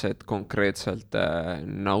inimesed konkreetselt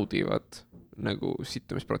naudivad nagu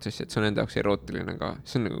situmisprotsessi, et see on enda jaoks erootiline ka.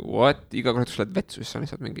 See on nagu, what? Iga kord, kui sa lähed vetsu, siis on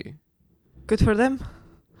lihtsalt mingi... Good for them.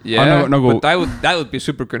 Yeah, but that would be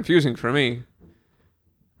super confusing for me.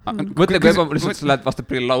 Mõtle, kui lihtsalt sa lähed vastu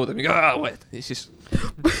prillauda, mingi, what? Ja siis...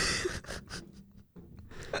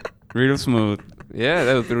 Real smooth. Yeah,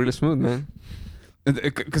 that would be really smooth, man.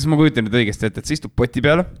 Kas ma kujutan nüüd õigesti, et sa istub poti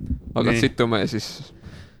peale? Aga situma ja siis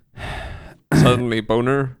suddenly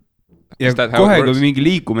boner. Ja kohe, kui mingi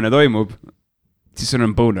liikumine toimub, siis sul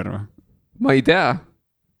on boner või? Ma ei tea.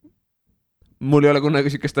 Mul ei ole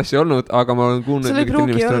kunagi siukest asja olnud, aga ma olen kuulnud... Sul ei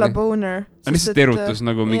pruugi olla boner. On lihtsalt erutus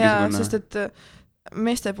nagu mingisugune... Jaa, sest et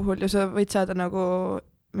meeste puhul ju sa võid saada nagu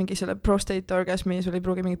mingi selle prostate orgasmi, sul ei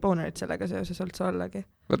pruugi mingit bonerit sellega seoses üldse ollagi.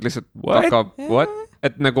 Võt lihtsalt hakkab... What?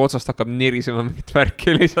 Et nagu otsast hakkab nirisema mingit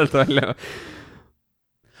värki lihtsalt välja.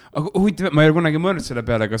 Aga huvitav, ma ei ole kunagi mõelnud selle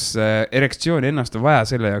peale, kas erektsiooni ennast on vaja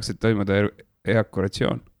selle jaoks, et toimuda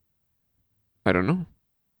ejakulatsioon? I don't know.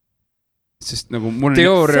 Sest nagu mul...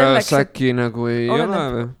 Teoorias äkki nagu ei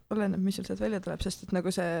ole. Oleneb, mis sul sealt välja tuleb, sest et nagu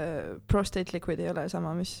see prostate liquid ei ole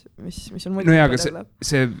sama, mis on muidu. No jaa, aga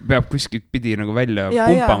see peab kuskilt pidi nagu välja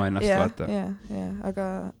pumpama ennast, vaata. Jaa, aga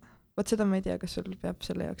võt seda ma ei tea, kas sul peab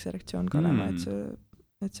selle jaoks erektsioon ka olema,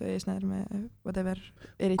 et see eesnäärme whatever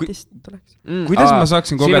eritist tuleks. Kuidas ma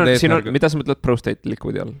saaksin kogeda eesnärga? Mida sa mõtled prostate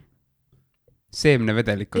liquidi all? Seemne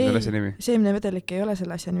vedelik on selle asja nimi. Seemne vedelik ei ole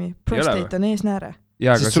selle asja nimi. Prostate on eesnääre.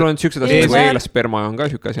 Sest sul on siuksed asjad, kui eelasperma on ka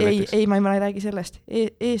siuke asi näiteks. Ei, ma ei räägi sellest.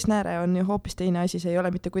 Eesnääre on ju hoopis teine asi, see ei ole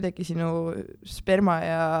mitte kuidagi sinu sperma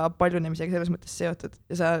ja paljunemisega selles mõttes seotud.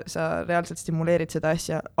 Ja sa reaalselt stimuleerid seda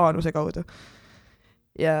asja aanuse kaudu.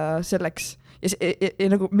 Ja selleks, ja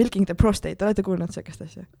nagu milking the prostate, olete kuulnud sellist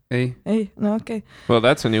asja? Ei, no okei. Well,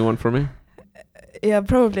 that's a new one for me. ja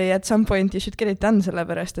probably at some point you should get it done,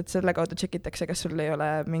 sellepärast, et selle kaudu tšekitakse, kas sul ei ole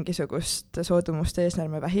mingisugust soodumust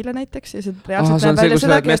eesnärme vähile näiteks. Ja see reaalselt näeb välja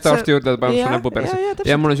seda, et meeste arsti juurde paneb su näpu perse.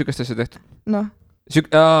 Ja mul on sükest asja tehtud. No. See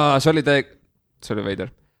oli veider.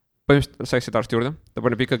 Põhimõtteliselt saaksid arsti juurde, ta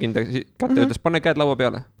pani pikka kinda kätte ja ütles, pane käed laua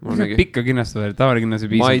peale. Pikka kinnast veel, tavaline kinnas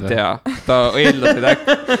ei piisab. Ma ei tea, ta eeldas,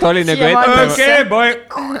 et ta oli nagu okay, boy.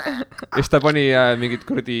 Ja siis ta pani mingid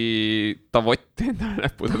kurdi tavotti endale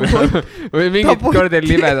näppuda peale. Või mingid kurdi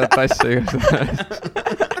libedat asja.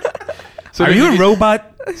 Are you a robot?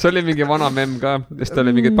 See oli mingi vana memm ka. Ja siis ta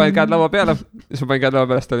oli mingi, pani käed laua peale. Ja siis ma panin käed laua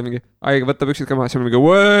peale, siis ta oli mingi, võta püksid ka maha. Siis ma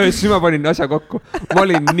mingi, siis ma panin asja kokku. Ma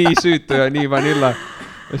olin nii süütu ja nii vanilla.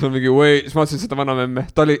 Ja siis ma mingi, siis ma otsin seda vana memme.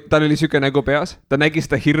 Tal oli süke nägu peas. Ta nägi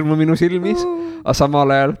seda hirmu minu silmis. Aga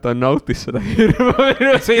samal ajal ta nautis seda hirmu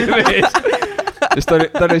minu silmis. Siis ta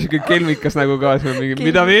oli süke kelmikas nägu ka. Siis ma mingi,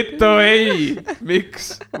 mida vittu, ei.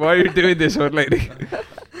 Miks? Why are you doing this, old lady?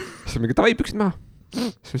 Siis ma mingi, tavai püksid maha. Siis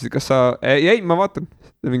ma ütlesin, kas sa... Ei, ma vaatan.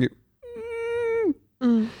 Ta mingi...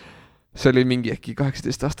 See oli mingi äkki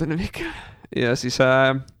 18-aastane Mikkel. Ja siis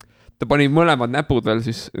ta pani mõlemad näpud veel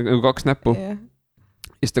siis, nagu 2 näppu.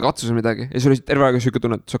 Ja siis ta katsus midagi. Ja siis oli terve aega süke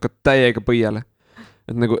tunne, et sa hakkad täiega põiele.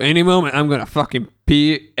 Et nagu, any moment I'm gonna fucking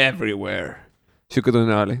pee everywhere. Süke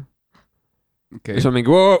tunne oli. Okay. Ja siis on mingi,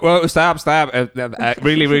 whoa, stop. I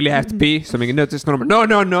really have to pee. Siis on mingi, no, it's normal.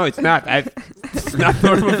 No, it's not. It's not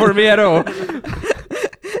normal for me at all.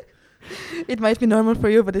 It might be normal for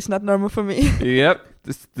you, but it's not normal for me. Yep,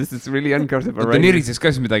 this is really uncomfortable. Ta nirises ka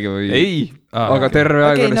siis midagi või? Ei, aga terve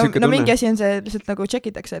aeg oli süke tunne. No mingi asi on see, lihtsalt nagu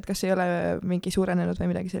tšekitakse, et kas ei ole mingi suurenenud või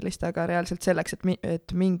midagi sellist, aga reaalselt selleks,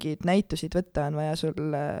 et mingid näitusid võtta, on vaja sul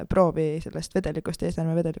proovi sellest vedelikust,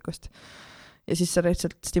 eesnärme vedelikust. Ja siis sa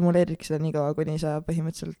lihtsalt stimuleeridki seda nii kaua, kuni sa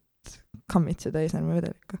põhimõtteliselt kammid seda eesnärme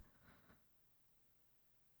vedelikku.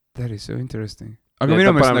 That is so interesting. Aga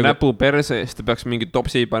minu meelest nagu... näpu perse, siis ta peaks mingi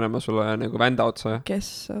topsi panema sulle nagu vända otsa.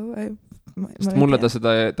 Kes? Sest mulle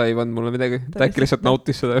ta ei vand mulle midagi. Ta äkki lihtsalt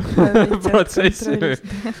nautis seda protsessi.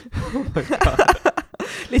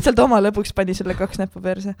 Lihtsalt oma lõpuks pani sulle 2 näppu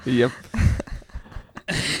perse. Jep.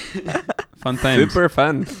 Fun times. Super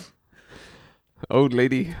fun. Old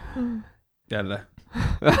lady. Jälle.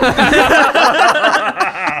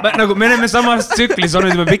 Nagu me oleme samas tsüklis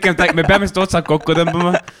olnud juba pikemalt, me peame seda otsad kokku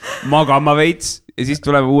tõmbama, magama veits ja siis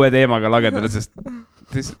tuleme uue teemaga lagedale, sest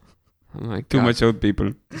too much old people.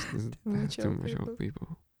 Too much old people.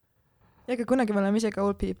 Ja aga kunagi me oleme ise ka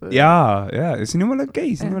old people. Jaa, siin jumala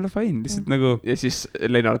okei, siin jumala fine, lihtsalt nagu... Ja siis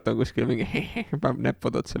Lennart on kuskil mingi paneb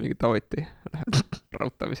näpud otsa mingi tavoti, läheb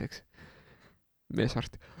rautamiseks.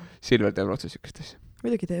 Meesarti. Silver teeb otsa sükest asja.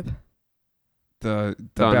 Muidugi teeb. Ta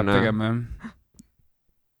peab tegema, jah.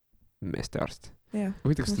 Meeste arst.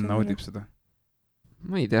 Huvitav, kas ta naudib seda?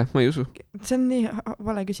 Ma ei tea, ma ei usu. See on nii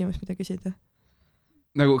vale küsimus, mida küsida.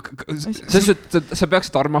 Nagu... Sa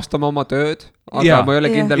peaksid armastama oma tööd, aga ma ei ole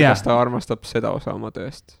kindel, kas ta armastab seda osa oma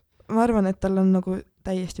tööst. Ma arvan, et tal on nagu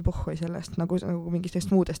täiesti pohhui sellest, nagu mingist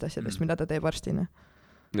muudest asjadest, mida ta teeb arstina.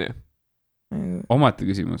 Jah. Omati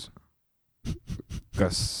küsimus.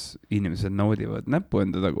 Kas inimesed naudivad näppu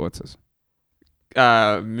enda tagu otsas?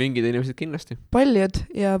 Mingid inimesed kindlasti. Paljud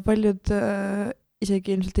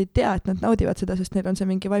isegi ilmselt ei tea, et nad naudivad seda, sest neil on see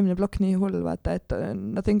mingi vaimne blokk nii hull, vaata, et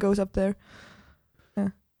nothing goes up there.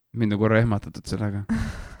 Mind on korra ehmatatud sellega.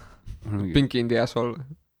 Pinky in the asshole.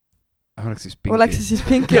 Oleks siis pinky. Oleks siis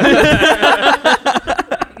pinky.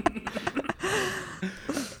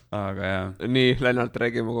 Aga jah. Nii, Lennart,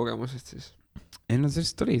 räägime kogemusest siis. Ei, no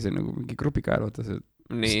sellest oli see nagu mingi grupikael, vaata see.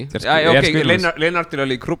 Nii, okei, Lennartil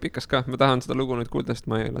oli grupikas ka, ma tahan seda lugu nüüd kuulda, sest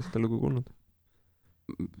ma ei ole seda lugu kuulnud.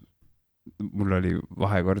 Mul oli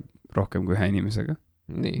vahekord rohkem kui 1 inimesega.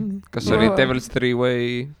 Nii, kas see oli Devil's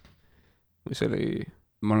Three-Way või see oli...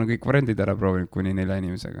 Ma olen kõik variandid ära proovinud kuni 4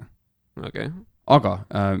 inimesega. Okay. Aga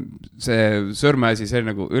see sõrmeasi, see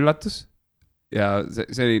oli nagu üllatus ja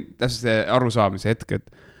see oli täpselt see arusaamise hetk,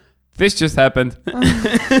 et this just happened.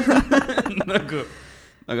 Nagu...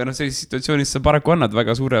 Aga sellises situatsioonis sa paraku annad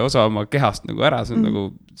väga suure osa oma kehast nagu ära, sa nagu,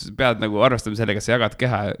 sa pead nagu arvestama sellega, sa jagad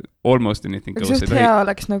keha almost anything. Just hea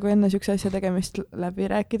oleks nagu enne sükse asja tegemist läbi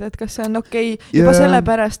rääkida, et kas see on okei juba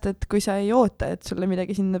sellepärast, et kui sa ei oota, et sulle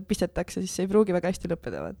midagi sinna pistetakse, siis see ei pruugi väga hästi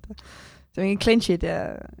lõppeda, vaata. See mingi clenchid ja...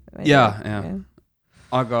 Ja.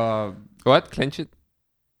 Aga... What? Clenchid?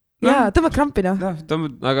 Jaa, tõmbad krampi, noh.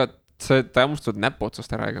 Aga... See tämustavad näpu otsast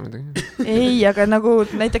ära ega midagi. Ei, aga nagu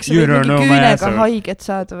näiteks võib mingi küünega haiget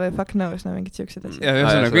saada või fuck knows, no mingid siuksed asjad.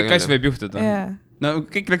 Ja, kõik asja võib juhtuda. No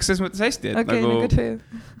kõik läks selles mõttes hästi, et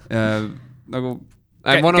nagu...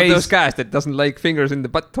 I'm one of those guys that doesn't like fingers in the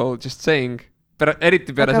butthole, just saying.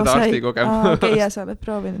 eriti peale seda arsti kogemust. Okei, ja sa oled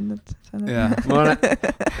proovinud nüüd. Jah, ma olen...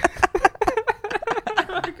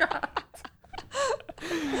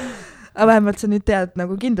 Aga vähemalt sa nüüd tead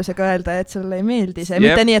nagu kindlusega öelda, et sulle ei meeldi see.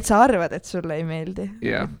 Mitte nii, et sa arvad, et sulle ei meeldi.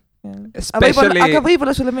 Jah. Aga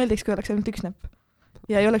võib-olla sulle meeldiks, kui oleks ainult üks näpp.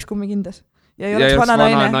 Ja ei oleks kummi kindas. Ja ei oleks vana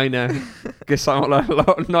naine. Kes samal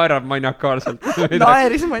ajal naerab maniakaalselt.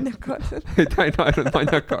 Naeris maniakaalselt. Ta ei naernud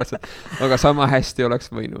maniakaalselt. Aga sama hästi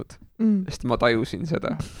oleks võinud. Sest ma tajusin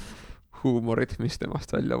seda huumorit, mis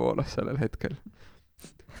temast välja voolas sellel hetkel.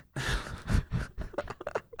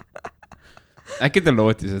 Äkki ta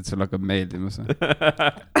lootis, et sul hakkab meeldima see?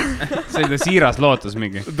 See oli siiras lootus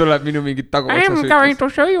mingi. Tuleb minu mingi taguotsa I'm going to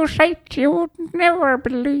show you sight you would never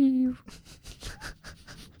believe.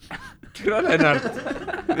 Türa Lennart.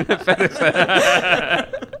 Mine perse.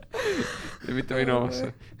 Ja mitte minu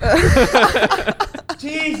omasse.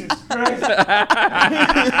 Jesus Christ.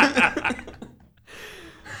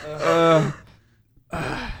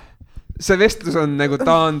 See vestlus on nagu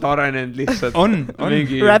taandarenenud lihtsalt. On.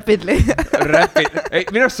 Mingi... Rapidly. Ei,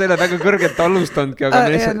 minu arust see ei ole väga kõrgelt alustandki, aga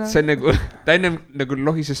see on nagu, ta ennem nagu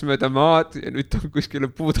lohises mööda maad ja nüüd on kuskile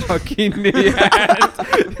puuda kinni jääd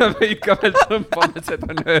ja me ikka veel tõmbame seda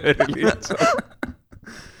nööri lihtsalt.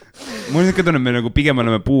 Mul on ikka tunne, me nagu pigem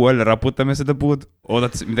oleme puu all ja raputame seda puud,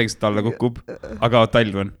 oodates midagi seda alla kukub, aga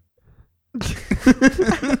talv on.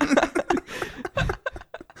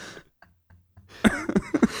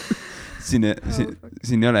 Siin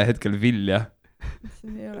ei ole hetkel vilja.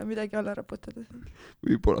 Siin ei ole midagi alla raputada.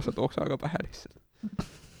 Võib-olla saad oksaga pähe lihtsalt.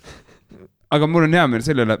 Aga mul on hea meel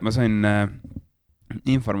selle üle, et ma sain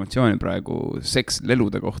informatsiooni praegu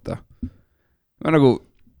sekslelude kohta. Ma nagu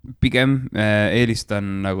pigem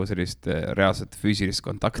eelistan nagu sellist reaalset füüsilist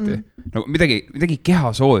kontakti. Nagu midagi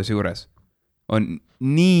kehasoojuse juures on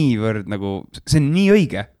niivõrd nagu, see on nii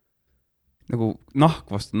õige. Nagu nahk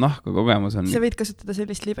vastu nahka kogemus on. Sa võid kasutada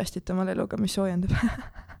sellist libestit oma leluga, mis soojendab.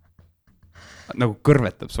 Nagu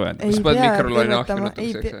kõrvetab soojendab. Kas paned mikrolaine ahju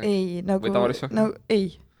natukseks? Ei, nagu ei.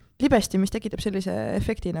 Libesti, mis tekitab sellise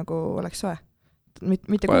efekti, nagu oleks soe.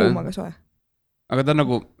 Mitte kuum, aga soe. Aga ta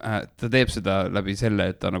nagu, ta teeb seda läbi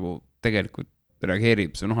selle, et ta nagu tegelikult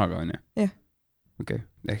reageerib su nohaga, on ju? Jah. Okei,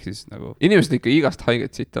 ehk siis nagu... Inimesed ikka igast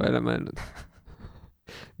haiget sitta välja mõelnud.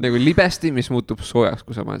 Nagu libesti, mis muutub soojaks,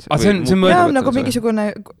 kui sa mõeled. Jaa, nagu mingisugune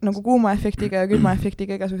nagu kuuma efektiga ja külma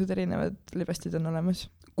efektiga igasugused erinevad libestid on olemas.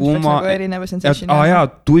 Kuuma... Jaa,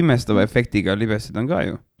 tuimestava efektiga libestid on ka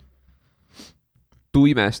ju.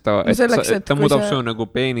 Tuimestava, et ta muudab su nagu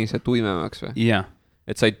peenise tuimemaks või? Jah.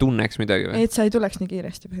 Et sa ei tunneks midagi või? Et sa ei tuleks nii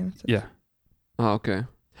kiiresti põhimõtteliselt. Jah. Okei.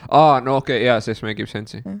 No okei, jaa, see make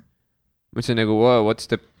sense. Mõtlesin nagu, wow, what's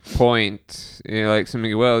the point? Ja like, see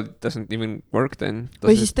mingi, well, it doesn't even work then.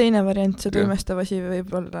 Või siis teine variant, see tuimestav asi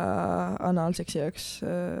võib olla anaalseksi jaoks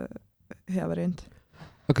hea variant.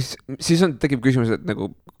 Aga siis tekib küsimus, et nagu,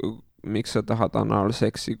 miks sa tahad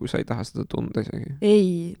anaalseksi, kui sa ei taha seda tunda isegi?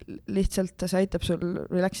 Ei, lihtsalt see aitab sul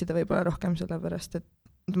relaxida võib-olla rohkem sellepärast, et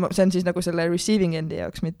see on siis nagu selle receiving endi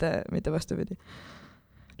jaoks, mitte vastupidi.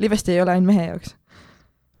 Libesti ei ole ainult mehe jaoks.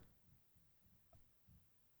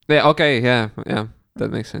 Okei, jah,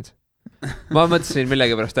 that makes sense. Ma mõtlesin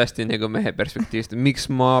millegipärast hästi nagu mehe perspektiivist, miks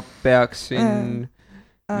ma peaksin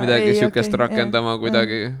midagi siukest rakendama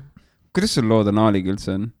kuidagi. Kuidas sul lood anaaliga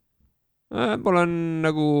üldse on? Mul on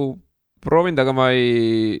nagu proovinud, aga ma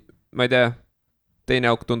ei tea,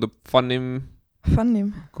 teine auk tundub funnim,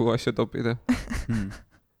 kui asju topida.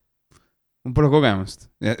 Mul pole kogemust.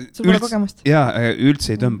 Sul pole kogemust? Jaa,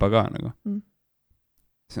 üldse ei tõmba ka nagu.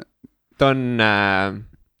 Ta on...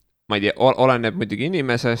 ma ei tea, oleneb muidugi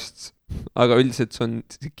inimesest, aga üldiselt see on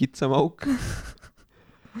kitsam auk.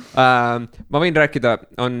 Ma võin rääkida,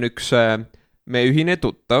 on üks meie ühine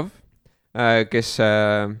tuttav, kes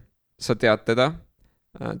sa tead teda,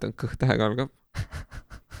 ta on kõht-tähega algab.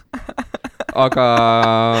 Aga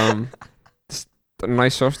ta on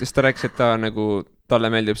nice soft, siis ta rääkis, et ta nagu, talle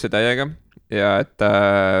meeldib see täiega ja et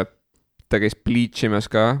ta käis bleachimas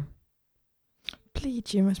ka.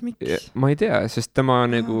 Bleachimas, miks? Ma ei tea, sest tema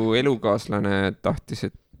nagu elukaaslane tahtis,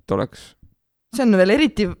 et oleks... See on veel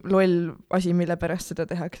eriti loll asi, mille pärast seda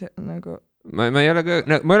tehakse. Nagu... Ma ei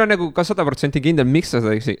ole nagu ka 100% kindel, miks sa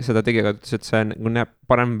seda tegi, aga ütles, et see nagu näeb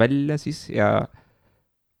parem välja siis ja...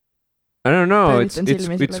 I don't know,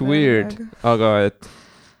 it's weird, aga et...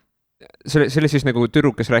 See oli siis nagu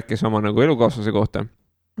tüdruk, kes rääkis oma nagu elukaaslase kohta.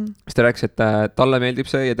 Siis ta rääkis, et talle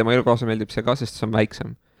meeldib see ja tema elukaaslase meeldib see ka, sest see on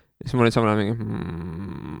väiksem. Siis mul oli samal mingi...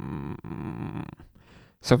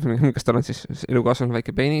 Kas tal on siis elukaaslane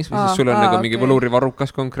väike peenis või siis sul on nagu mingi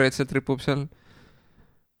võlurivarrukas konkreetselt ripub seal?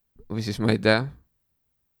 Või siis ma ei tea.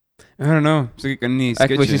 I don't know, see kõik on nii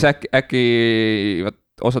sketši. Või siis äkki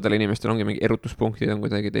osadel inimestel ongi mingi erutuspunktid on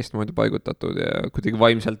kuidagi teistmoodi paigutatud ja kuidagi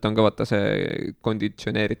vaimselt on ka vaata see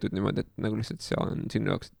konditsioneeritud niimoodi, et nagu lihtsalt see on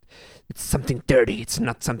sinu jaoks it's something dirty, it's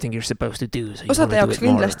not something you're supposed to do. Osade jaoks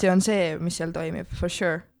kindlasti on see, mis seal toimib, for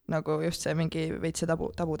sure. Nagu just see mingi veits see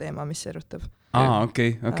tabu teema, mis erutab.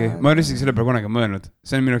 Okei. Ma olen isegi selle peale kunagi mõelnud.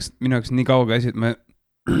 See on minu jaoks nii kauge asi, et ma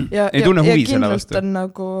ei tunne huvi selle vastu. Ja kindlalt on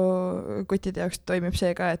nagu kutide jaoks toimib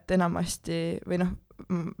see ka, et enamasti või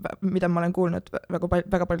mida ma olen kuulnud,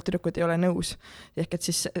 väga paljud tüdrukud ei ole nõus. Ehk et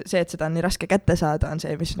siis see, et seda on nii raske kätte saada, on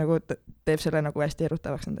see, mis nagu teeb selle nagu hästi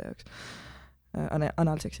erutavaks nende jaoks.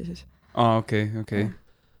 Analseksi siis. Okei.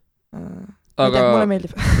 Aga mulle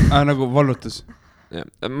meeldib. Nagu vallutus.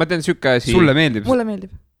 Ma tean sükke asi. Sulle meeldib? Mulle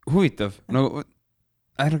meeldib. Huvitav. Nagu,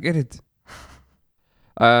 I don't get it.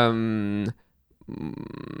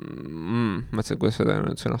 Mõtlesin, kuidas seda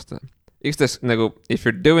sõnastada. Igatahes nagu, if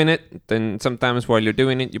you're doing it, then sometimes while you're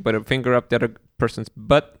doing it, you put a finger up the other person's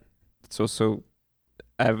butt. It's also,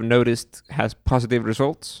 I've noticed, has positive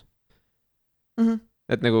results.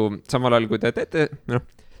 Et nagu samal ajal, kui te teete,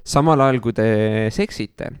 samal ajal, kui te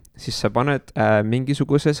seksite, siis sa paned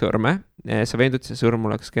mingisuguse sõrme, sa veendud, see sõrm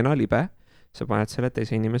oleks kena libe, sa paned selle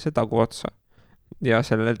teise inimese tagu otsa ja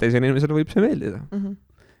sellele teise inimesele võib see meeldida.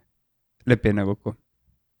 Lepi enne kokku.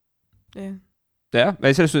 Jah,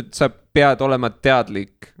 selles suhtes, sa pead olema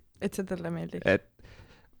teadlik. Et see talle meeldib. Et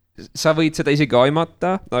sa võid seda isegi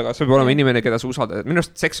aimata, aga sa peab olema inimene, keda sa usaldad. Minu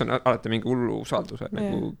arust seks on alati mingi hullu usalduse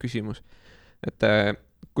nagu küsimus. Et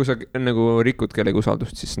kui sa nagu rikud kellegi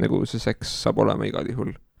usaldust, siis nagu see seks saab olema igal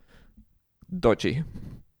juhul dodgy.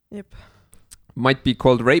 Jep. Might be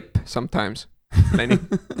called rape sometimes.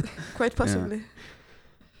 Quite possibly.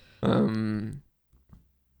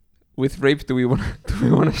 With rape, do we want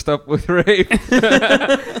to stop with rape?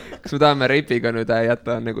 Kas me tahame rape'iga nüüd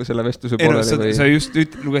jätta nagu selle vestluse poolele või? Sa just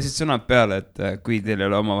lugesid sõnad peale, et kui teil ei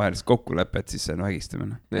ole omavahelist kokkulepet, siis see on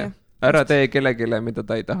vägistamine. Ära tee kellegile, mida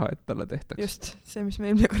ta ei taha, et talle tehtaks. Just, see, mis me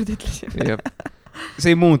eelmine kord ütlesime.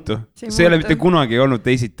 See ei muutu. See ei ole mitte kunagi olnud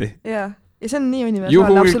teisiti. Ja see on nii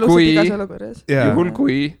universaalne absoluutselt igas olukorras. Juhul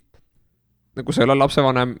kui nagu sa ei ole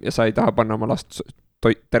lapsevanem ja sa ei taha panna oma last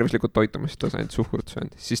tervislikult toitumist, ta on ainult suhkurt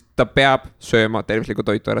söönud, siis ta peab sööma tervislikku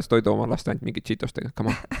toitu, ära toidu oma last ainult mingi cheetostega, come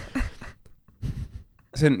on.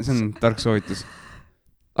 See on tark soovitus.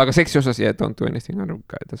 Aga seksi osas, don't do anything, I don't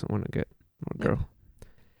doesn't want to get one girl.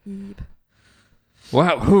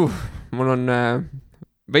 Wow, mul on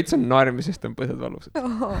veits on naerimisest on põsed valusad.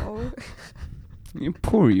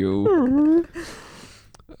 Poor you.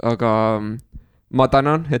 Aga ma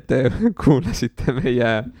tänan, et te kuulasite meie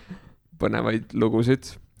põnevaid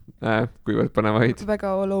lugusid, kuivõrd põnevaid. Väga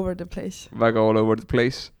all over the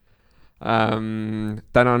place.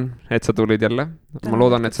 Tänan, et sa tulid jälle. Ma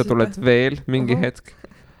loodan, et sa tuled veel mingi hetk.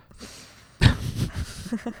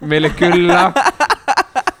 Meile külla.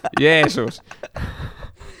 Jeesus.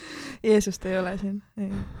 Jeesust ei ole siin.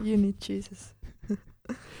 You need Jesus.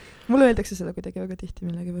 Mulle öeldakse seda kuidagi väga tihti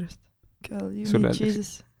millegi pärast. Girl, you need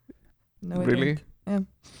Jesus. No, really? Yeah.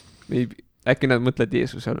 Äkki nad mõtled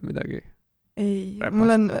Jeesusele midagi? Ei, mul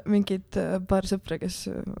on mingid paar sõpra, kes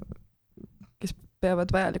peavad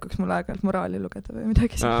vajalikuks mul aeg-ajalt moraali lugeda või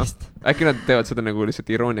midagi sellist. Äkki nad teevad seda nagu lihtsalt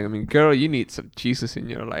irooniaga mingi girl, you need some Jesus in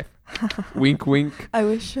your life. Wink, wink. I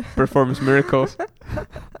wish. Performs miracles.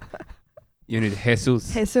 You need Jesus.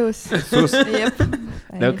 Yep.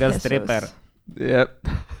 Local stripper. Yep.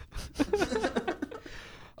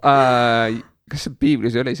 Kas see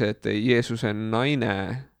Biiblis oli see, et Jeesuse naine...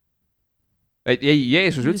 Ei,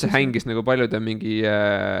 Jeesus üldse hängis nagu paljude mingi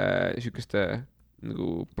sükeste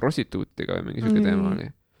nagu prostituutiga või mingi süke teema oli.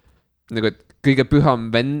 Nagu, et kõige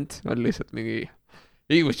püham vend on lihtsalt mingi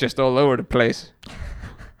he was just all over the place.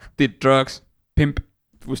 Did drugs, pimp,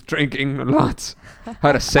 was drinking lots,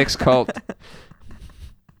 had a sex cult.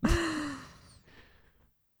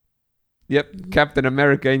 Yep, Captain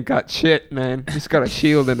America ain't got shit, man. He's got a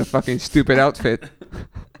shield and a fucking stupid outfit.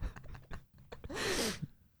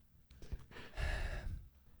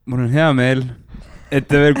 Mul on hea meel, et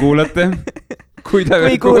te veel kuulate. Kui te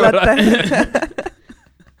veel kuulate.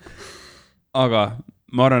 Aga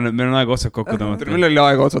ma arvan, et meil on aega otsad kokku tõmmata. Meil oli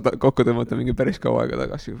aega otsad kokku tõmmata mingi päris kaua aega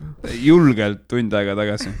tagasi juba. Julgelt tund aega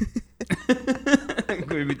tagasi.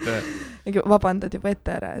 Kui mitte. Vabandad juba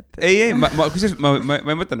ette ära. Et... Ei, ma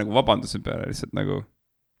ei mõtle nagu vabanduse peale, lihtsalt nagu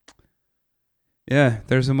yeah,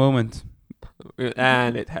 there's a moment.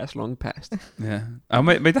 And it has long passed. jah, aga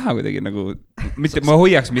ma ei taha kuidagi nagu, mitte, ma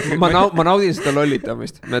hoiaks mitte. Ma naudin seda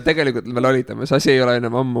lollitamist. Me tegelikult me lollitame, see asi ei ole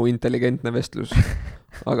enam ammu intelligentne vestlus.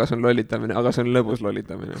 Aga see on lollitamine, aga see on lõbus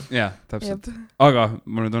lollitamine. jah, täpselt. Aga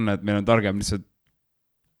mul on tunne, et meil on targem lihtsalt